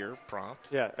were here prompt.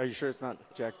 Yeah, are you sure it's not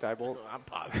Jack Diebold? I'm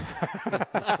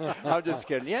positive. I'm just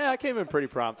kidding. Yeah, I came in pretty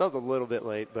prompt. I was a little bit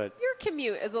late, but your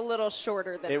commute is a little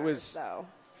shorter than it was though.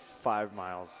 5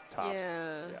 miles tops.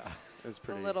 Yeah. It was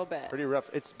pretty, a little bit. Pretty rough.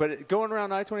 But going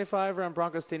around I-25 around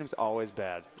Broncos Stadium is always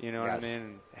bad. You know what I mean?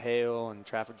 And hail and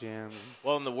traffic jams.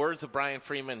 Well, in the words of Brian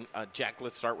Freeman, Jack,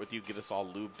 let's start with you. Get us all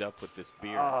lubed up with this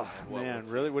beer. Oh, man,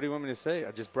 really? What do you want me to say?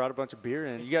 I just brought a bunch of beer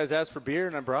in. You guys asked for beer,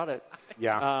 and I brought it.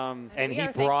 Yeah. And he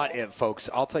brought it, folks.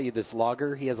 I'll tell you, this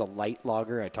lager, he has a light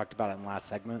lager. I talked about it in the last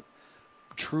segment.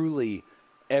 Truly,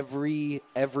 every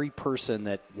person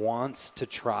that wants to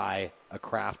try a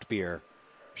craft beer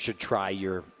should try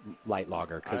your light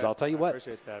lager, because I'll tell you what. I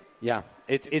appreciate that. Yeah,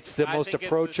 it's the most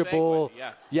approachable.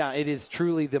 Yeah, it is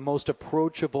truly the most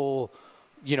approachable,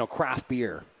 craft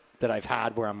beer that I've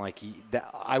had. Where I'm like,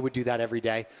 I would do that every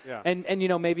day. Yeah. And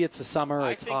maybe it's the summer,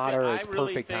 it's hotter, it's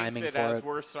perfect timing that for as it.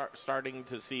 We're starting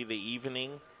to see the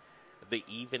evening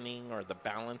or the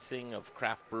balancing of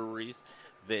craft breweries.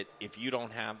 That if you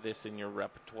don't have this in your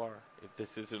repertoire, if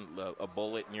this isn't a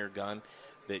bullet in your gun,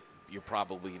 that you're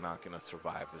probably not going to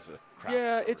survive as a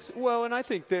craft brewery. And I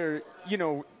think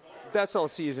that's all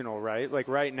seasonal, right? Like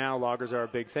right now, lagers are a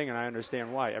big thing, and I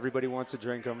understand why. Everybody wants to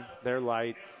drink them. They're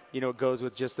light. It goes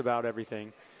with just about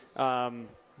everything.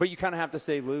 But you kind of have to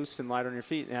stay loose and light on your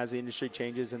feet. And as the industry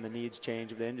changes and the needs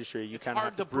change of the industry, you kind of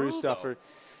have to brew stuff.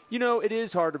 It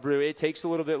is hard to brew. It takes a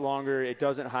little bit longer. It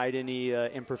doesn't hide any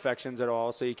imperfections at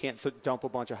all, so you can't dump a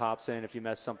bunch of hops in if you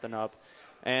mess something up.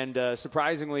 And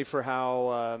surprisingly, for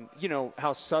how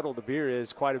subtle the beer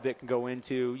is, quite a bit can go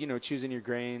into choosing your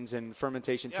grains and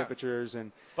fermentation temperatures.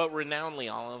 But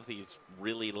renownedly, all of these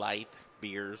really light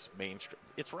beers, mainstream,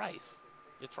 it's rice.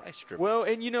 It's rice driven. Well,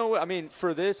 and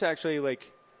for this actually,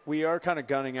 we are kind of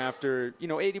gunning after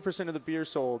 80% of the beer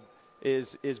sold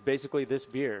is basically this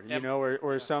beer,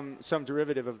 or some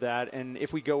derivative of that. And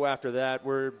if we go after that,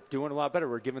 we're doing a lot better.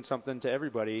 We're giving something to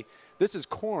everybody. This is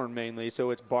corn mainly, so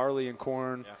it's barley and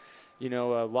corn,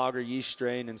 a lager yeast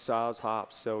strain and Saaz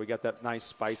hops. So we got that nice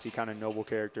spicy kind of noble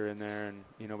character in there, and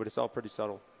but it's all pretty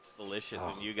subtle. It's delicious,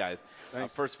 and you guys,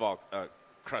 first of all,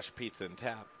 Crush Pizza and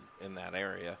Tap in that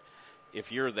area.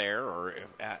 If you're there or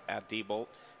at Diebold,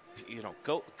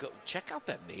 go check out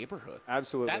that neighborhood.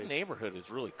 Absolutely. That neighborhood is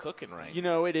really cooking right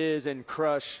now. It is, and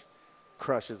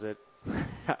crushes it.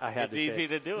 It's easy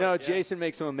to do it. No, Jason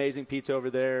makes some amazing pizza over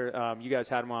there. You guys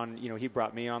had him on. He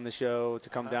brought me on the show to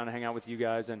come down and hang out with you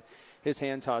guys, and his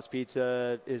hand-tossed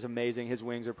pizza is amazing. His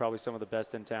wings are probably some of the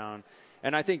best in town.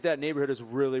 And I think that neighborhood is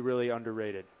really, really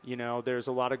underrated. There's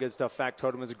a lot of good stuff.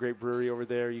 Factotum is a great brewery over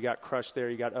there. You got Crush there.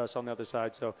 You got us on the other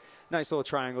side. So nice little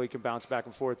triangle. You can bounce back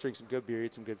and forth, drink some good beer,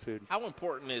 eat some good food. How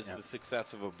important is the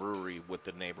success of a brewery with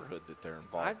the neighborhood that they're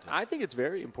involved in? I think it's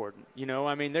very important.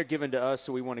 They're giving to us,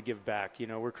 so we want to give back.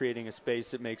 We're creating a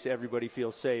space that makes everybody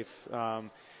feel safe.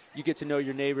 You get to know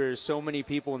your neighbors. So many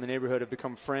people in the neighborhood have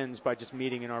become friends by just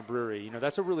meeting in our brewery.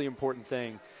 That's a really important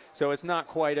thing. So it's not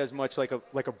quite as much like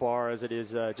a bar as it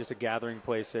is just a gathering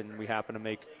place, and we happen to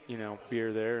make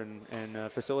beer there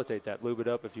and facilitate that, lube it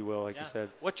up, if you will, like you said.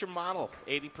 What's your model?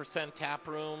 80% tap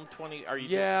room, 20? Are you?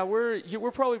 Yeah,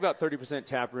 we're probably about 30%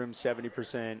 tap room,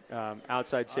 70%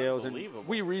 outside sales, and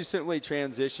we recently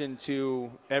transitioned to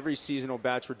every seasonal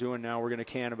batch we're doing now. We're going to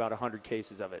can about 100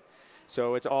 cases of it.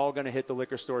 So it's all going to hit the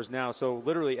liquor stores now. So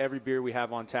literally every beer we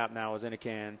have on tap now is in a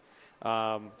can.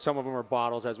 Some of them are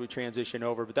bottles as we transition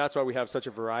over, but that's why we have such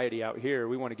a variety out here.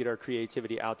 We want to get our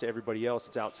creativity out to everybody else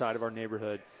that's outside of our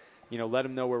neighborhood. Let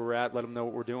them know where we're at, let them know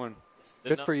what we're doing.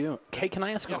 Good for you. Hey, can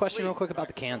I ask a question real quick about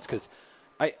the cans? Because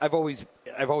I've always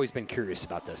been curious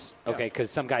about this. Okay, because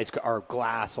some guys are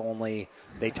glass only.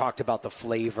 They talked about the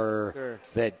flavor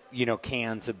that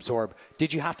cans absorb.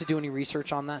 Did you have to do any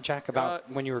research on that, Jack,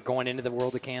 about when you were going into the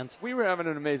world of cans? We were having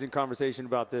an amazing conversation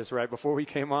about this right before we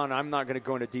came on. I'm not going to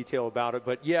go into detail about it,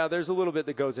 but yeah, there's a little bit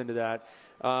that goes into that.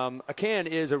 A can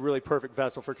is a really perfect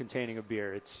vessel for containing a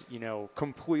beer. It's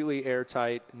completely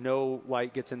airtight. No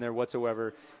light gets in there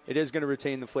whatsoever. It is going to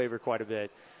retain the flavor quite a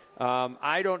bit.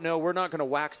 I don't know. We're not going to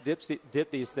wax dip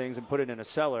these things and put it in a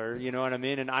cellar, you know what I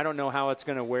mean? And I don't know how it's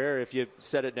going to wear if you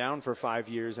set it down for 5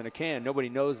 years in a can. Nobody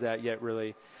knows that yet,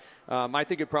 really. I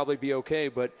think it'd probably be okay,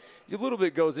 but a little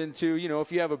bit goes into,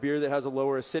 if you have a beer that has a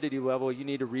lower acidity level, you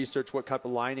need to research what type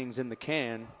of lining's in the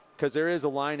can, because there is a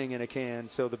lining in a can,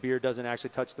 so the beer doesn't actually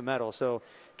touch the metal. So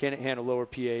can it handle lower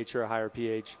pH or a higher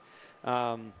pH?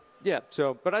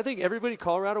 But I think everybody in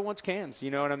Colorado wants cans. You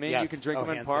know what I mean? Yes. You can drink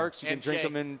them in parks. You can drink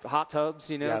them in hot tubs.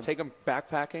 Take them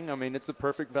backpacking. I mean, it's the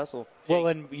perfect vessel. Well,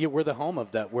 and we're the home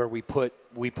of that, where we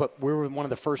were one of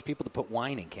the first people to put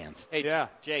wine in cans. Hey,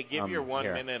 Jay, give your 1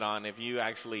 minute on if you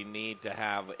actually need to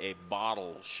have a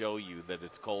bottle show you that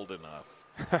it's cold enough.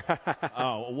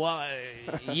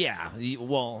 Yeah.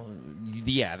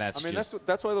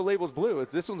 That's why the label's blue.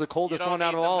 That's the coldest one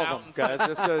out of all of them, guys.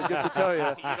 Just to tell you.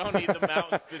 You don't need the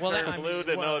mountains to turn blue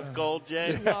to know it's cold,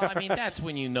 Jay. Well, I mean, that's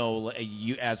when you know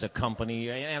you as a company,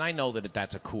 and I know that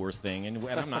that's a Coors thing, and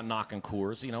I'm not knocking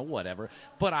Coors, whatever.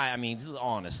 But I mean,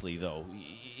 honestly, though,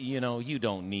 you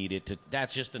don't need it to.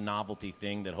 That's just a novelty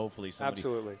thing that hopefully somebody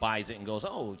buys it and goes,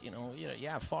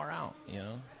 far out.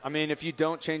 I mean, if you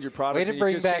don't change your product, way to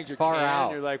bring just back change your far can,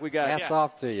 out. You're like, we got hats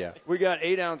off to you. We got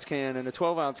 8-ounce can and a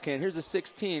 12-ounce can. Here's a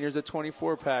 16. Here's a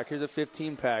 24-pack. Here's a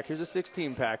 15-pack. Here's a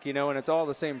 16-pack. And it's all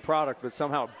the same product, but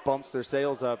somehow it bumps their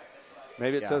sales up.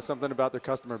 Maybe it says something about their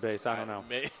customer base. I don't know.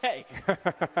 Hey.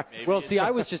 Well, see, I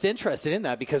was just interested in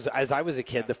that because as I was a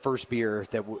kid, the first beer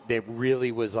that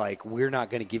really was like, we're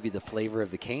not going to give you the flavor of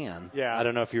the can. Yeah. I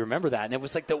don't know if you remember that. And it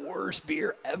was like the worst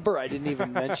beer ever. I didn't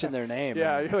even mention their name.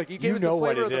 Yeah, you're like, you gave us the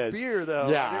flavor of the beer, though.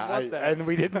 Yeah, I didn't want that. and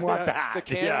we didn't want that. The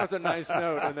can was a nice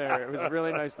note in there. It was a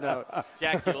really nice note.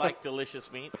 Jack, you like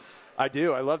delicious meat? I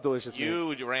do. I love delicious meat.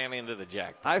 You ran into the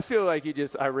Jack. I feel like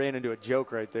I ran into a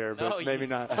joke right there, but maybe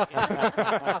not.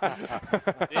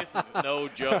 This is no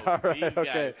joke. Right, These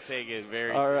guys take it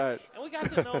very All seriously. right. And we got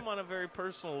to know them on a very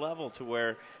personal level to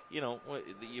where,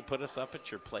 you put us up at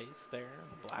your place there.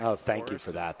 Oh, thank you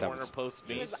for that. That was post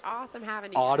It was awesome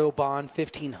having you. Autobahn,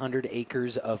 1,500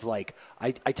 acres of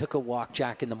I took a walk,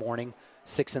 Jack, in the morning,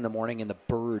 6 in the morning, and the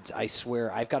birds, I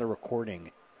swear, I've got a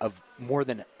recording of more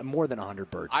than 100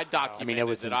 birds. I documented it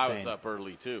was that insane. I was up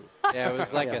early, too. Yeah, it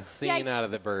was like a scene out of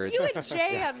the birds. You and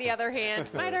Jay, on the other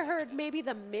hand, might have heard maybe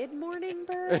the mid-morning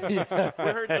bird. We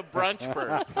heard the brunch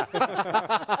bird.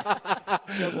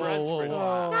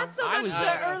 Not so much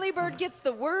the early bird gets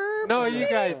the worm. No, you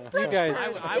guys.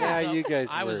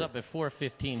 I was up at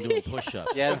 4:15 doing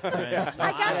push-ups. Yes.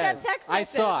 I got that text message. I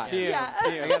saw it. Yeah.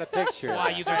 I got a picture. Why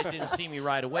you guys didn't see me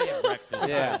right away at breakfast?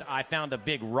 Yeah. I found a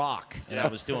big rock, and I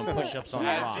was doing push-ups on the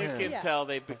rock. As you can tell,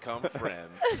 they've become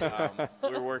friends.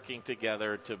 We're working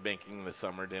together to making the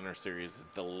Summer Dinner Series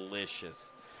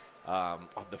delicious.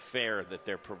 The fare that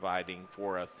they're providing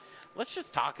for us. Let's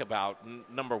just talk about,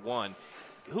 number one,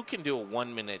 who can do a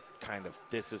 1 minute kind of,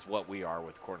 this is what we are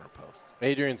with Corner Post?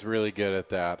 Adrian's really good at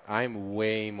that. I'm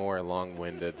way more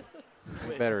long-winded.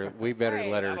 We better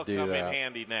let her That'll do come that. in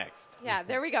handy next. Yeah,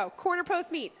 there we go. Corner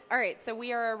Post Meats. All right, so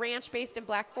we are a ranch based in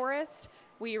Black Forest.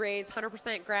 We raise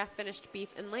 100% grass-finished beef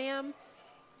and lamb,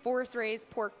 forest-raised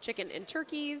pork, chicken, and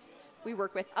turkeys. We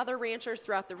work with other ranchers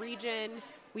throughout the region.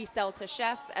 We sell to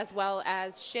chefs as well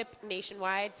as ship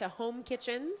nationwide to home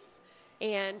kitchens.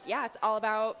 And, yeah, it's all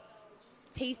about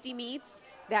tasty meats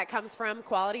that comes from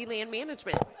quality land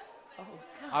management.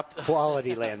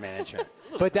 Quality land management.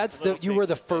 But you were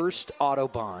the first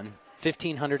Autobahn,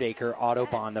 1,500 acre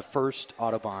Autobahn, the first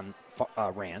Autobahn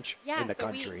ranch in the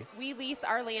country. We lease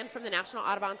our land from the National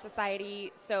Audubon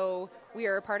Society, so we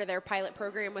are a part of their pilot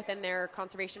program within their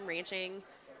conservation ranching.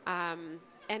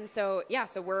 And so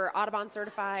we're Audubon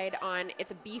certified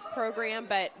it's a beef program,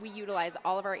 but we utilize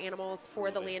all of our animals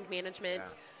for the land management.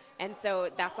 Yeah. And so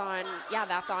that's on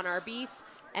our beef.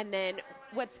 And then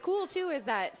what's cool too is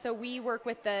that, so we work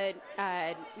with the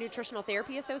Nutritional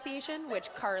Therapy Association,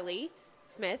 which Carly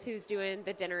Smith, who's doing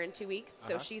the dinner in 2 weeks.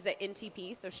 So she's at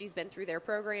NTP, so she's been through their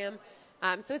program.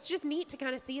 So it's just neat to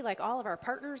kind of see all of our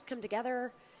partners come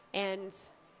together and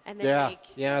then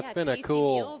it's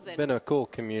been a cool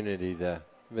community to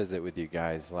visit with you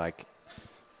guys.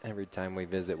 Every time we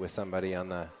visit with somebody on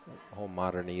the whole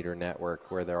Modern Eater network,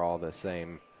 where they're all the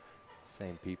same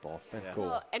people. It's been cool.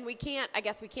 Well, and we can't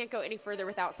go any further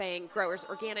without saying Growers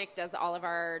Organic does all of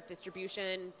our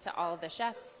distribution to all of the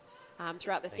chefs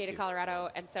throughout the state of Colorado.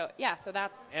 And so,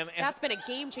 that's been a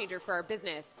game changer for our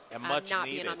business, and much not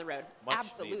needed. being on the road. Much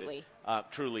Absolutely.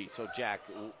 Truly. So, Jack,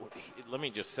 let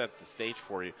me just set the stage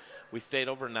for you. We stayed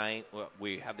overnight.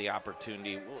 We had the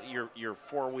opportunity. Your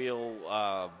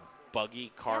four-wheel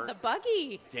buggy cart. Yeah, the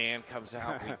buggy. Dan comes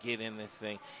out, we get in this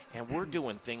thing, and we're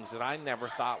doing things that I never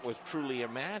thought was truly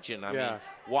imagined. I mean,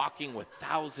 walking with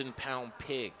 1,000-pound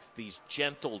pigs, these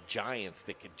gentle giants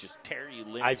that could just tear you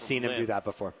limb I've from seen him limb. do that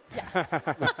before.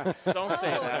 Don't say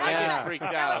that. I get freaked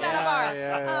out. That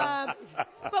at a bar.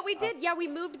 But we did, we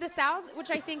moved the sows, which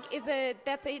I think is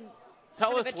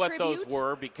Tell kind us of a what those tribute.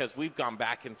 were, because we've gone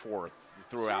back and forth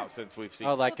throughout since we've seen.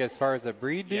 Oh, like as far as a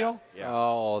breed deal? Yeah.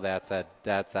 Oh, that's a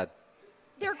They're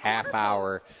half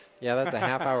hour. Yeah, that's a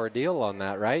half hour deal on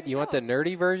that, right? You want the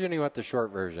nerdy version or you want the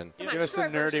short version? Come on, Give us the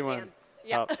short nerdy version, one. Dan.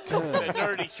 Yeah. the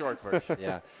nerdy short version.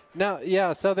 Yeah. No,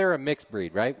 yeah, so they're a mixed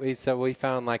breed, right? We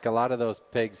found like a lot of those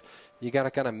pigs, you got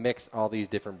to kind of mix all these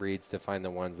different breeds to find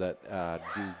the ones that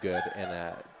do good in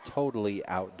a totally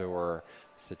outdoor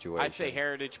situation. I say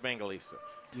Heritage Mangalitsa.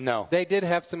 No. They did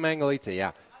have some Mangalitsa,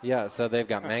 yeah. Yeah, so they've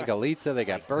got Mangalitsa, they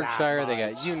got Berkshire, they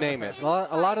got you name it. A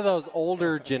lot of those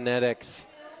older genetics,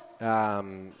 a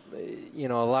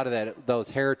lot of those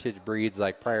heritage breeds,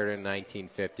 like prior to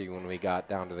 1950 when we got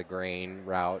down to the grain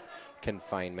route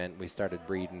confinement, we started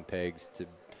breeding pigs to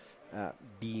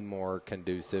be more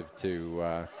conducive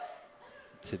to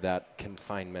that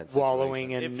confinement situation.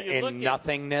 Wallowing in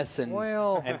nothingness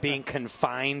and being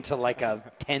confined to like a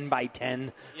 10 by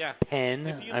 10 pen.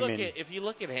 If you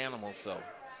look at animals, though,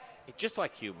 just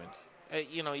like humans,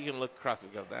 you can look across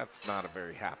and go, that's not a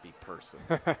very happy person,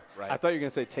 right? I thought you were going to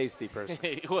say tasty person.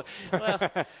 well,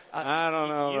 I don't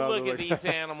know. You look at these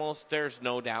animals, there's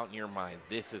no doubt in your mind,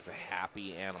 this is a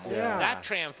happy animal. Yeah. that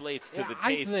translates to the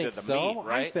taste of the meat,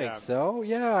 right? I think so.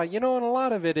 Yeah, and a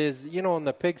lot of it is, in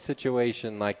the pig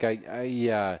situation, like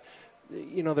there's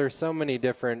so many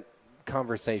different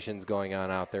conversations going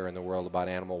on out there in the world about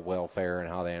animal welfare and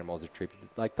how the animals are treated.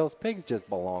 Like those pigs just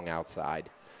belong outside.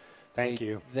 Thank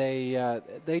you.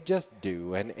 They just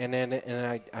do, and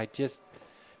I just,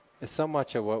 so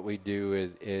much of what we do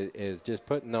is just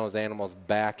putting those animals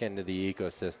back into the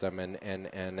ecosystem, and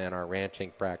in our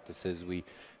ranching practices we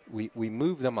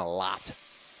move them a lot.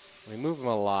 We move them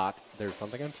a lot. There's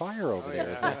something on fire over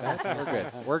there. Isn't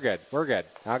it? We're good.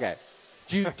 Okay.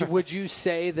 Would you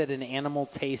say that an animal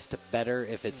tastes better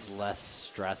if it's less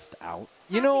stressed out?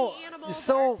 Animals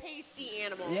are tasty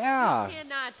animals. Yeah. You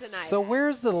cannot deny So that.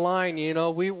 where's the line?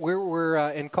 We're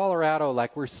in Colorado,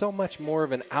 like we're so much more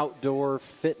of an outdoor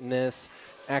fitness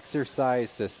exercise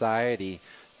society.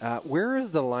 Where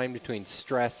is the line between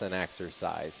stress and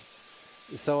exercise?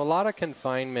 So a lot of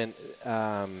confinement,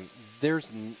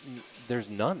 there's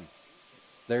none.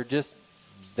 They're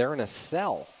in a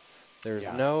cell.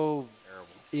 There's no.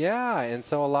 Yeah, and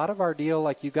so a lot of our deal,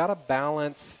 like you got to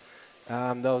balance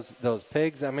those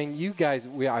pigs. I mean, you guys,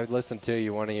 I listened to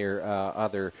one of your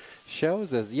other shows.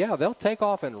 They'll take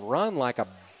off and run like a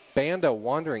band of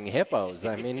wandering hippos.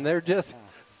 I mean, they're just.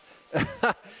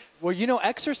 Well,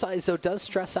 exercise, though, does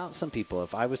stress out some people.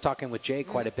 If I was talking with Jay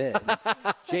quite a bit,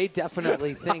 Jay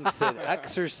definitely thinks that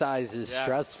exercise is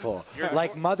stressful.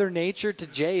 Like Mother Nature to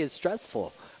Jay is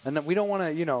stressful. And we don't want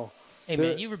to, Hey,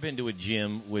 man, you ever been to a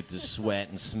gym with the sweat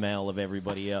and smell of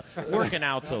everybody else? Working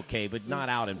out's okay, but not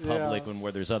out in public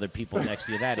where there's other people next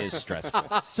to you. That is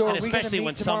stressful. So and especially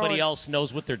when somebody else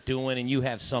knows what they're doing and you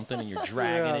have something and you're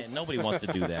dragging it. And nobody wants to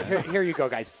do that. Here you go,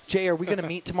 guys. Jay, are we going to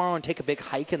meet tomorrow and take a big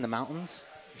hike in the mountains?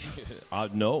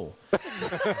 No.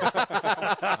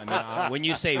 I mean, when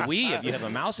you say we, if you have a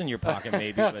mouse in your pocket,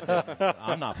 maybe, but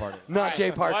I'm not part of it. Not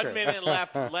Jay Parker. 1 minute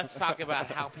left. Let's talk about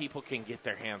how people can get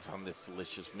their hands on this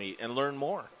delicious meat and learn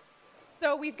more.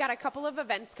 So we've got a couple of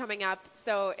events coming up.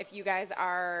 So if you guys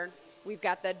we've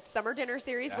got the summer dinner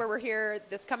series where we're here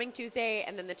this coming Tuesday,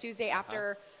 and then the Tuesday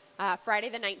after Friday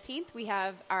the 19th, we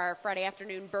have our Friday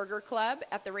afternoon burger club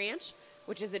at the ranch,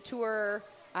 which is a tour.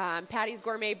 Patty's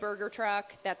Gourmet Burger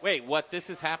Truck. Wait, what? This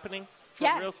is happening? For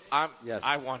Yes. real? Yes.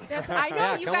 I want to. I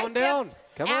know you come guys. on down.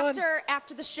 Come on.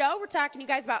 After the show, we're talking to you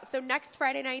guys about. So next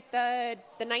Friday night, the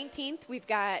 19th, we've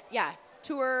got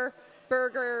tour,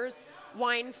 burgers,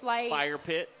 wine flight, Fire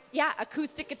pit. Yeah,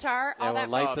 acoustic guitar, all that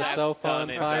life fun is stuff. so fun,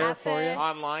 fire for you.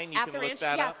 Online, you At can the look ranch,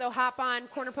 that up. so hop on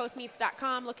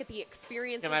cornerpostmeats.com, look at the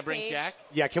experiences Can I bring page. Jack?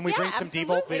 Yeah, can we bring some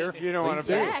D-Bolt beer? You don't want to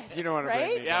bring. Yes, You don't want to right?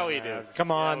 bring me. Yeah, we do.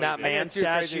 Come on, we that do. man Too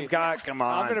stash crazy. you've got. Come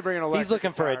on. I'm going to bring an electric He's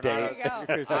looking for a guitar, date. not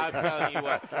There you go. I'm telling you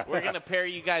what, we're going to pair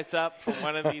you guys up for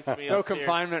one of these meals. No here.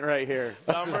 confinement right here.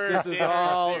 This is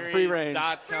all free range.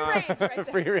 Free range right there.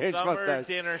 Free range mustache.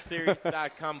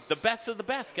 SummerDinnerSeries.com. The best of the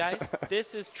best, guys.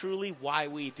 This is truly why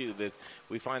we do this.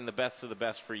 We find the best of the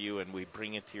best for you, and we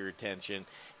bring it to your attention.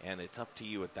 And it's up to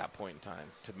you at that point in time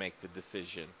to make the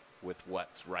decision with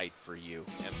what's right for you.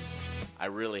 And I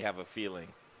really have a feeling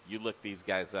You look these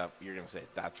guys up, you're going to say,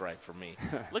 that's right for me.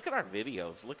 Look at our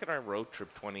videos. Look at our Road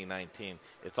Trip 2019.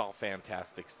 It's all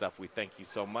fantastic stuff. We thank you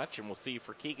so much, and we'll see you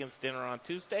for Keegan's Dinner on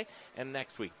Tuesday and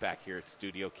next week back here at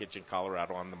Studio Kitchen,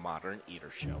 Colorado on the Modern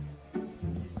Eater Show.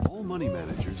 All money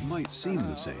managers might seem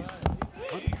the same,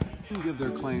 but can give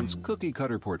their clients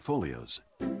cookie-cutter portfolios.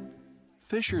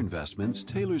 Fisher Investments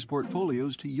tailors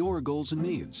portfolios to your goals and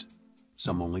needs.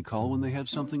 Some only call when they have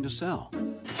something to sell.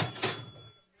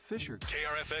 Fisher.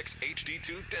 KRFX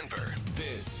HD2 Denver.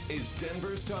 This is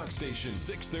Denver's talk station,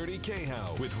 630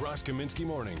 KHOW with Ross Kaminsky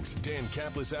mornings, Dan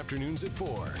Kaplis afternoons at 4,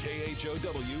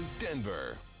 KHOW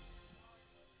Denver.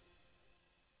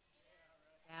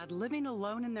 Dad living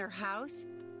alone in their house?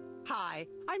 Hi,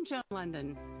 I'm Joan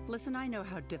London. Listen, I know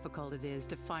how difficult it is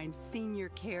to find senior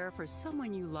care for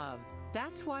someone you love.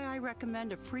 That's why I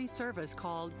recommend a free service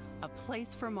called A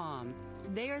Place for Mom.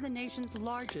 They are the nation's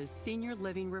largest senior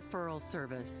living referral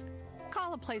service.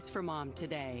 Call A Place for Mom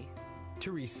today.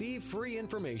 To receive free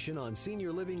information on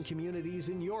senior living communities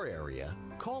in your area,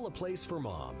 call A Place for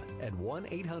Mom at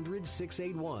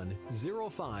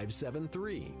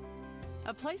 1-800-681-0573.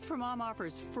 A Place for Mom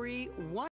offers free